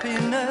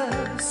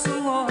happiness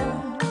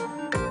along.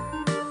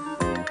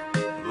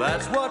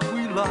 That's what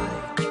we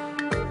like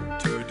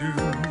to do.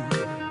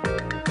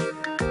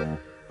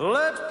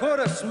 Let's put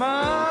a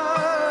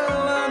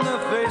smile on the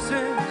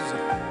faces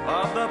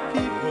of the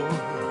people.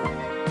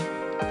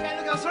 Okay,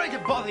 look, I'm sorry to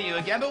bother you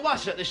again, but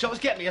whilst you're at the shops,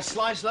 get me a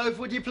sliced loaf,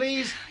 would you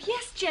please?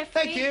 Yes,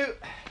 Jeffrey. Thank you.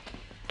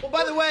 Oh,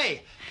 by the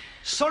way,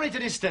 sorry to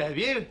disturb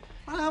you.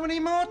 Well, how many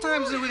more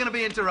times are we going to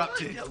be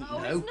interrupted?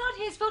 Oh, it's not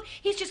his fault.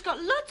 He's just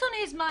got lots on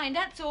his mind,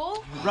 that's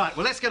all. Right,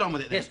 well, let's get on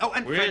with it then. Yes. Oh,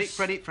 and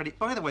Freddy,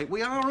 by the way,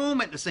 we are all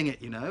meant to sing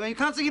it, you know. You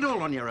can't sing it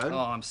all on your own. Oh,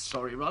 I'm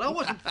sorry, Rod. I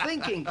wasn't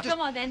thinking. Come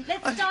on, then.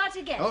 Let's start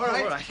again. All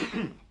right. All right.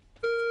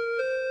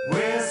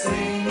 We're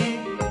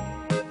singing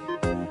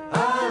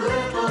a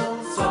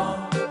little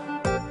song.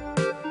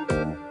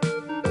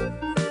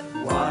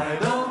 Why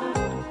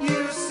don't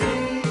you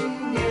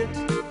sing it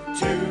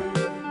too?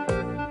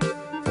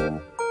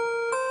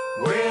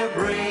 We're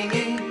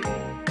bringing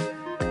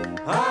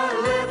a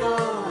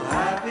little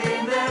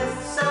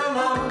happiness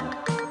along.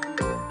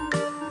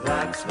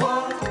 That's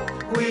what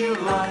we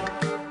like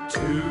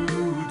to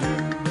do.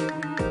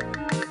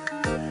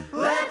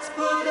 Let's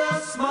put a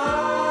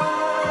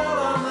smile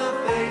on the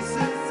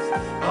faces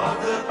of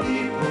the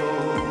people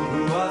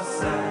who are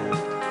sad.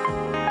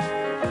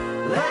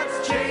 Let's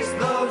chase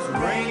those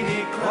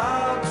rainy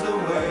clouds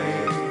away.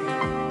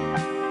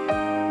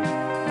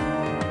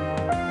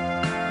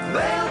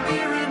 They'll be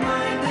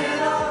reminded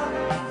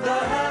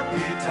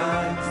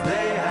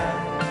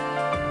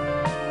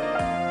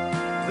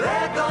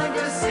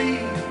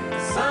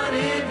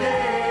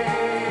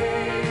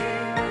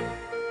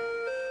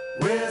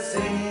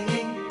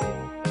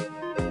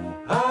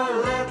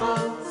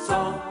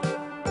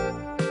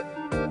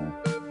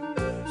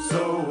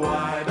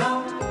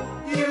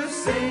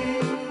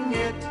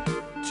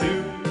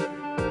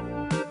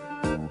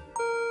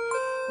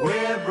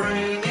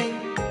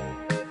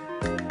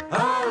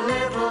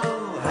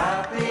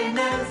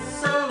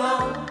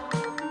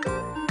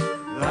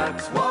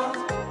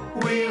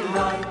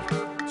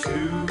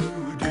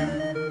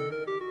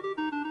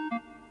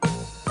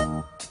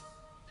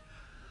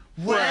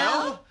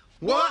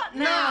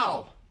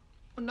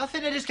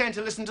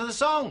listen to the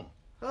song.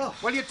 Oh.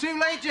 Well, you're too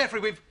late,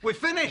 Geoffrey. We've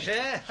finished.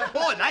 Yeah.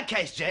 Oh, in that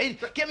case, Jane,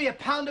 get me a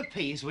pound of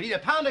peas. We need a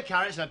pound of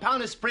carrots and a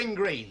pound of spring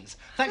greens.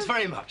 Thanks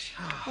very much.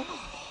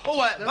 Oh,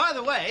 by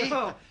the way...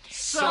 Oh,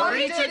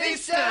 sorry to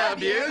disturb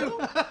you.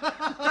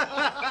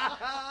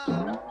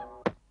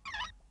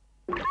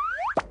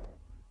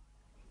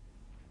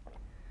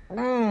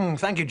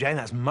 Thank you, Jane.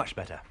 That's much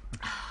better.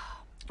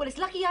 Well, it's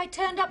lucky I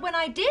turned up when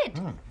I did.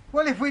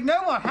 Well, if we'd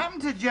known what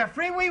happened to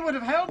Geoffrey, we would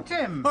have helped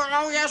him.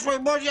 Oh, yes, we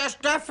would, yes,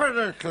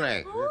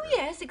 definitely. Oh,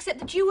 yes, except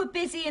that you were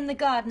busy in the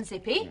garden,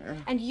 Zippy,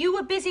 and you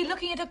were busy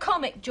looking at a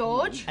comic,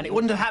 George. And it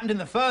wouldn't have happened in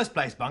the first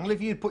place, Bungle,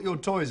 if you'd put your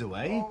toys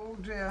away. Oh,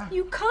 dear.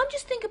 You can't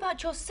just think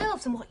about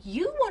yourselves and what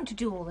you want to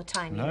do all the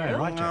time, you know.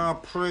 Right, Jane.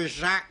 Oh,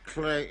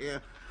 exactly.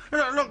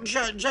 Look,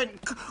 Jane,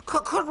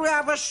 could we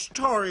have a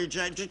story,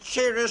 Jane, to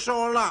cheer us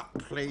all up,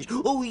 please?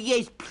 Oh,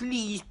 yes,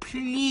 please,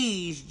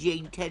 please,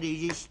 Jane, tell us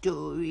a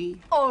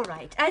story. All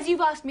right, as you've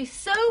asked me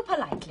so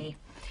politely,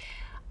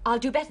 I'll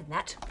do better than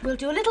that. We'll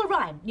do a little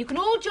rhyme. You can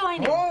all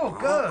join in. Oh,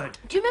 good.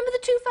 Do you remember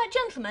the two fat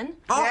gentlemen?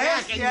 Oh,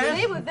 yes.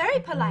 They were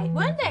very polite,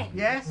 weren't they?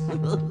 Yes.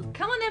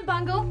 Come on then,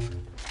 Bungle.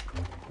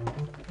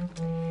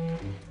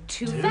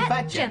 Two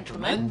fat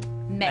gentlemen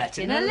met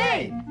in a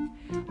lane,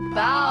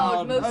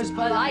 bowed most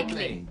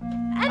politely,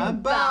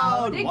 and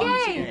bowed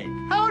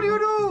again. How do you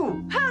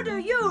do? How do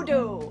you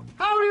do?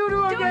 How do you do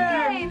Do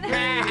again?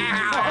 again.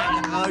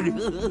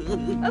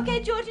 Okay,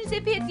 George and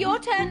Zippy, it's your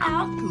turn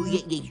now. Oh,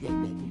 yes,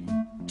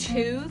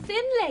 Two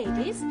thin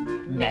ladies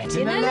Met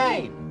in a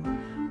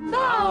lane,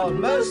 bowed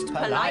most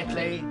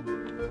politely,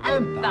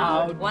 and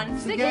bowed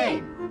once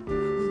again.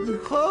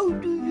 How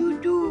do you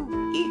do?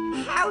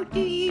 How do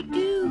you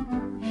do?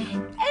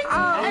 And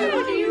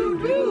how do you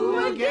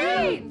do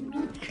again?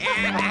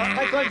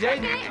 Thanks, one,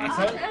 Jane.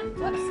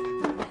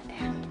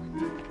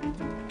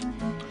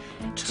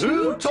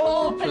 Two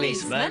tall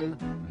policemen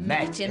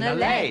met in a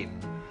lane,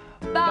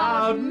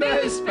 bowed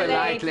most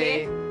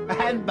politely,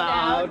 and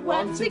bowed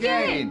once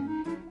again.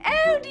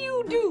 How do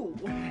you do?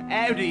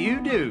 How do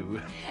you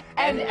do?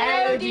 And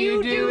how do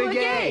you do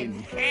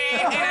again? Oh,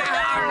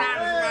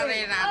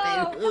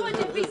 Come on,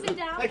 Zippy, sit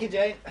down. Thank you,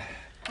 Jane.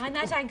 And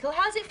that ankle,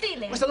 how's it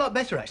feeling? It's a lot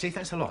better, actually.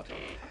 Thanks a lot.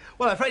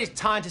 Well, I'm afraid it's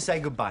time to say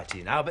goodbye to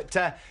you now, but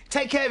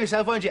take care of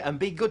yourself, won't you? And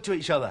be good to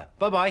each other.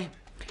 Bye-bye.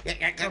 Bye.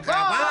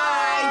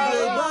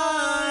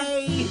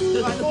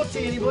 Right, more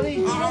tea,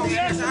 anybody? Oh,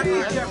 yes, I do.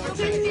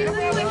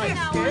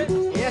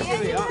 Yes, here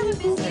we are.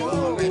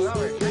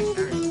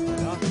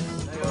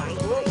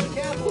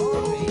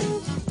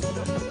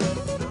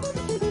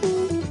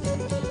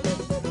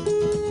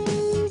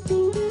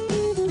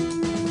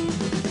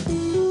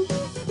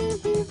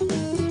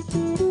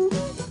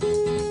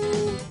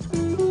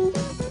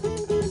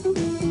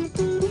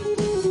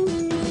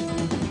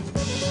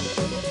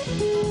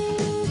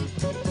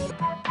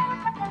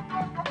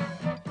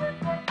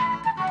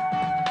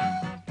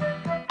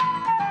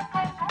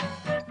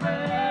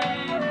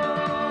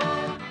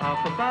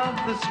 Up above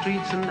the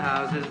streets and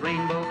houses,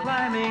 rainbow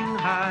climbing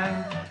high.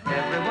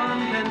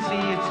 Everyone can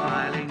see it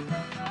smiling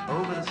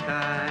over the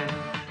sky.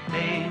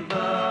 Paint the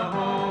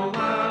whole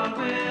world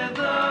with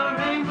a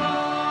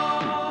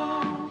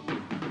rainbow.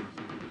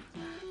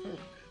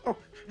 Oh,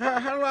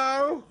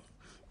 hello?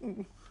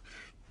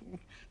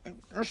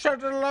 I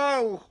said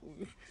hello.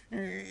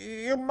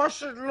 You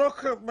mustn't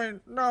look at me.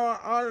 No,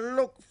 I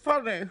look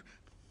funny.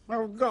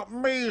 I've got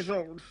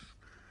measles.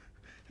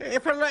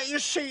 If I let you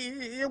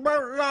see, you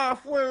won't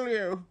laugh, will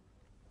you?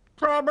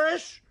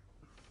 Promise?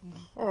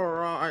 All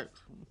right.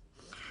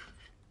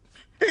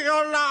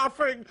 You're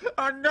laughing.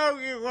 I know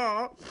you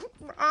are.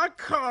 I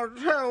can't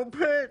help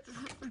it.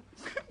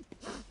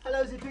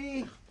 Hello,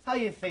 Zippy. How are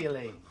you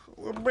feeling?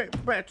 A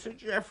bit better,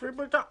 Geoffrey,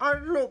 but I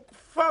look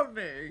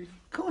funny.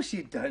 Of course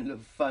you don't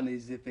look funny,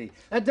 Zippy.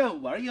 Now,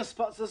 don't worry, your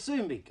spots will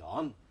soon be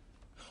gone.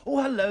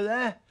 Oh, hello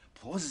there.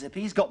 Poor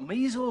Zippy's got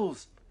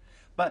measles.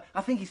 But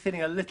I think he's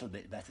feeling a little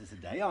bit better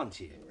today, aren't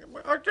you?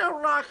 I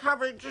don't like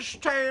having to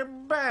stay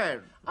in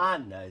bed. I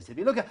know,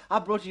 Zippy. Look, I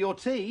brought you your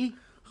tea.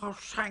 Oh,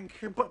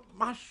 thank you, but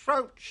my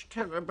throat's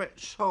still a bit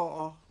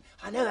sore.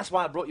 I know, that's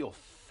why I brought your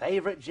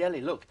favourite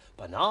jelly. Look,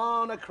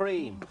 banana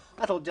cream.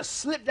 That'll just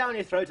slip down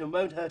your throat and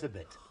won't hurt a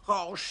bit.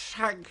 Oh,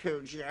 thank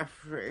you,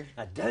 Geoffrey.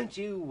 Now, don't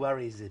you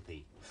worry,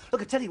 Zippy.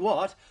 Look, I tell you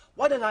what,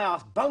 why don't I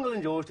ask Bungle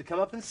and George to come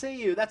up and see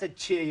you? That'd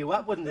cheer you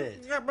up, wouldn't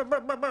it? Yeah, but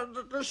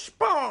the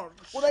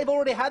spots. Well, they've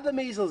already had the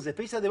measles,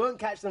 Zippy, so they won't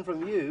catch them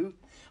from you.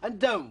 And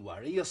don't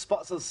worry, your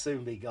spots will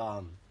soon be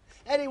gone.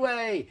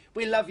 Anyway,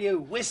 we love you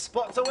with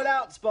spots or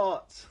without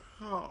spots.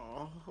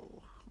 Oh.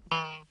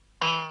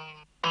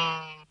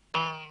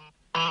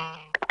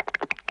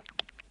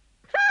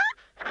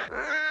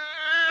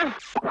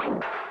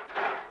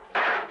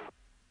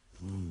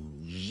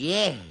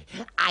 Yeah,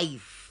 I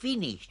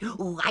finished.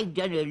 Oh, I've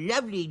done a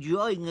lovely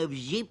drawing of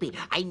Zippy,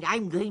 and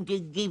I'm going to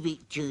give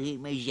it to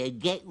him as a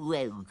get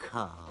well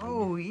card.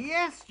 Oh,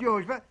 yes,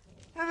 George, but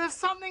there's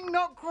something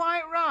not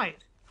quite right.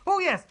 Oh,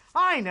 yes,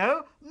 I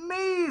know.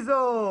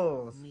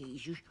 Measles.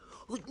 Measles?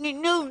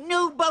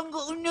 No,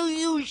 Bungle, no,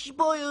 you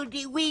spoiled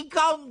it. We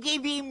can't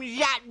give him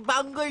that,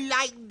 Bungle,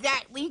 like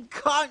that. We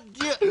can't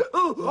do...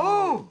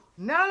 Oh,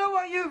 now look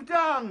what you've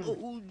done.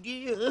 Oh,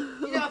 dear.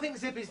 You know, I think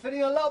Zippy's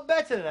feeling a lot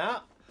better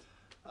now.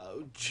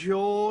 Oh,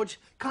 George,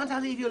 can't I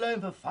leave you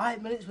alone for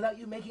 5 minutes without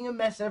you making a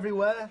mess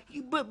everywhere?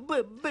 But...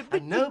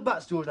 And no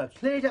buts, George. I'll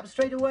clear it up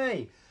straight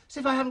away. See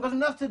if I haven't got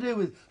enough to do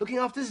with looking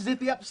after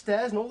Zippy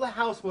upstairs and all the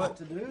housework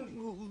to do.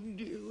 Oh,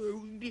 dear,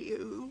 oh, dear,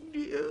 oh,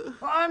 dear.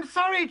 Well, I'm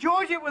sorry,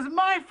 George. It was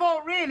my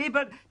fault, really,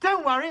 but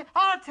don't worry.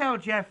 I'll tell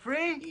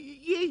Geoffrey.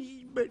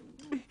 Yes, but...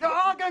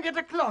 I'll go get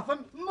a cloth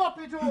and mop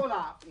it all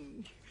up.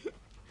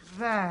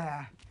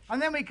 There.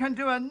 And then we can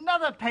do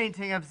another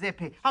painting of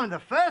Zippy. I mean, the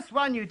first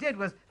one you did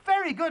was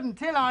very good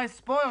until I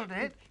spoiled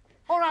it.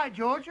 All right,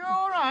 George, you're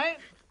all right?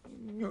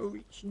 No,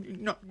 it's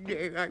not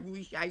there. I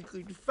wish I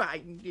could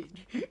find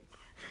it.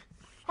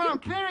 Well, I'm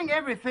clearing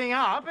everything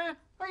up.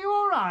 Are you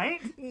all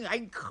right?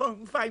 I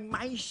can't find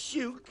my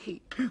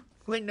silky.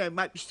 When I'm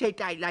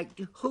upset, I like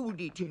to hold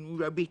it and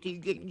rub it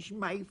against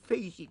my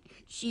face. It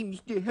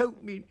seems to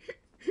help me.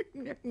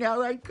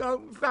 Now I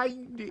can't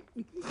find it.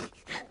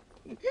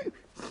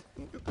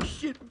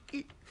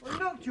 Silky. Well,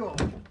 look,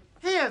 George.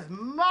 Here's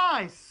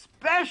my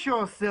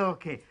special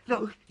silky.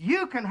 Look,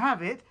 you can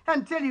have it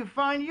until you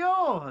find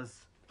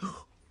yours.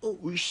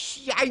 Oh,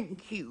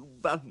 thank you,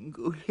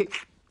 Bungle.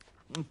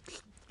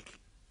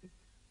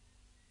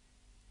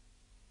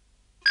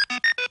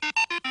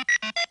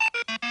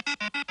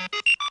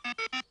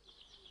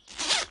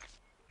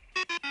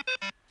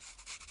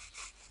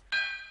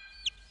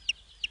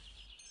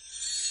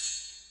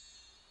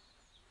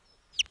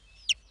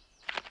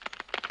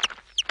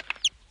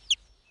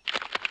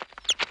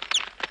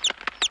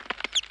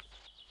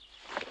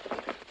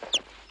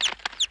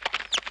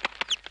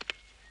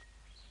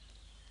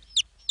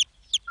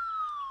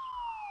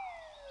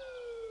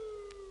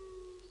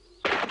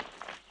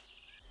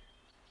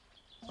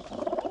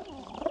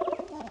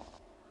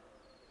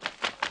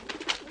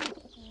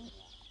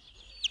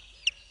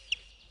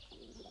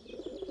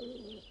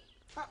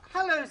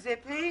 Hello,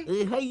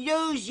 Zippy.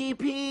 Hello,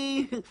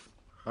 Zippy.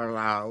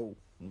 Hello.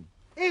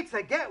 It's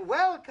a get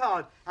well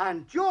card,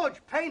 and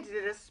George painted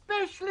it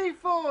especially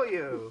for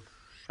you.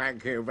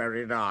 Thank you,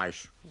 very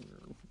nice.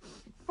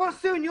 Well,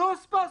 soon your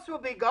spots will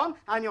be gone,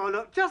 and you'll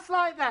look just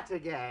like that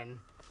again.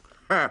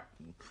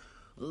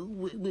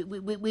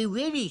 We're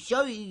really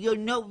sorry you're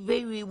not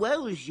very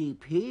well,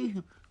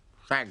 Zippy.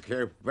 Thank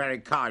you, very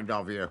kind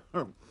of you.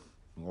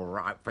 All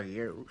right for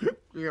you.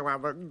 You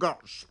haven't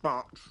got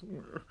spots.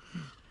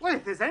 Well,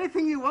 if there's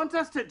anything you want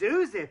us to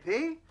do,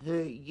 Zippy...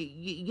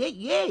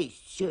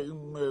 Yes,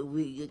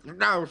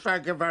 No,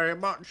 thank you very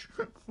much.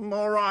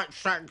 All right,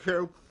 thank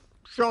you.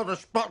 Sure the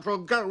spots will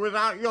go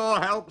without your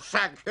help,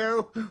 thank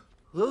you.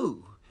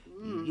 Oh,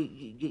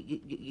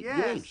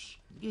 Yes.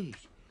 yes.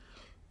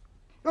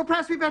 Well,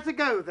 perhaps we better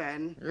go,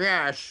 then.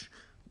 Yes.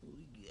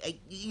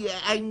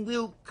 And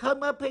we'll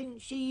come up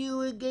and see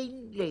you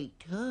again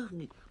later.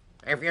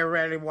 If you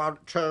really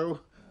want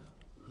to.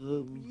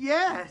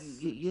 Yes.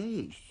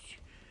 Yes.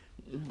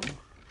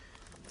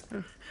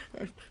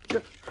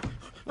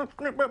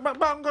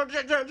 Bungle,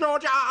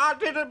 George, I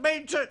didn't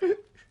mean to.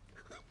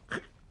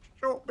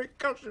 Sure,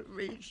 because of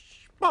these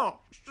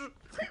spots.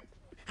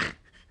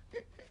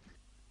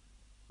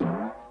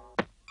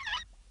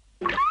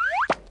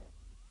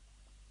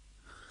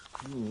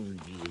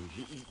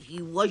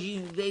 He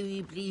wasn't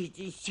very pleased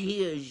to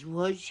see us,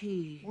 was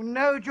he? Well,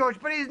 no, George,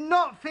 but he's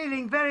not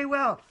feeling very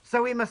well,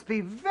 so we must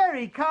be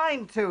very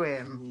kind to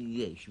him.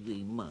 Yes,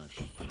 we must,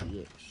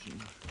 yes.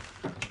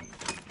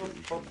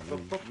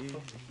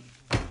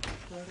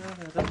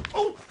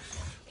 Oh!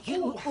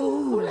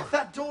 Who left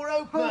that door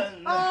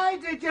open? I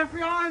did,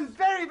 Geoffrey. I'm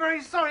very,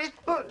 very sorry,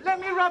 but let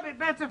me rub it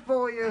better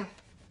for you.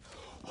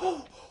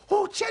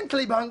 Oh,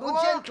 gently, Bungle,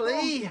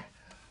 gently.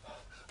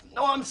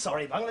 No, I'm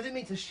sorry, Bungle. I didn't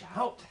mean to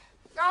shout.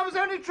 I was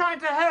only trying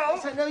to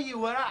help. Yes, I know you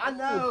were. I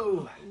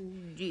know. Oh,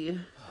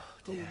 dear.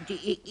 Oh,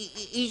 dear.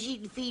 Is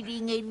it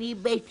feeling any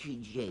better,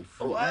 Geoffrey?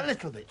 Oh, a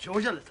little bit,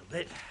 George, a little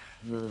bit.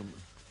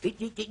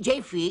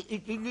 Geoffrey,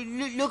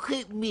 look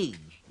at me.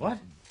 What?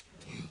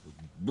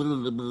 That's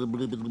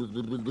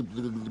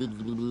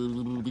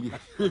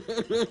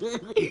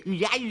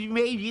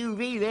made you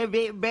feel a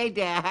bit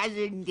better,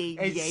 hasn't it?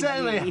 It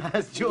certainly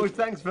has, George.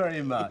 Thanks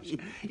very much.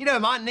 You know,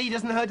 my knee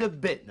doesn't hurt a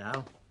bit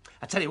now.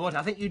 I tell you what,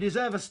 I think you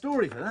deserve a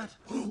story for that.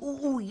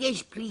 Oh,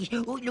 yes, please.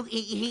 Oh, look,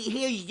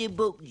 here's the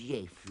book,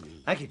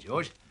 Geoffrey. Thank you,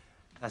 George.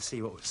 Let's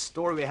see what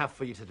story we have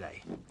for you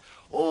today.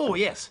 Oh,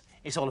 yes.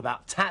 It's all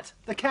about Tat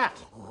the cat.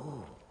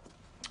 Oh.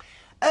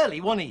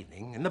 Early one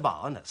evening in the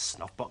barn at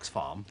Snuffbox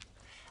Farm,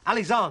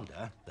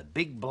 Alexander, the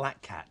big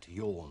black cat,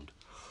 yawned.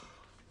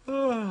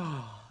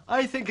 Oh,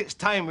 I think it's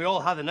time we all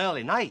had an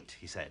early night,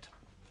 he said.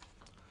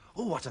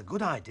 Oh, what a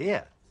good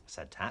idea,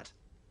 said Tat.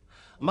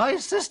 My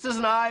sisters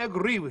and I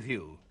agree with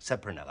you,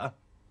 said Prunella.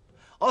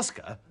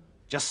 Oscar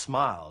just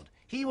smiled.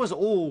 He was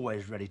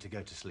always ready to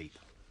go to sleep.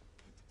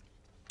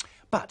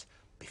 But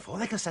before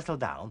they could settle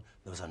down,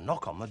 there was a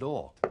knock on the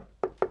door.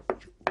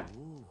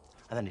 Ooh.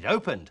 And then it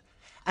opened,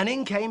 and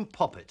in came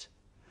Poppet.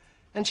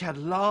 And she had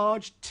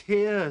large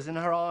tears in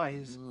her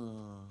eyes.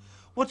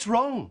 What's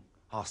wrong?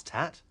 Asked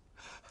Tat.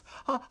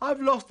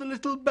 I've lost a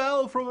little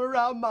bell from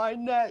around my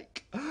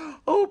neck.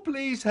 Oh,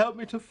 please help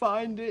me to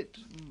find it.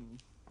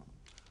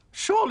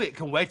 Surely it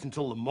can wait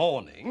until the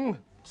morning,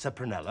 said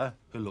Prunella,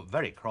 who looked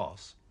very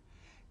cross.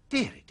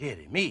 Dearie,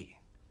 dearie me,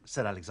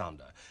 said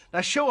Alexander.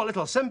 Now show a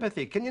little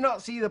sympathy. Can you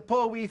not see the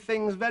poor wee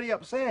thing's very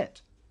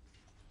upset?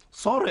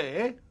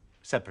 Sorry,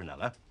 said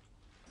Prunella.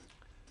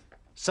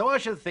 So I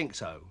should think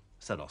so,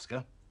 said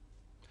Oscar.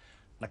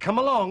 Now come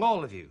along,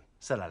 all of you,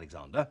 said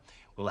Alexander.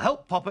 We'll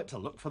help Poppet to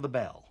look for the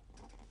bell.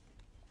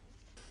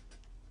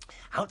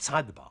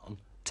 Outside the barn,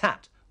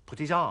 Tat put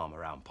his arm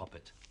around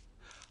Poppet.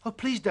 Oh,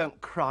 please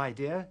don't cry,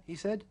 dear, he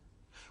said.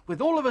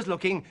 With all of us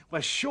looking,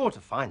 we're sure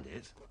to find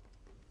it.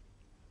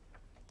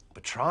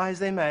 But try as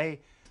they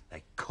may,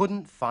 they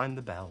couldn't find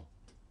the bell.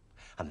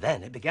 And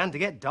then it began to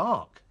get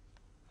dark.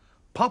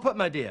 Poppet,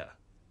 my dear,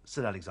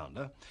 said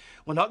Alexander,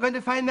 we're not going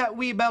to find that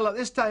wee bell at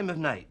this time of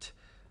night,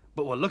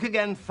 but we'll look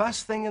again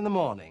first thing in the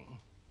morning.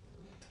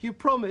 You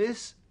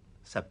promise?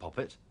 Said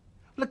Poppet.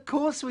 Well, of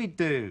course we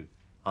do,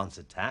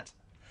 answered Tat.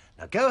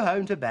 Now go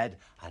home to bed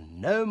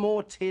and no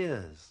more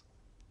tears.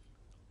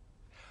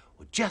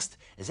 Well, just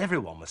as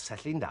everyone was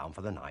settling down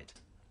for the night,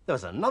 there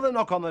was another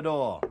knock on the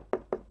door.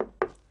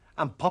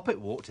 And Poppet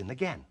walked in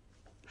again.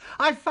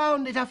 I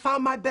found it, I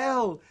found my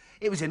bell.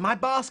 It was in my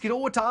basket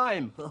all the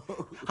time.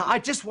 I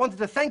just wanted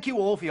to thank you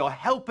all for your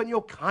help and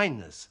your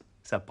kindness,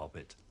 said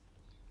Poppet.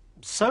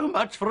 So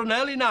much for an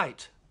early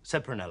night,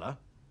 said Prunella.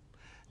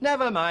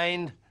 Never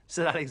mind,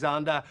 said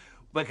Alexander.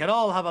 We can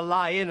all have a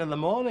lie-in the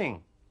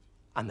morning.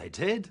 And they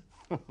did.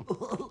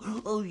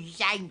 Oh,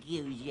 thank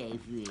you,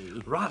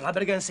 Zippy. Right, I'd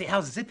better go and see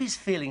how Zippy's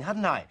feeling,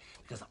 hadn't I?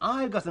 Because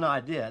I've got an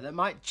idea that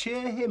might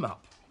cheer him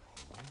up.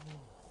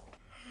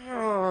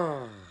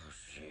 Oh,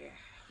 dear.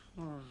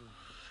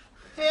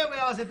 Here we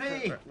are,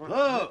 Zippy.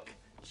 Look,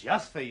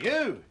 just for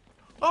you.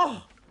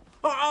 Oh,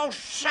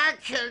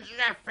 thank you,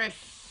 Zippy.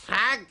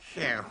 Thank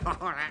you.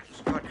 Oh,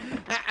 that's good.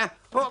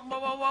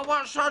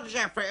 What's on,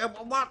 Zippy?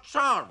 What's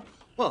on?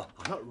 Well,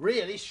 I'm not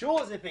really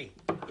sure, Zippy.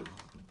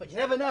 But you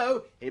never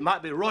know. It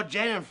might be Rod,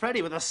 Jane and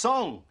Freddy with a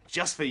song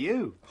just for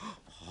you.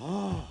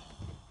 Oh,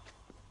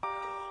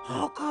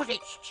 God,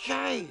 it's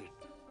Jane.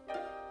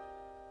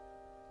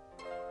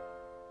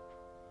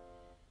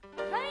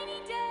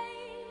 Rainy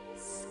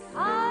days,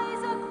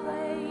 skies are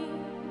grey,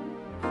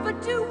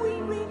 but do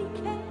we really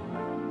care?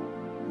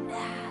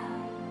 No.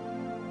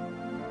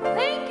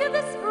 Think of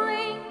the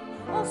spring,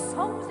 or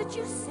songs that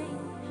you sing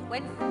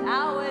when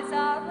flowers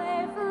are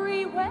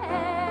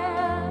everywhere.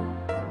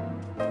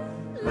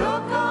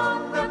 Look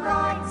on the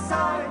bright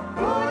side,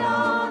 put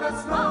on a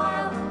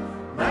smile,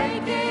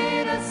 make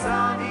it a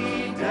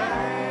sunny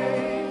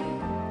day.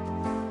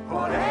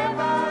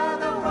 Whatever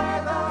the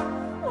weather,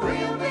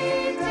 we'll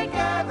be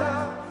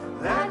together,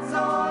 that's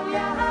all you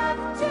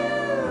have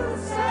to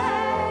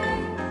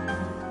say.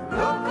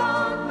 Look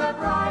on the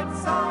bright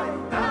side,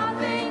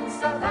 nothing's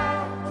so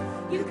bad,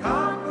 you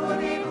can't put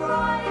it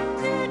right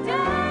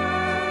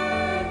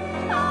today.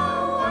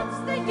 Oh, what's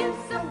the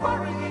use of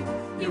worrying,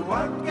 you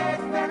won't get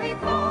very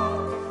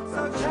far,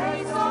 so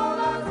chase all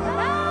those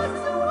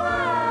clouds away.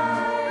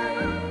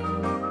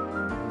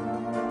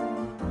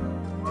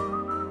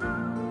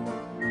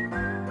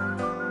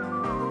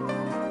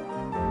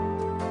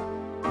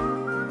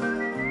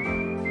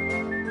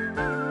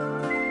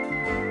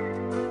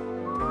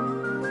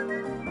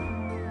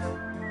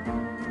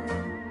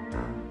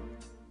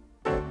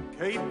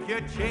 Keep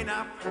your chin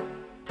up,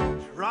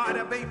 try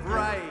to be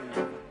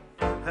brave,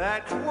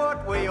 that's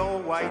what we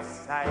always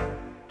say.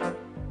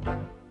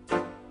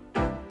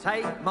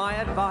 Take my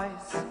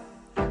advice,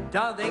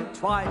 don't think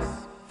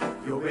twice,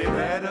 you'll be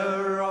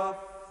better off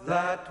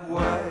that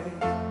way.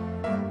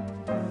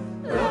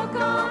 Look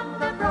on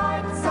the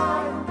bright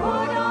side,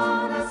 put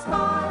on a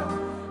smile,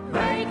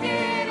 make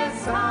it a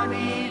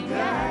sunny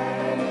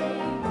day.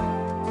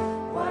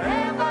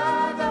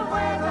 Whatever the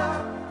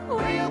weather,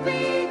 we'll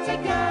be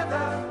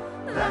together,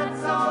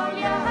 that's all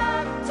you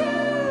have to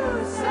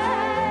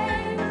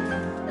say.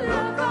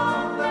 Look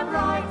on the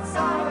bright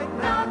side,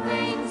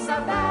 nothing's so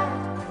bad,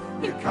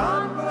 you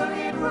can't put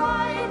it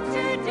right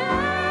today.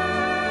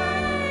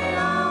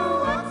 Oh,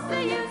 what's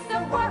the use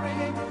of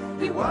worrying,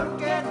 you won't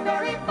get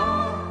very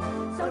far,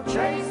 so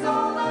chase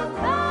all the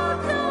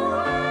clouds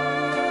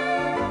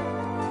away,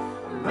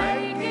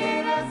 make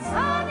it a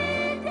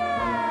sunny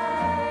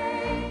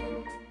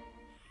day.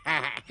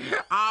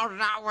 Oh,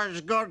 that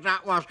was good,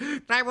 that was.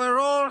 They were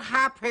all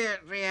happy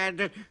at the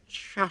end,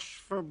 just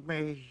for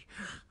me.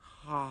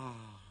 Oh.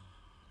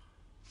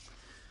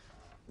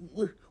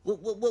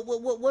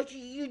 What are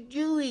you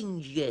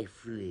doing,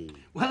 Geoffrey?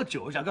 Well,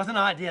 George, I've got an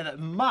idea that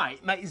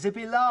might make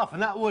Zippy laugh,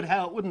 and that would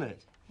help, wouldn't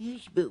it?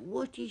 Yes, but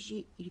what is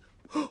it?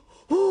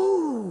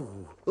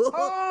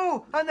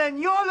 Oh, and then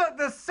you'll look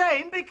the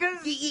same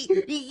because...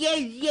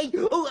 Yes.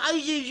 Oh,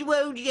 us as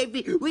well,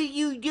 Zippy. Will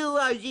you do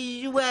us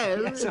as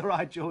well? Yes, all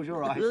right, George, all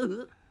right.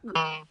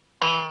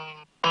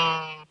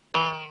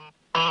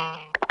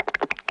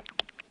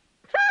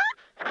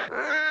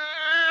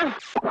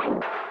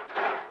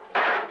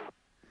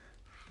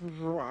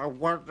 I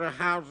wonder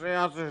how the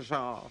others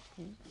are.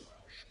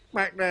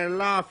 Expect they're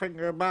laughing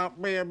about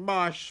me and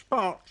my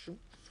spots.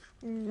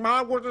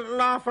 I wouldn't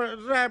laugh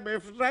at them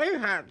if they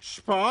had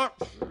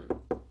spots.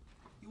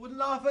 You wouldn't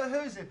laugh at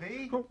who,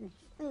 Zippy?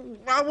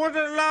 I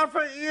wouldn't laugh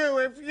at you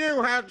if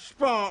you had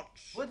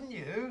spots. Wouldn't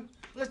you?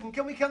 Listen,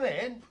 can we come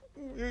in?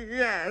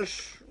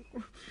 Yes.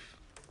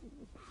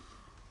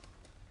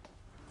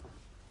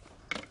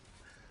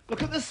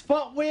 Look at the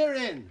spot we're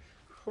in.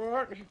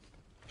 What?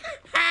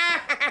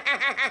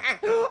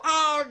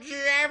 Oh,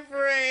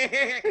 Jeffrey!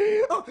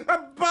 Oh, a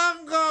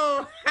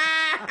bungle!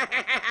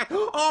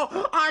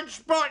 Oh, I'd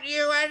spot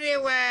you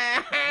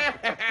anywhere!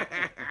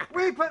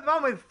 We put them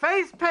on with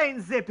face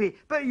paint, Zippy,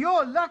 but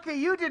you're lucky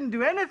you didn't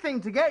do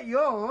anything to get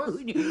yours.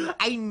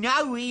 I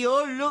know we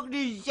all look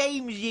the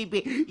same,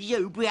 Zippy,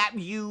 so perhaps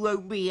you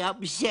won't be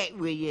upset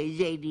with us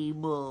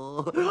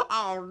anymore.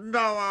 Oh, no,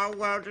 I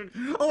won't.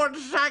 Oh, and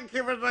thank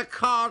you for the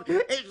card.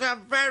 It's a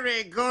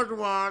very good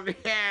one,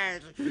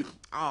 yes.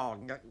 Oh,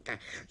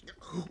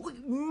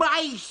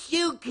 my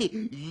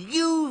Silky!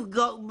 You've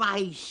got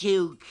my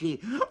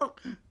Silky. Oh,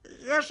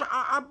 yes,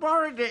 I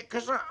borrowed it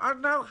because I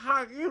know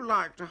how you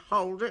like to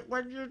hold it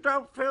when you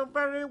don't feel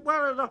very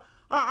well. And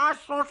I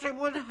thought it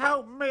would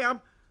help me.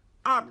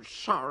 I'm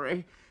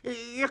sorry.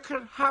 You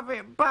can have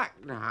it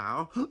back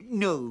now.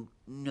 No,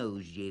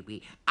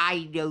 Zippy.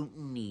 I don't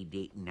need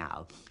it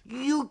now.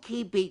 You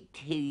keep it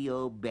till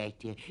you're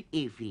better,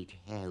 if it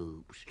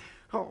helps.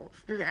 Oh,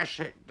 yes,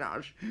 it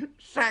does.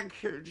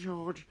 Thank you,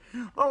 George.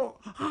 Oh,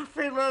 I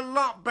feel a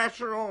lot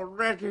better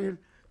already.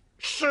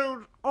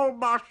 Soon all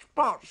my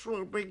spots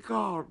will be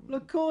gone. Well,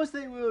 of course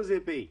they will,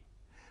 Zippy.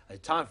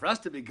 It's time for us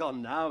to be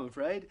gone now, I'm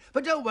afraid.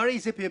 But don't worry,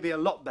 Zippy will be a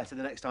lot better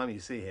the next time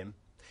you see him.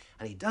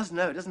 And he does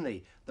know, doesn't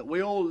he, that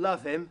we all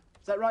love him.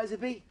 Is that right,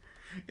 Zippy?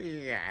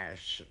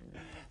 Yes.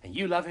 And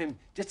you love him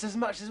just as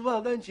much as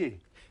well, don't you?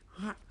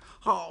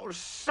 Oh,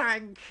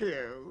 thank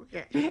you.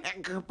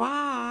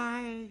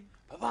 Goodbye.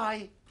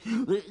 Bye-bye.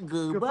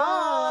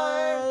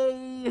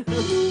 Goodbye.